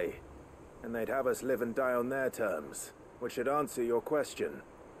 Aye. And they'd have us live and die on their terms, which should answer your question.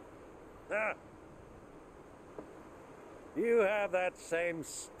 Ah. You have that same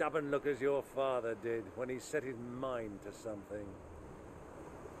stubborn look as your father did when he set his mind to something.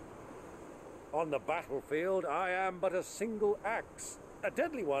 On the battlefield, I am but a single axe. A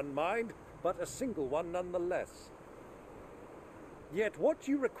deadly one, mind, but a single one nonetheless. Yet what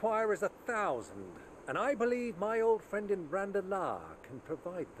you require is 1,000, and I believe my old friend in Brandalar can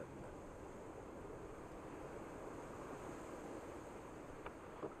provide them.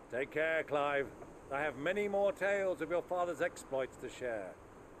 Take care, Clive. I have many more tales of your father's exploits to share.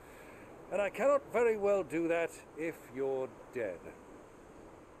 And I cannot very well do that if you're dead.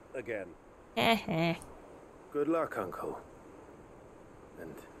 Again. Good luck, Uncle.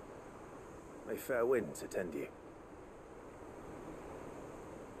 And may fair winds attend you.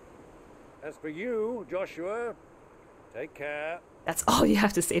 As for you, Joshua, take care. That's all you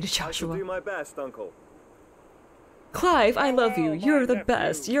have to say to I shall Joshua. do my best, Uncle. Clive, I love you. You're the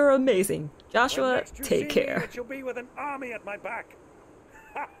best. You're amazing. Joshua, Next you take see me, care. it shall be with an army at my back.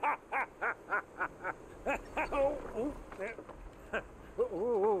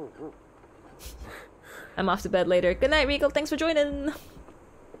 I'm off to bed later. Good night, Regal. Thanks for joining.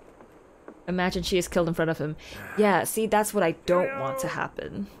 Imagine she is killed in front of him. Yeah, see, that's what I don't want to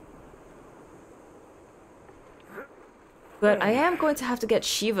happen. But I am going to have to get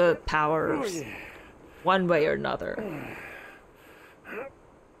Shiva powers one way or another.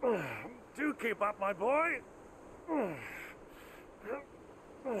 Do keep up, my boy.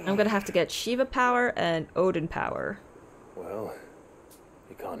 I'm gonna have to get Shiva power and Odin power. Well,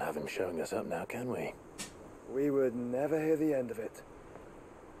 you can't have him showing us up now, can we? We would never hear the end of it.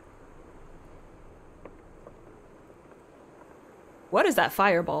 What is that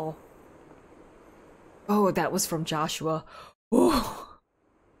fireball? Oh, that was from Joshua. Oh.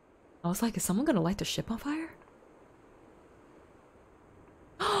 I was like, is someone gonna light the ship on fire?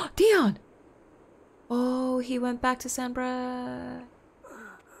 Oh, Dion! Oh, he went back to Sanbra.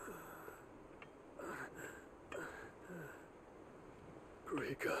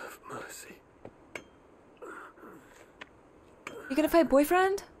 Greek of mercy. You gonna fight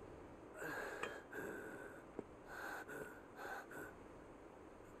boyfriend?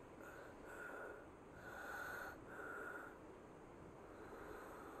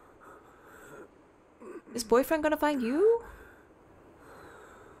 Is boyfriend gonna find you?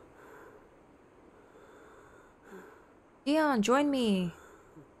 Dion, join me.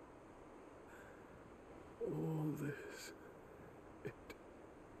 All this.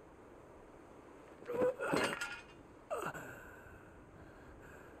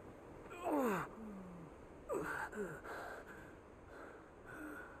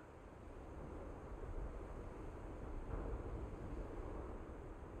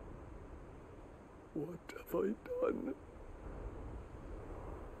 What have I done?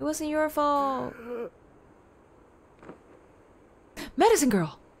 It wasn't your fault. Medicine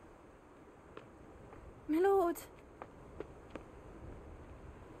girl. My lord.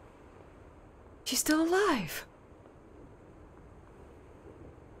 She's still alive.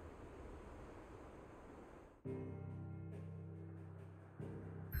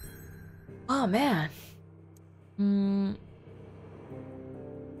 Oh man.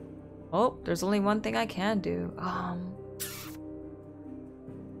 Oh, there's only one thing I can do.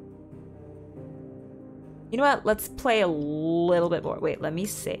 You know what? Let's play a little bit more. Wait, let me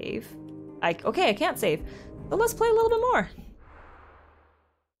save. Okay, I can't save. But let's play a little bit more.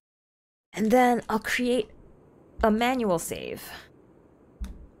 And then I'll create a manual save.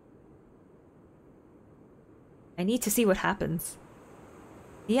 I need to see what happens.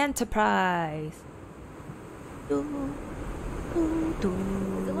 The Enterprise. There's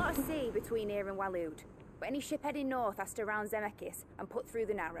a lot of sea between here and Waloed, but any ship heading north has to round Zemeckis and put through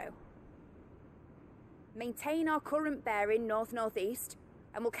the Narrow. Maintain our current bearing north-northeast,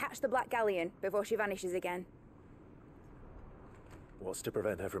 and we'll catch the Black Galleon before she vanishes again. What's to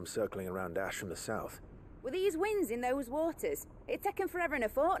prevent her from circling around Ash from the south? With these winds in those waters, it'd taken forever and a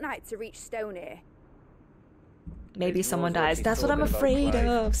fortnight to reach Stoneham. Maybe someone dies. That's what I'm afraid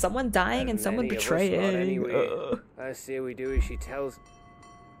of. Someone dying and someone betraying. Anyway. I say we do as she tells.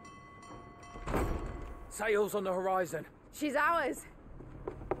 Sails on the horizon. She's ours.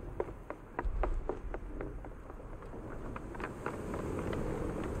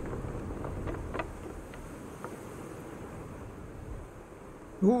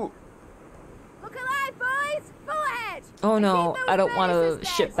 Ooh. Look alive, boys! Full ahead! Oh no, I don't want a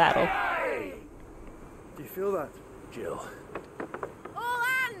ship battle. Do you feel that, Jill? All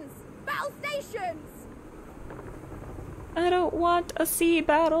hands! Battle stations! I don't want a sea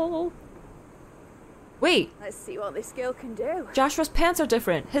battle. Wait. Let's see what this girl can do. Joshua's pants are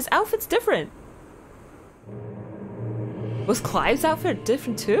different. His outfit's different. Was Clive's outfit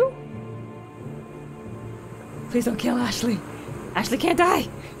different too? Please don't kill Ashley. Ashley can't die.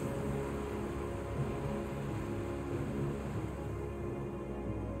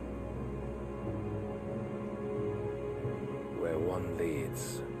 Where one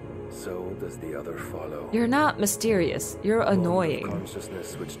leads, so does the other follow. You're not mysterious. You're annoying. One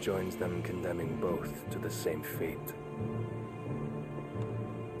consciousness which joins them, condemning both to the same fate.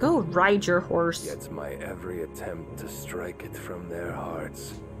 Go ride your horse. Yet my every attempt to strike it from their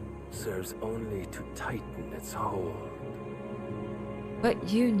hearts serves only to tighten its hold. But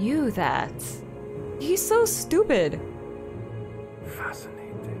you knew that. He's so stupid.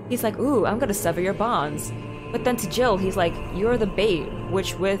 Fascinating. He's like, ooh, I'm gonna sever your bonds. But then to Jill, he's like, you're the bait,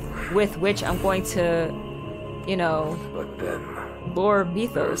 with which I'm going to, you know, but then, lure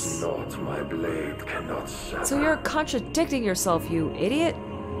Mythos. Not my blade cannot sever. So you're contradicting yourself, you idiot.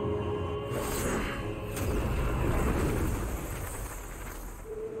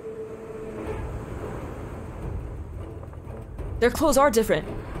 Their clothes are different.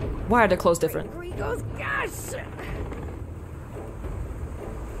 Why are their clothes different?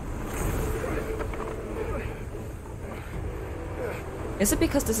 Is it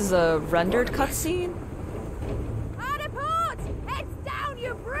because this is a rendered cutscene? Hard apart! Heads down,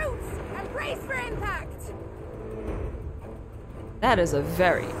 you brutes! And brace for impact! That is a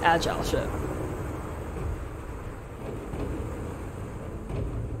very agile ship.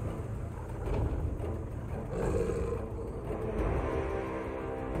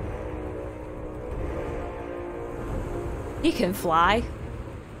 He can fly.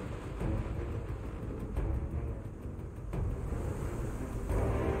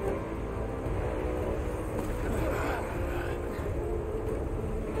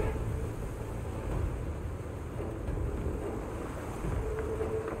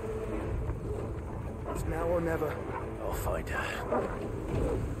 It's now or never. I'll find her.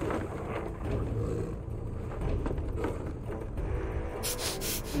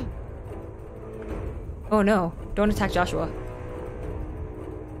 Oh no, don't attack Joshua.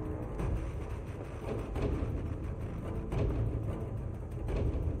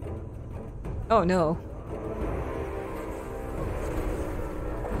 Oh no.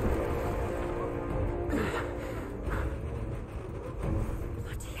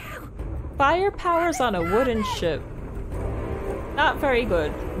 fire powers on a wooden ship. Not very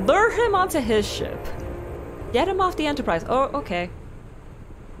good. Lure him onto his ship. Get him off the Enterprise. Oh, okay.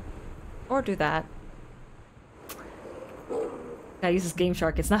 Or do that. Gotta use this Game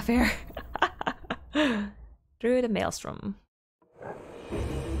Shark, it's not fair. Through the maelstrom.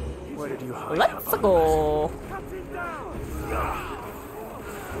 Where did you hide? Let's go!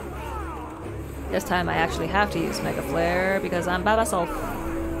 This time I actually have to use Mega Flare because I'm by myself.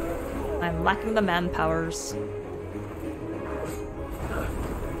 I'm lacking the man powers.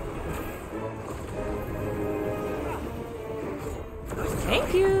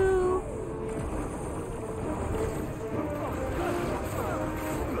 Thank you!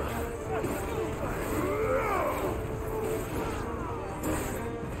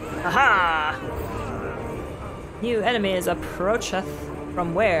 Aha! New enemies approacheth.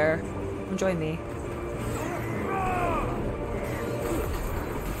 From where? Come join me.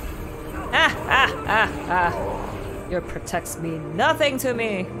 Ah, ah, ah, ah. Your protects mean nothing to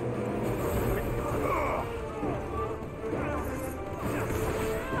me.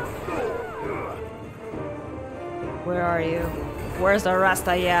 Where are you? Where's the rest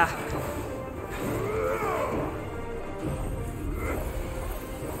of ya?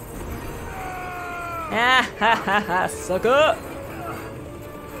 Ah ha ha ha, sucker!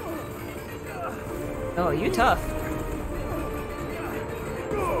 Oh, you tough.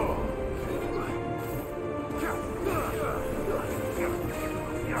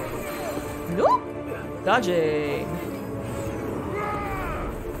 Nope! Dodging!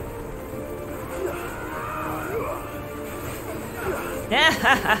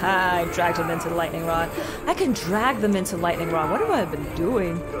 I dragged him into the lightning rod. I can drag them into lightning rod. What have I been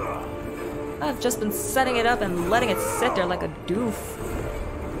doing? I've just been setting it up and letting it sit there like a doof.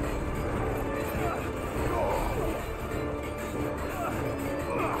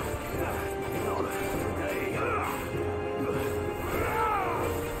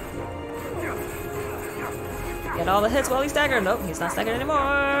 Get all the hits while he's staggered. Nope, he's not staggered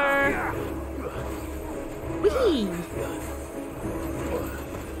anymore. Whee!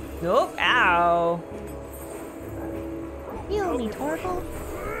 Nope, ow. Heal me, Torgal.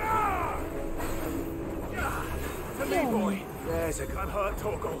 I'm hurt,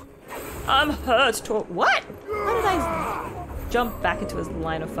 Torgal. I'm hurt, Torgal. What? How did I jump back into his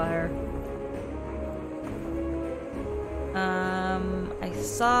line of fire? I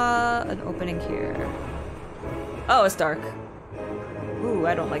saw an opening here. Oh, it's dark. Ooh,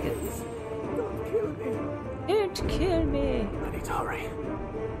 I don't like it. Don't kill me. I need to hurry.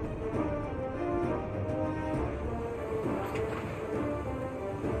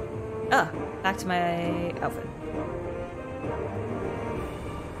 Ah, back to my outfit.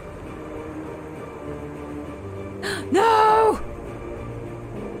 No!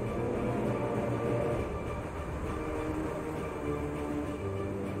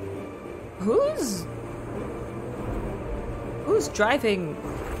 Who's driving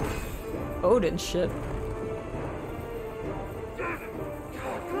Odin's ship?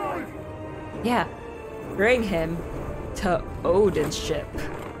 Yeah, bring him to Odin's ship.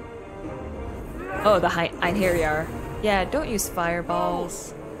 Oh, the Einherjar. Yeah, don't use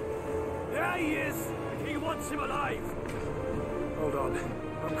fireballs. There he is! He wants him alive! Hold on.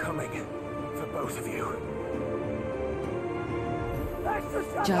 I'm coming. For both of you.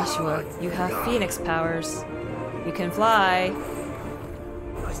 Joshua, you have Phoenix powers. You can fly.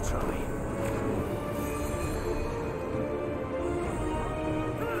 Nice try.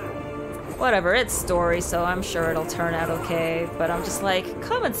 Whatever, it's story, so I'm sure it'll turn out okay. But I'm just like,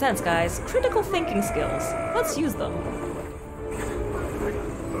 common sense, guys. Critical thinking skills. Let's use them.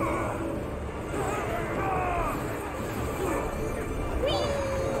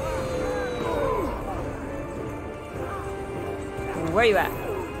 Where are you at?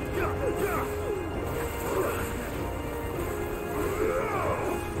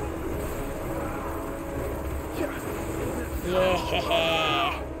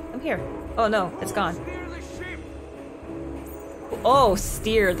 Yeah. I'm here. Oh no, it's gone. Oh,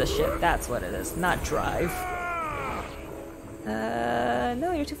 steer the ship. That's what it is, not drive.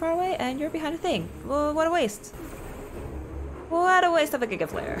 No, you're too far away and you're behind a thing. Well, what a waste. What a waste of a Giga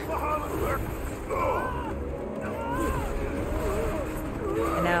Flare.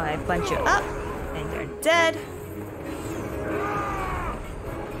 And now I bunch you up and you're dead.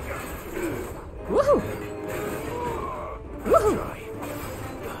 Woohoo! Woohoo!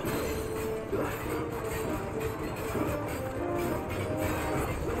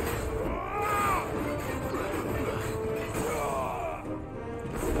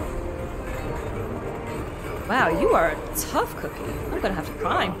 Wow, you are a tough cookie. I'm gonna have to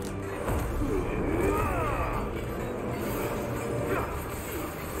climb.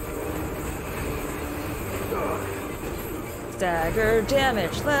 Stagger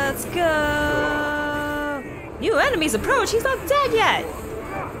damage. Let's go. New enemies approach. He's not dead yet.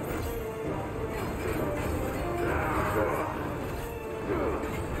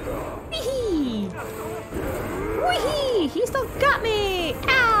 Wee-hee. Wee-hee. He still got me.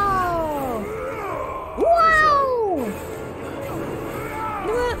 Ow. Wow. You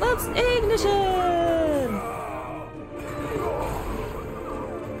know what? Let's ignition.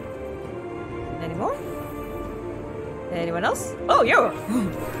 Any more? Anyone else? Oh, you!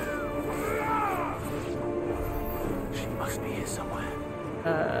 She must be here somewhere.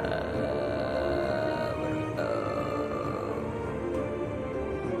 Where do we go?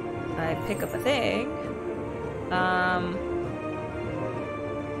 I pick up a thing.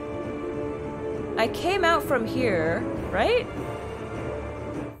 I came out from here, right?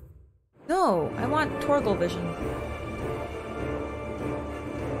 No, I want Torgal vision.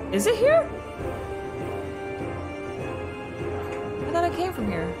 Is it here? I thought I came from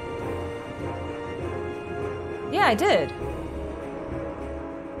here. Yeah, I did.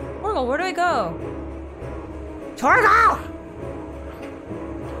 Torgal, where do I go? Torgal!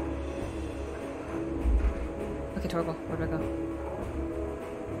 Okay, Torgal, where do I go?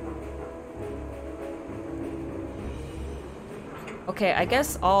 Okay, I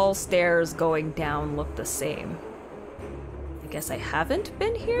guess all stairs going down look the same. I guess I haven't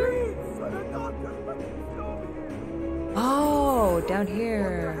been here? Oh, down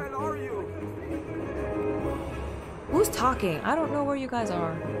here. Who's talking? I don't know where you guys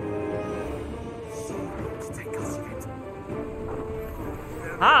are.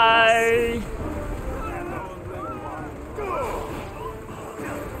 Hi!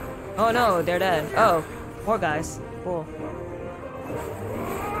 Oh no, they're dead. Oh, more guys. Cool.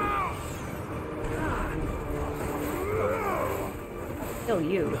 Kill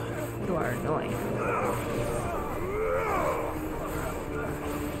you. You are annoying.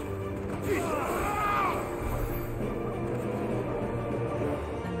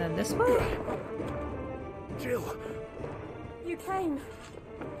 And then this way? Jill! You came.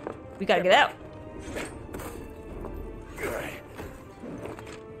 We gotta get out.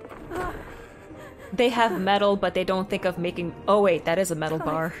 They have metal, but they don't think of making... Oh wait, that is a metal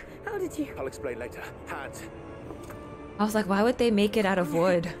bar. How did you... I'll explain later. Hands. I was like, why would they make it out of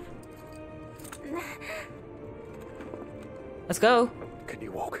wood? Let's go. Can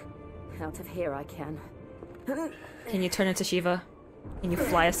you walk? Out of here I can. Can you turn into Shiva? Can you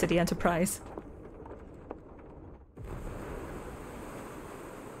fly us to the Enterprise?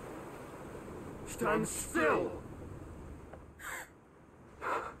 Stand still!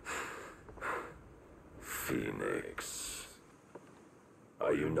 Phoenix,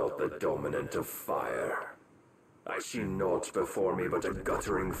 are you not the dominant of fire? I see naught before me but a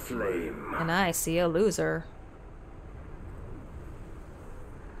guttering flame. And I see a loser.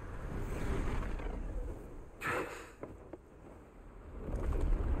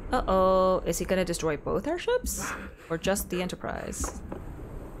 Uh-oh, is he gonna destroy both our ships? Or just the Enterprise?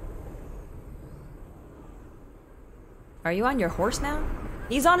 Are you on your horse now?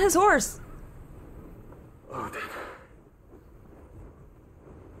 He's on his horse! Odin.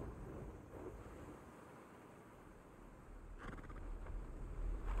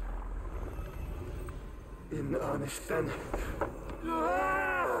 In honest then.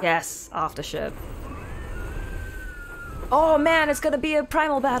 Yes, off the ship. Oh man, it's gonna be a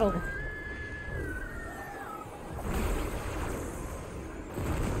primal battle!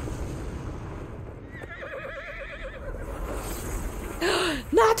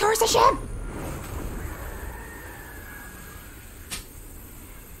 Not towards the ship!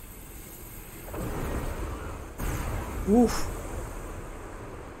 Oof.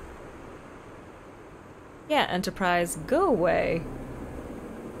 Yeah, Enterprise, go away.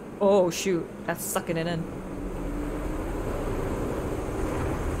 Oh shoot, that's sucking it in.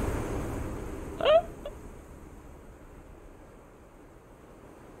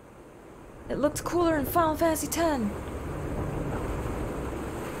 It looked cooler in Final Fantasy X.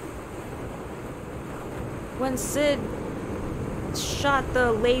 When Sid shot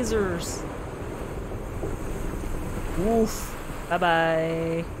the lasers. Oof.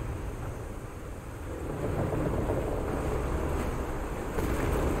 Bye-bye.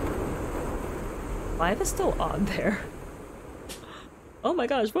 Live is still on there. Oh my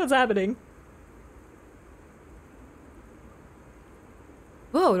gosh, what's happening?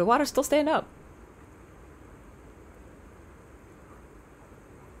 Whoa, the water's still staying up.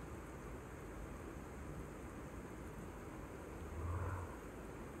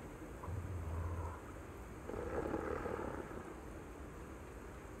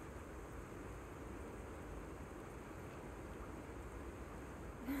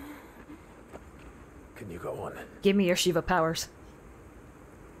 Can you go on? Give me your Shiva powers.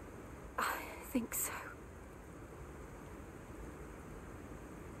 I think so.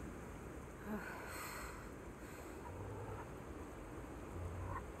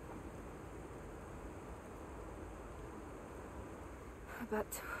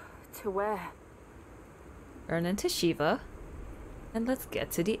 But to where? Turn into Shiva, and let's get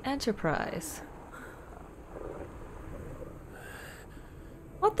to the Enterprise.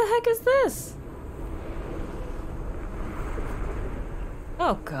 What the heck is this?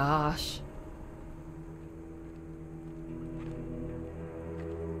 Oh gosh.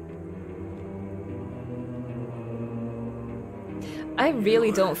 I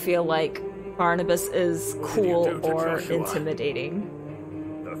really don't feel like Barnabas is cool or intimidating.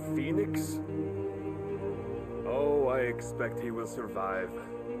 The Phoenix? Oh, I expect he will survive.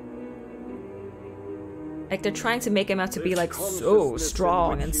 Like they're trying to make him out to be like so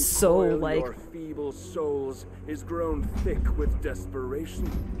strong and so like your feeble souls is grown thick with desperation,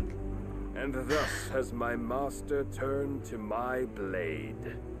 and thus has my master turned to my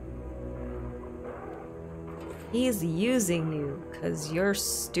blade. he's using you because you're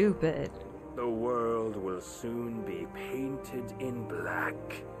stupid. The world will soon be painted in black,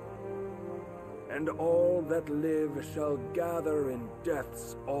 and all that live shall gather in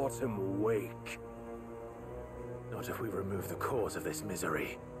death's autumn wake. Not if we remove the cause of this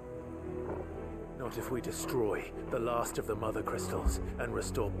misery. Not if we destroy the last of the Mother Crystals and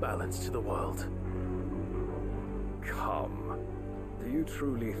restore balance to the world. Come. Do you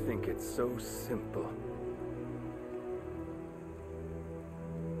truly think it's so simple?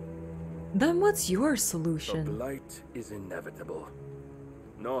 Then what's your The solution? blight is inevitable.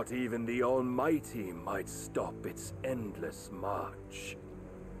 Not even the Almighty might stop its endless march.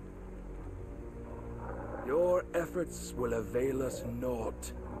 Your efforts will avail us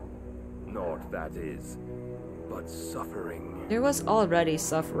naught. Naught, that is, but suffering. There was already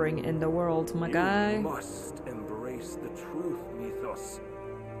suffering in the world, my guy. You must embrace the truth, Mythos.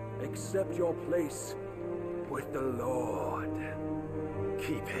 Accept your place with the Lord.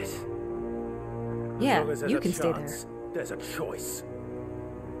 Keep it. Yeah, As long as there's you a can stay chance, there's a choice.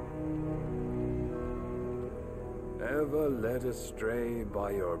 Ever led astray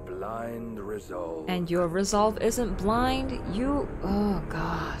by your blind resolve. And your resolve isn't blind, you... Oh,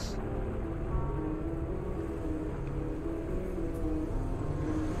 gosh.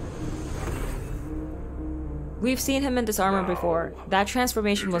 We've seen him in this armor before. That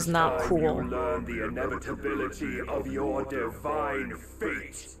transformation was not cool. You learn the inevitability of your divine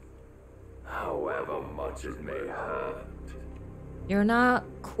fate, however much it may hurt. You're not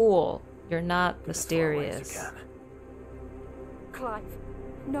cool. You're not mysterious. Clive,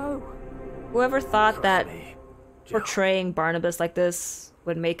 no. Whoever thought that portraying Barnabas like this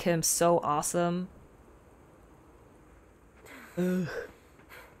would make him so awesome? Ugh.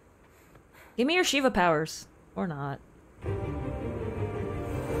 Give me your Shiva powers. Or not.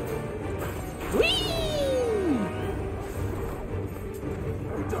 Whee!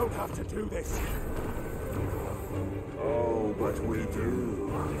 We don't have to do this. Oh, but we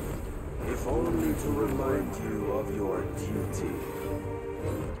do. If only to remind you of your duty.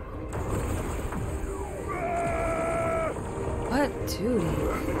 What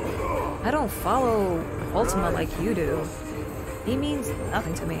duty? I don't follow Ultima like you do. He means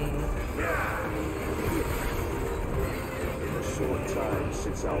nothing to me. Short time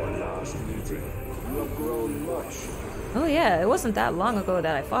since our last meeting, you have grown much. Oh yeah, it wasn't that long ago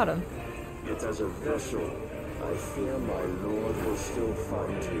that I fought him. Yet as a vessel, I fear my lord will still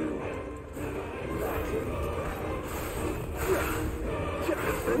find you lacking.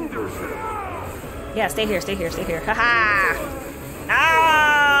 Yeah, stay here, stay here, stay here. Haha!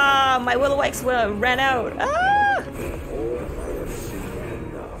 Ah! My Will-O-Wisp ran out. Ah!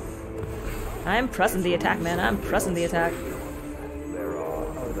 I'm pressing the attack, man. I'm pressing the attack.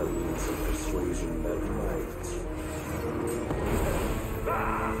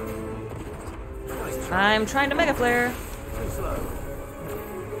 I'm trying to Mega Flare.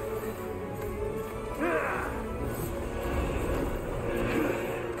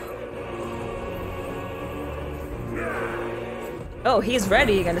 Oh, he's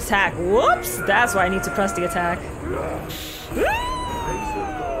ready. He can attack. Whoops! That's why I need to press the attack.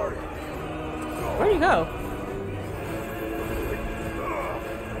 Where'd you go?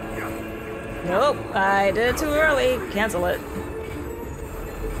 Nope, I did it too early. Cancel it.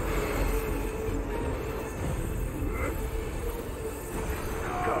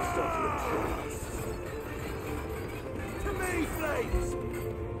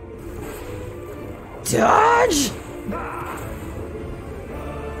 Dodge!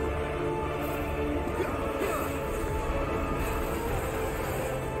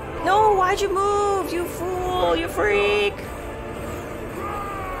 Why'd you move, you fool, you freak?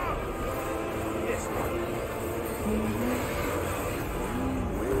 Yes,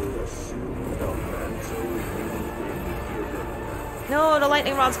 No, the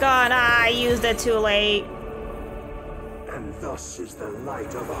lightning rod's gone. Ah, I used it too late. and thus is the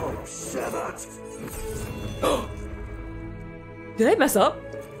light of hope severed. Did I mess up?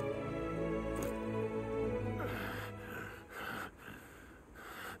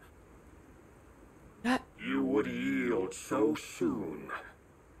 You would yield so soon.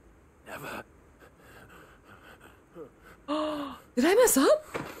 Never. Did I mess up?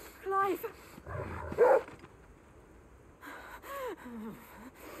 Clive!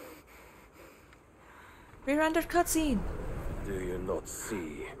 Re-rendered cutscene. Do you not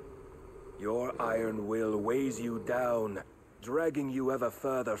see? Your iron will weighs you down, dragging you ever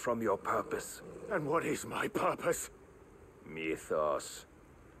further from your purpose. And what is my purpose? Mythos.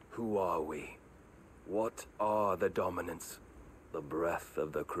 Who are we? What are the dominants? The breath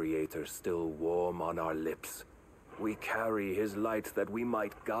of the Creator still warm on our lips. We carry his light that we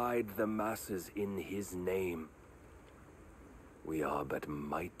might guide the masses in his name. We are but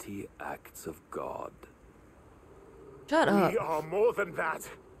mighty acts of God. Shut up. We are more than that.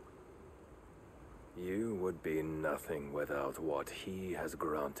 You would be nothing without what he has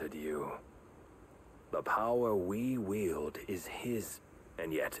granted you. The power we wield is his,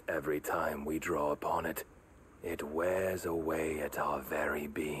 and yet every time we draw upon it, it wears away at our very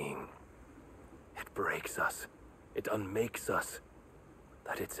being. It breaks us. It unmakes us,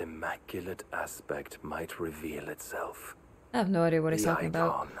 that its immaculate aspect might reveal itself. I have no idea what he's The talking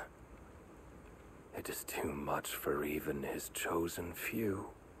about. icon. It is too much for even his chosen few.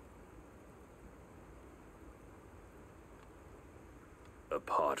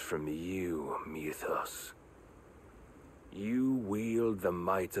 Apart from you, Mythos, you wield the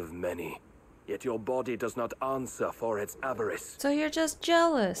might of many, yet your body does not answer for its avarice. So you're just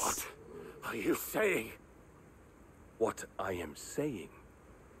jealous. What are you saying? What I am saying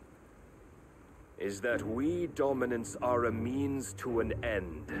is that we dominants are a means to an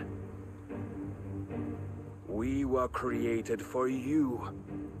end. We were created for you,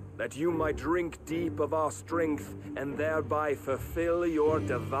 that you might drink deep of our strength and thereby fulfill your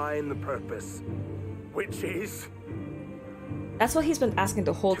divine purpose. Which is? That's what he's been asking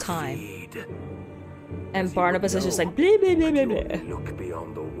the whole time. And Barnabas is just like, blah, blah, blah, blah, blah. Look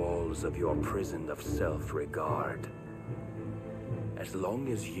beyond the walls of your prison of self-regard. As long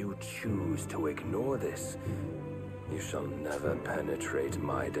as you choose to ignore this, you shall never penetrate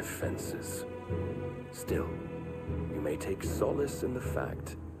my defenses. Still, you may take solace in the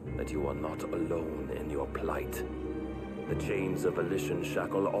fact that you are not alone in your plight. The chains of volition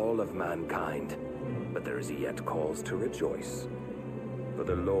shackle all of mankind, but there is yet cause to rejoice. For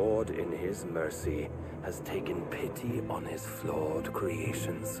the Lord, in his mercy, has taken pity on his flawed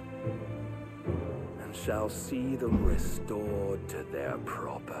creations, and shall see them restored to their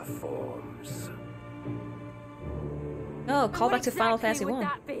proper forms. Oh, call back to Final Fantasy would 1.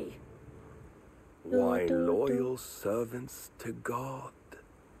 that be? Why, loyal servants to God.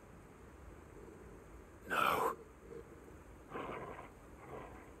 No.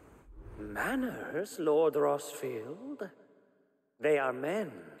 Manners, Lord Rossfield? They are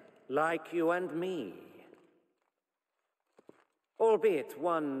men, like you and me. Albeit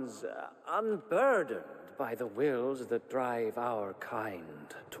ones unburdened by the wills that drive our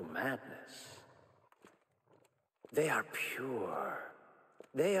kind to madness. They are pure.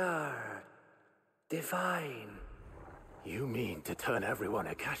 They are divine. You mean to turn everyone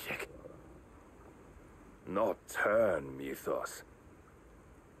Akashic? Not turn, Mythos.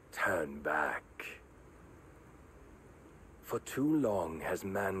 Turn back. For too long has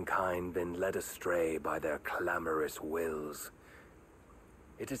mankind been led astray by their clamorous wills.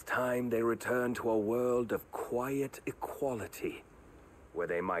 It is time they return to a world of quiet equality, where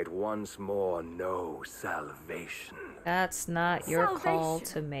they might once more know salvation. That's not your call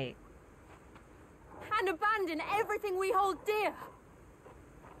to make. And abandon everything we hold dear.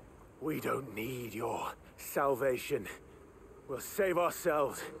 We don't need your salvation. We'll save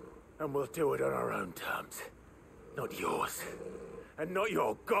ourselves, and we'll do it on our own terms. Not yours, and not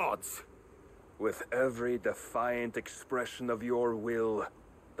your gods. With every defiant expression of your will,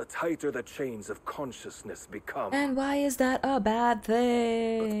 the tighter the chains of consciousness become. And why is that a bad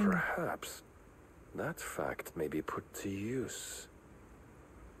thing? But perhaps that fact may be put to use.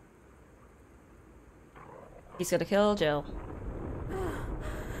 He's gonna kill Jill.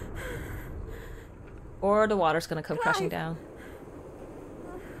 Or the water's gonna come crashing down.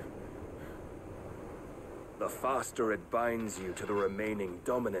 The faster it binds you to the remaining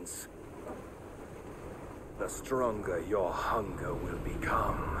dominance, the stronger your hunger will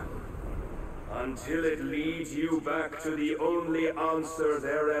become. Until it leads you back to the only answer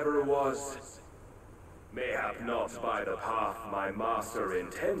there ever was. Mayhap not by the path my master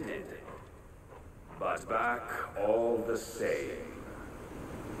intended, but back all the same.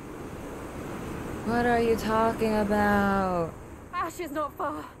 What are you talking about? Ash is not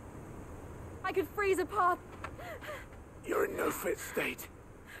far. I could freeze a path. You're in no fit state.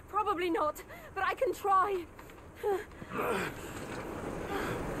 Probably not, but I can try.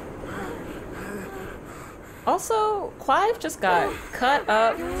 Also, Clive just got cut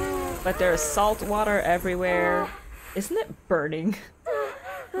up, but there's salt water everywhere. Isn't it burning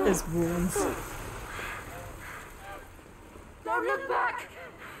his wounds? Don't look back!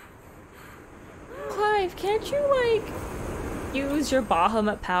 Clive, can't you, like, use your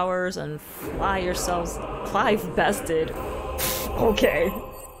Bahamut powers and fly yourselves? Clive bested. Okay.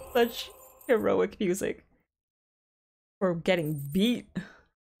 Such heroic music. For getting beat.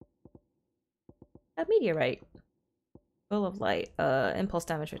 A meteorite. Full of light. Impulse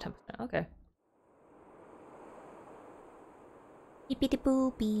damage for 10%. Okay.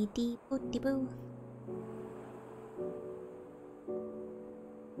 Beepity-boo, beepity-boo-dee-boo.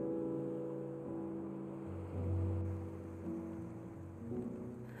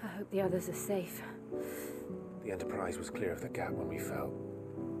 I hope the others are safe. The Enterprise was clear of the gap when we fell.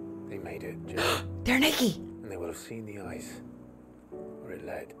 They made it, Jill. They're Nikki! And they will have seen the ice. Where it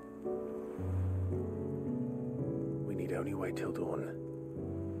led. We need only wait till dawn.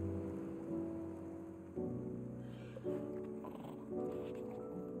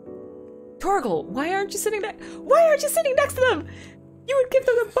 Torgal, why aren't you sitting there? Why aren't you sitting next to them? You would give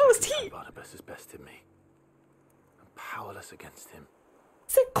them the most heat! Barnabas has bested me. I'm powerless against him.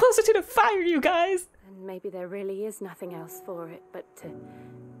 Sit closer to the fire, you guys! And maybe there really is nothing else for it but to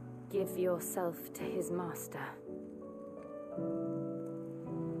give yourself to his master.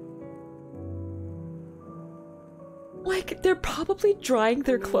 Like, they're probably drying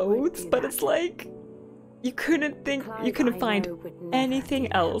their clothes, but it's like... You couldn't find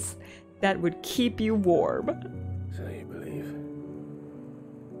anything else that would keep you warm. So you believe?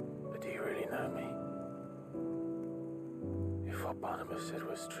 But do you really know me? If what Barnabas said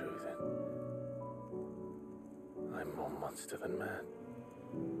was true, then I'm more monster than man.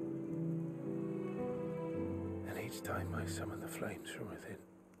 And each time I summon the flames from within,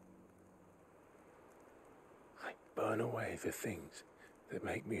 I burn away the things that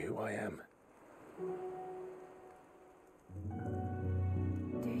make me who I am.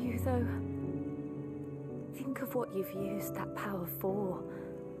 Do you, though? Think of what you've used that power for.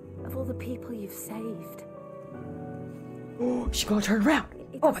 Of all the people you've saved. Oh, she's gonna turn around!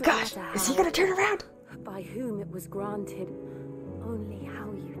 Oh my gosh! Is he gonna turn around? By whom it was granted. Only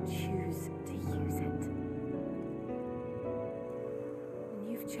how you choose to use it.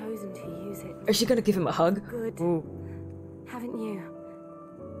 And you've chosen to use it. Is she gonna give him a hug? Good. Ooh. Haven't you?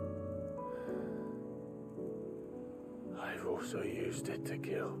 I've also used it to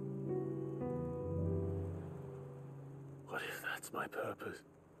kill. What if that's my purpose?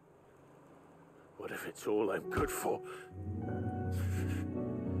 What if it's all I'm good for?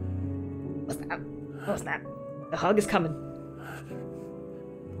 What's that? What's that? The hug is coming.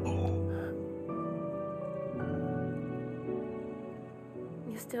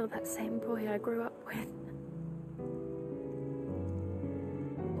 You're still that same boy I grew up with.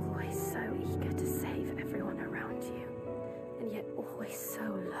 Always so eager to save everyone around you. And yet always so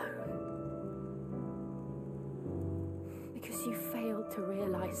alone. Because you failed to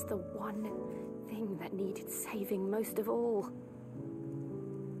realize the one thing that needed saving most of all.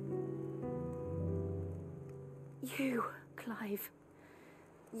 You, Clive.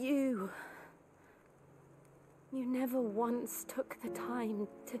 You. You never once took the time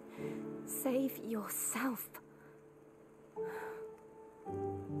to save yourself.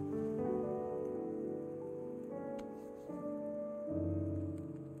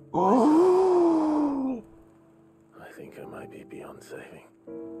 Oh! I think I might be beyond saving.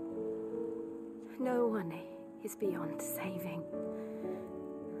 No one is beyond saving.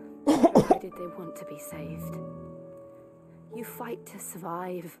 Why did they want to be saved? You fight to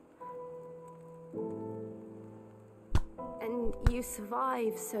survive. And you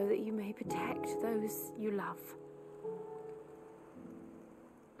survive so that you may protect those you love.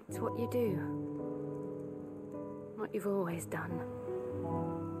 It's what you do. What you've always done.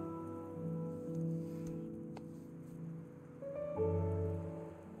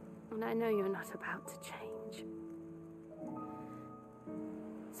 And I know you're not about to change.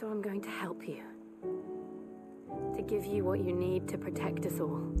 So I'm going to help you. To give you what you need to protect us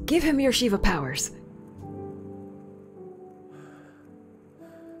all. Give him your Shiva powers.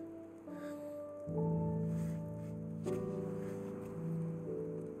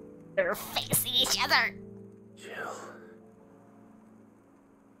 They're facing each other. Jill.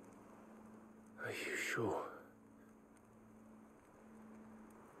 Are you sure?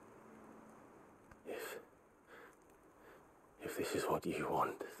 If this is what you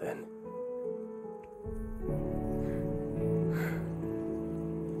want, then...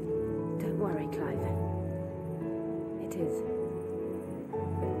 Don't worry, Clive. It is.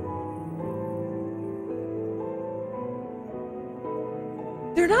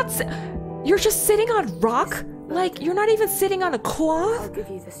 They're not. You're just sitting on rock? Like, you're not even sitting on a cloth? I'll give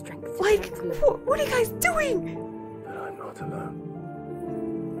you the strength to like, what are you guys doing? But I'm not alone.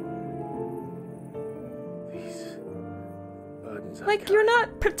 These burdens like, you're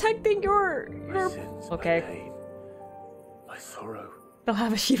not protecting your sins, okay. my pain, my sorrow. They'll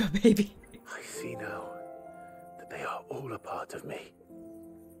have a Shiva baby. I see now that they are all a part of me.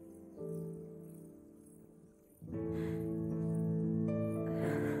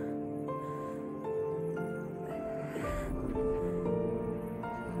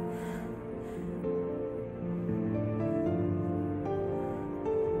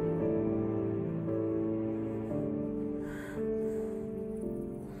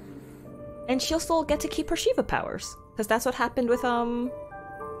 And she'll still get to keep her Shiva powers. Because that's what happened with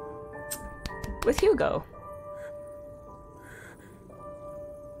Hugo.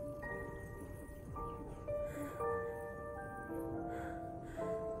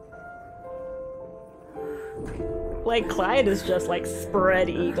 Like, Clyde is just like spread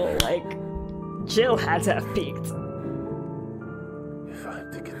eagle, like Jill had to have peaked. If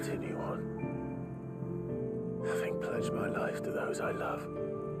I'm to continue on, having pledged my life to those I love,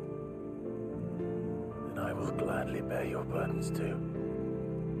 then I will gladly bear your burdens too,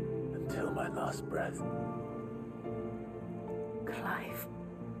 until my last breath. Clive.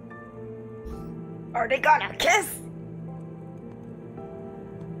 Are they gonna kiss?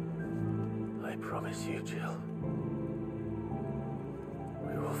 I promise you, Jill.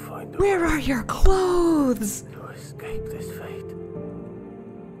 We will find a Where way are your clothes? to escape this fate.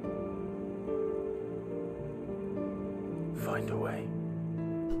 Find a way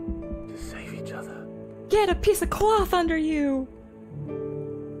to save each other. Get a piece of cloth under you.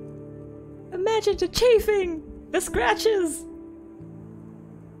 Imagine the chafing, the scratches.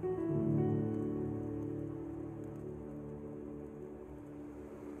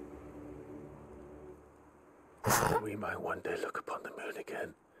 We might one day look upon the moon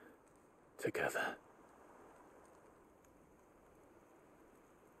again, together.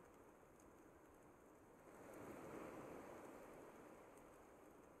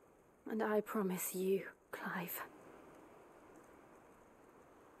 And I promise you, Clive.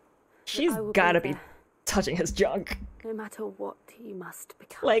 She's gotta be touching his junk. No matter what you must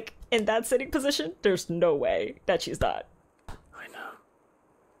become. Like, in that sitting position, there's no way that she's not. I know.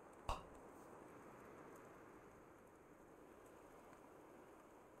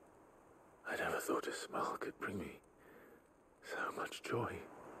 I never thought a smile could bring me so much joy.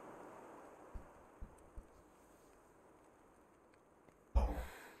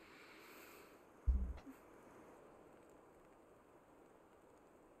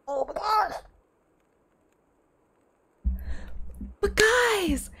 Oh my god! But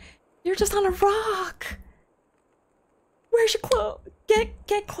guys, you're just on a rock. Where's your clothes?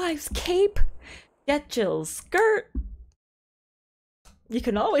 Get Clive's cape. Get Jill's skirt. You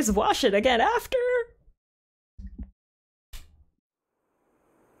can always wash it again after.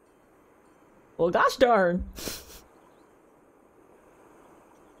 Well, gosh darn.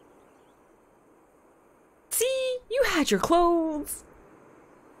 See, you had your clothes.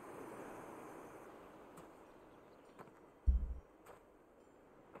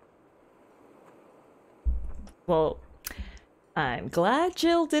 Well, I'm glad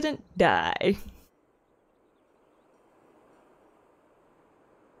Jill didn't die.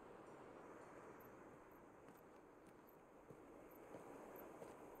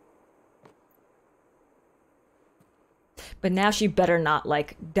 But now she better not,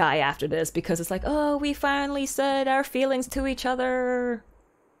 like, die after this, because it's like, oh, we finally said our feelings to each other.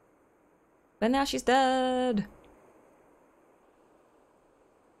 But now she's dead.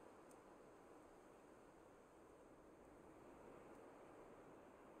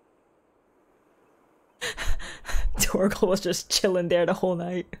 Torgal was just chilling there the whole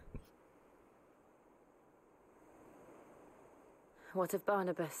night. What of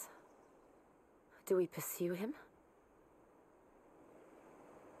Barnabas? Do we pursue him?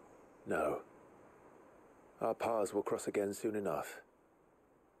 No. Our paths will cross again soon enough.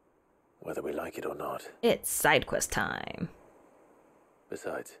 Whether we like it or not. It's side quest time.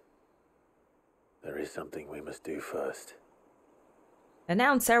 Besides, there is something we must do first.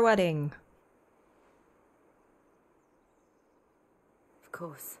 Announce our wedding. Of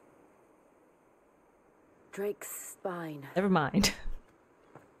course. Drake's spine. Never mind.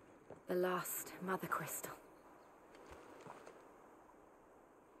 The last Mother Crystal.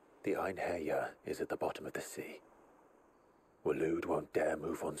 The Einherja is at the bottom of the sea. Waloed won't dare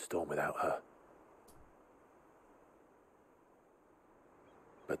move on Storm without her.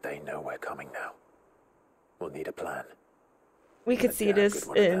 But they know we're coming now. We'll need a plan. We could see this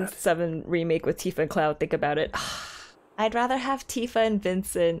in 7 Remake with Tifa and Cloud. Think about it. I'd rather have Tifa and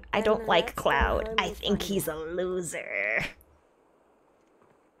Vincent. I don't like Cloud. I think he's a loser.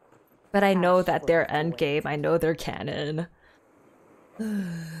 But I know that they're endgame. I know they're canon.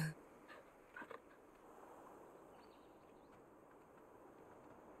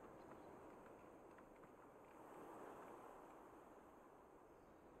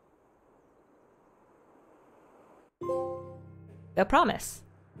 The promise.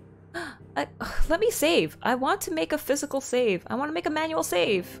 Let me save. I want to make a physical save. I want to make a manual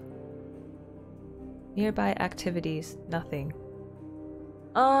save. Nearby activities. Nothing.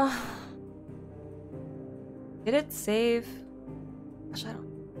 Did it save? Gosh, I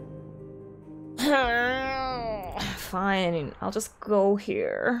don't. Fine. I'll just go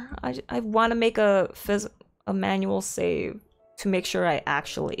here. I want to make a manual save to make sure I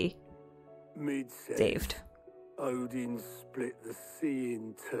actually saved. Odin split the sea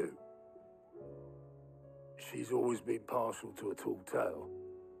in two. She's always been partial to a tall tale.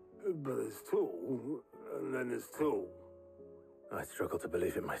 But there's tall, and then there's tall. I struggle to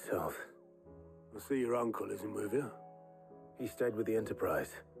believe it myself. I see your uncle isn't with you. He stayed with the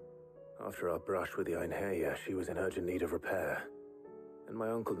Enterprise. After our brush with the Einherja, she was in urgent need of repair. And my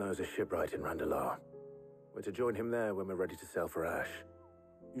uncle knows a shipwright in Randalar. We're to join him there when we're ready to sail for Ash.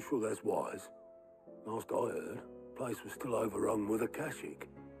 You sure that's wise? Last I heard, the place was still overrun with Akashic.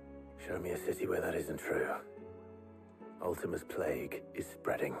 Show me a city where that isn't true. Ultima's plague is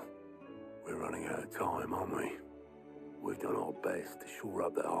spreading. We're running out of time, aren't we? We've done our best to shore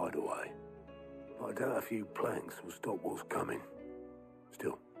up that hideaway. But I doubt a few planks will stop what's coming.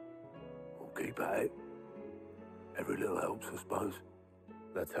 Still, we'll keep at it. Every little helps, I suppose.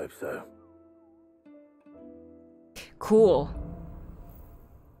 Let's hope so. Cool.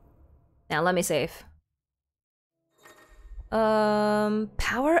 Now let me save.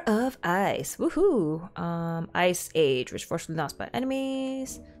 Power of Ice. Woohoo! Ice Age, which forcefully knocks by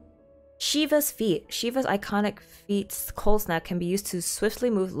enemies. Shiva's feat. Shiva's iconic feat's Cold Snap can be used to swiftly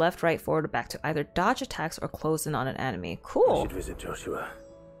move left, right, forward, or back to either dodge attacks or close in on an enemy. Cool. We should visit Joshua.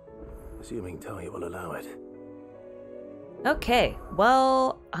 Assuming Talia will allow it. Okay,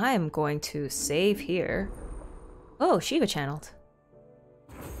 well, I'm going to save here. Oh, Shiva channeled.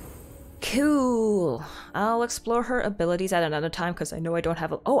 Cool. I'll explore her abilities at another time because I know I don't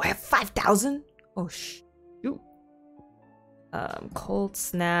have a— oh, I have 5,000? Oh, shoot. Cold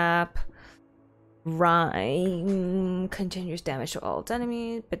Snap. Rhyme. Continuous damage to all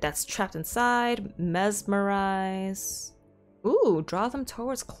enemies, but that's trapped inside. Mesmerize. Ooh, draw them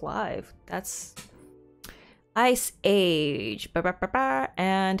towards Clive. That's Ice Age.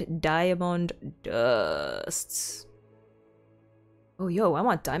 And Diamond Dust. Oh, yo, I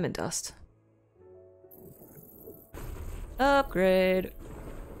want Diamond Dust. Upgrade.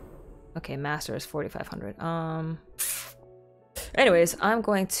 Okay, Master is 4,500. Anyways, I'm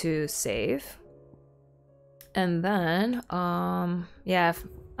going to save. And then, yeah,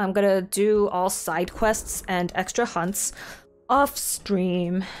 I'm gonna do all side quests and extra hunts off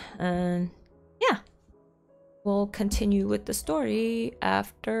stream. And yeah, we'll continue with the story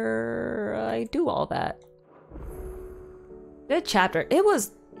after I do all that. Good chapter. It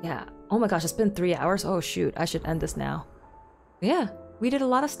was, yeah. Oh my gosh, it's been 3 hours. Oh shoot, I should end this now. Yeah, we did a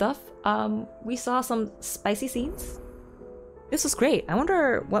lot of stuff. We saw some spicy scenes. This was great. I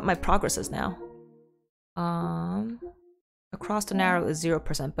wonder what my progress is now. Across the narrow is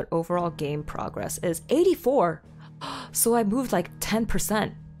 0%, but overall game progress is 84. So I moved like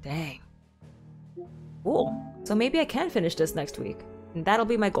 10%. Dang. Cool. So maybe I can finish this next week. And that'll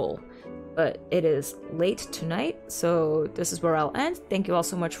be my goal. But it is late tonight, so this is where I'll end. Thank you all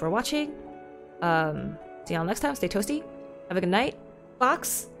so much for watching. See y'all next time. Stay toasty. Have a good night.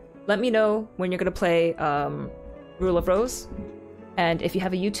 Fox, let me know when you're gonna play Rule of Rose. And if you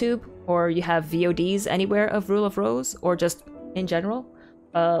have a YouTube or you have VODs anywhere of Rule of Rose or just in general,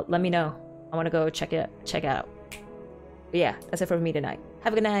 let me know. I want to go check it out. But yeah, that's it for me tonight.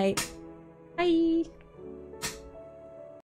 Have a good night. Bye.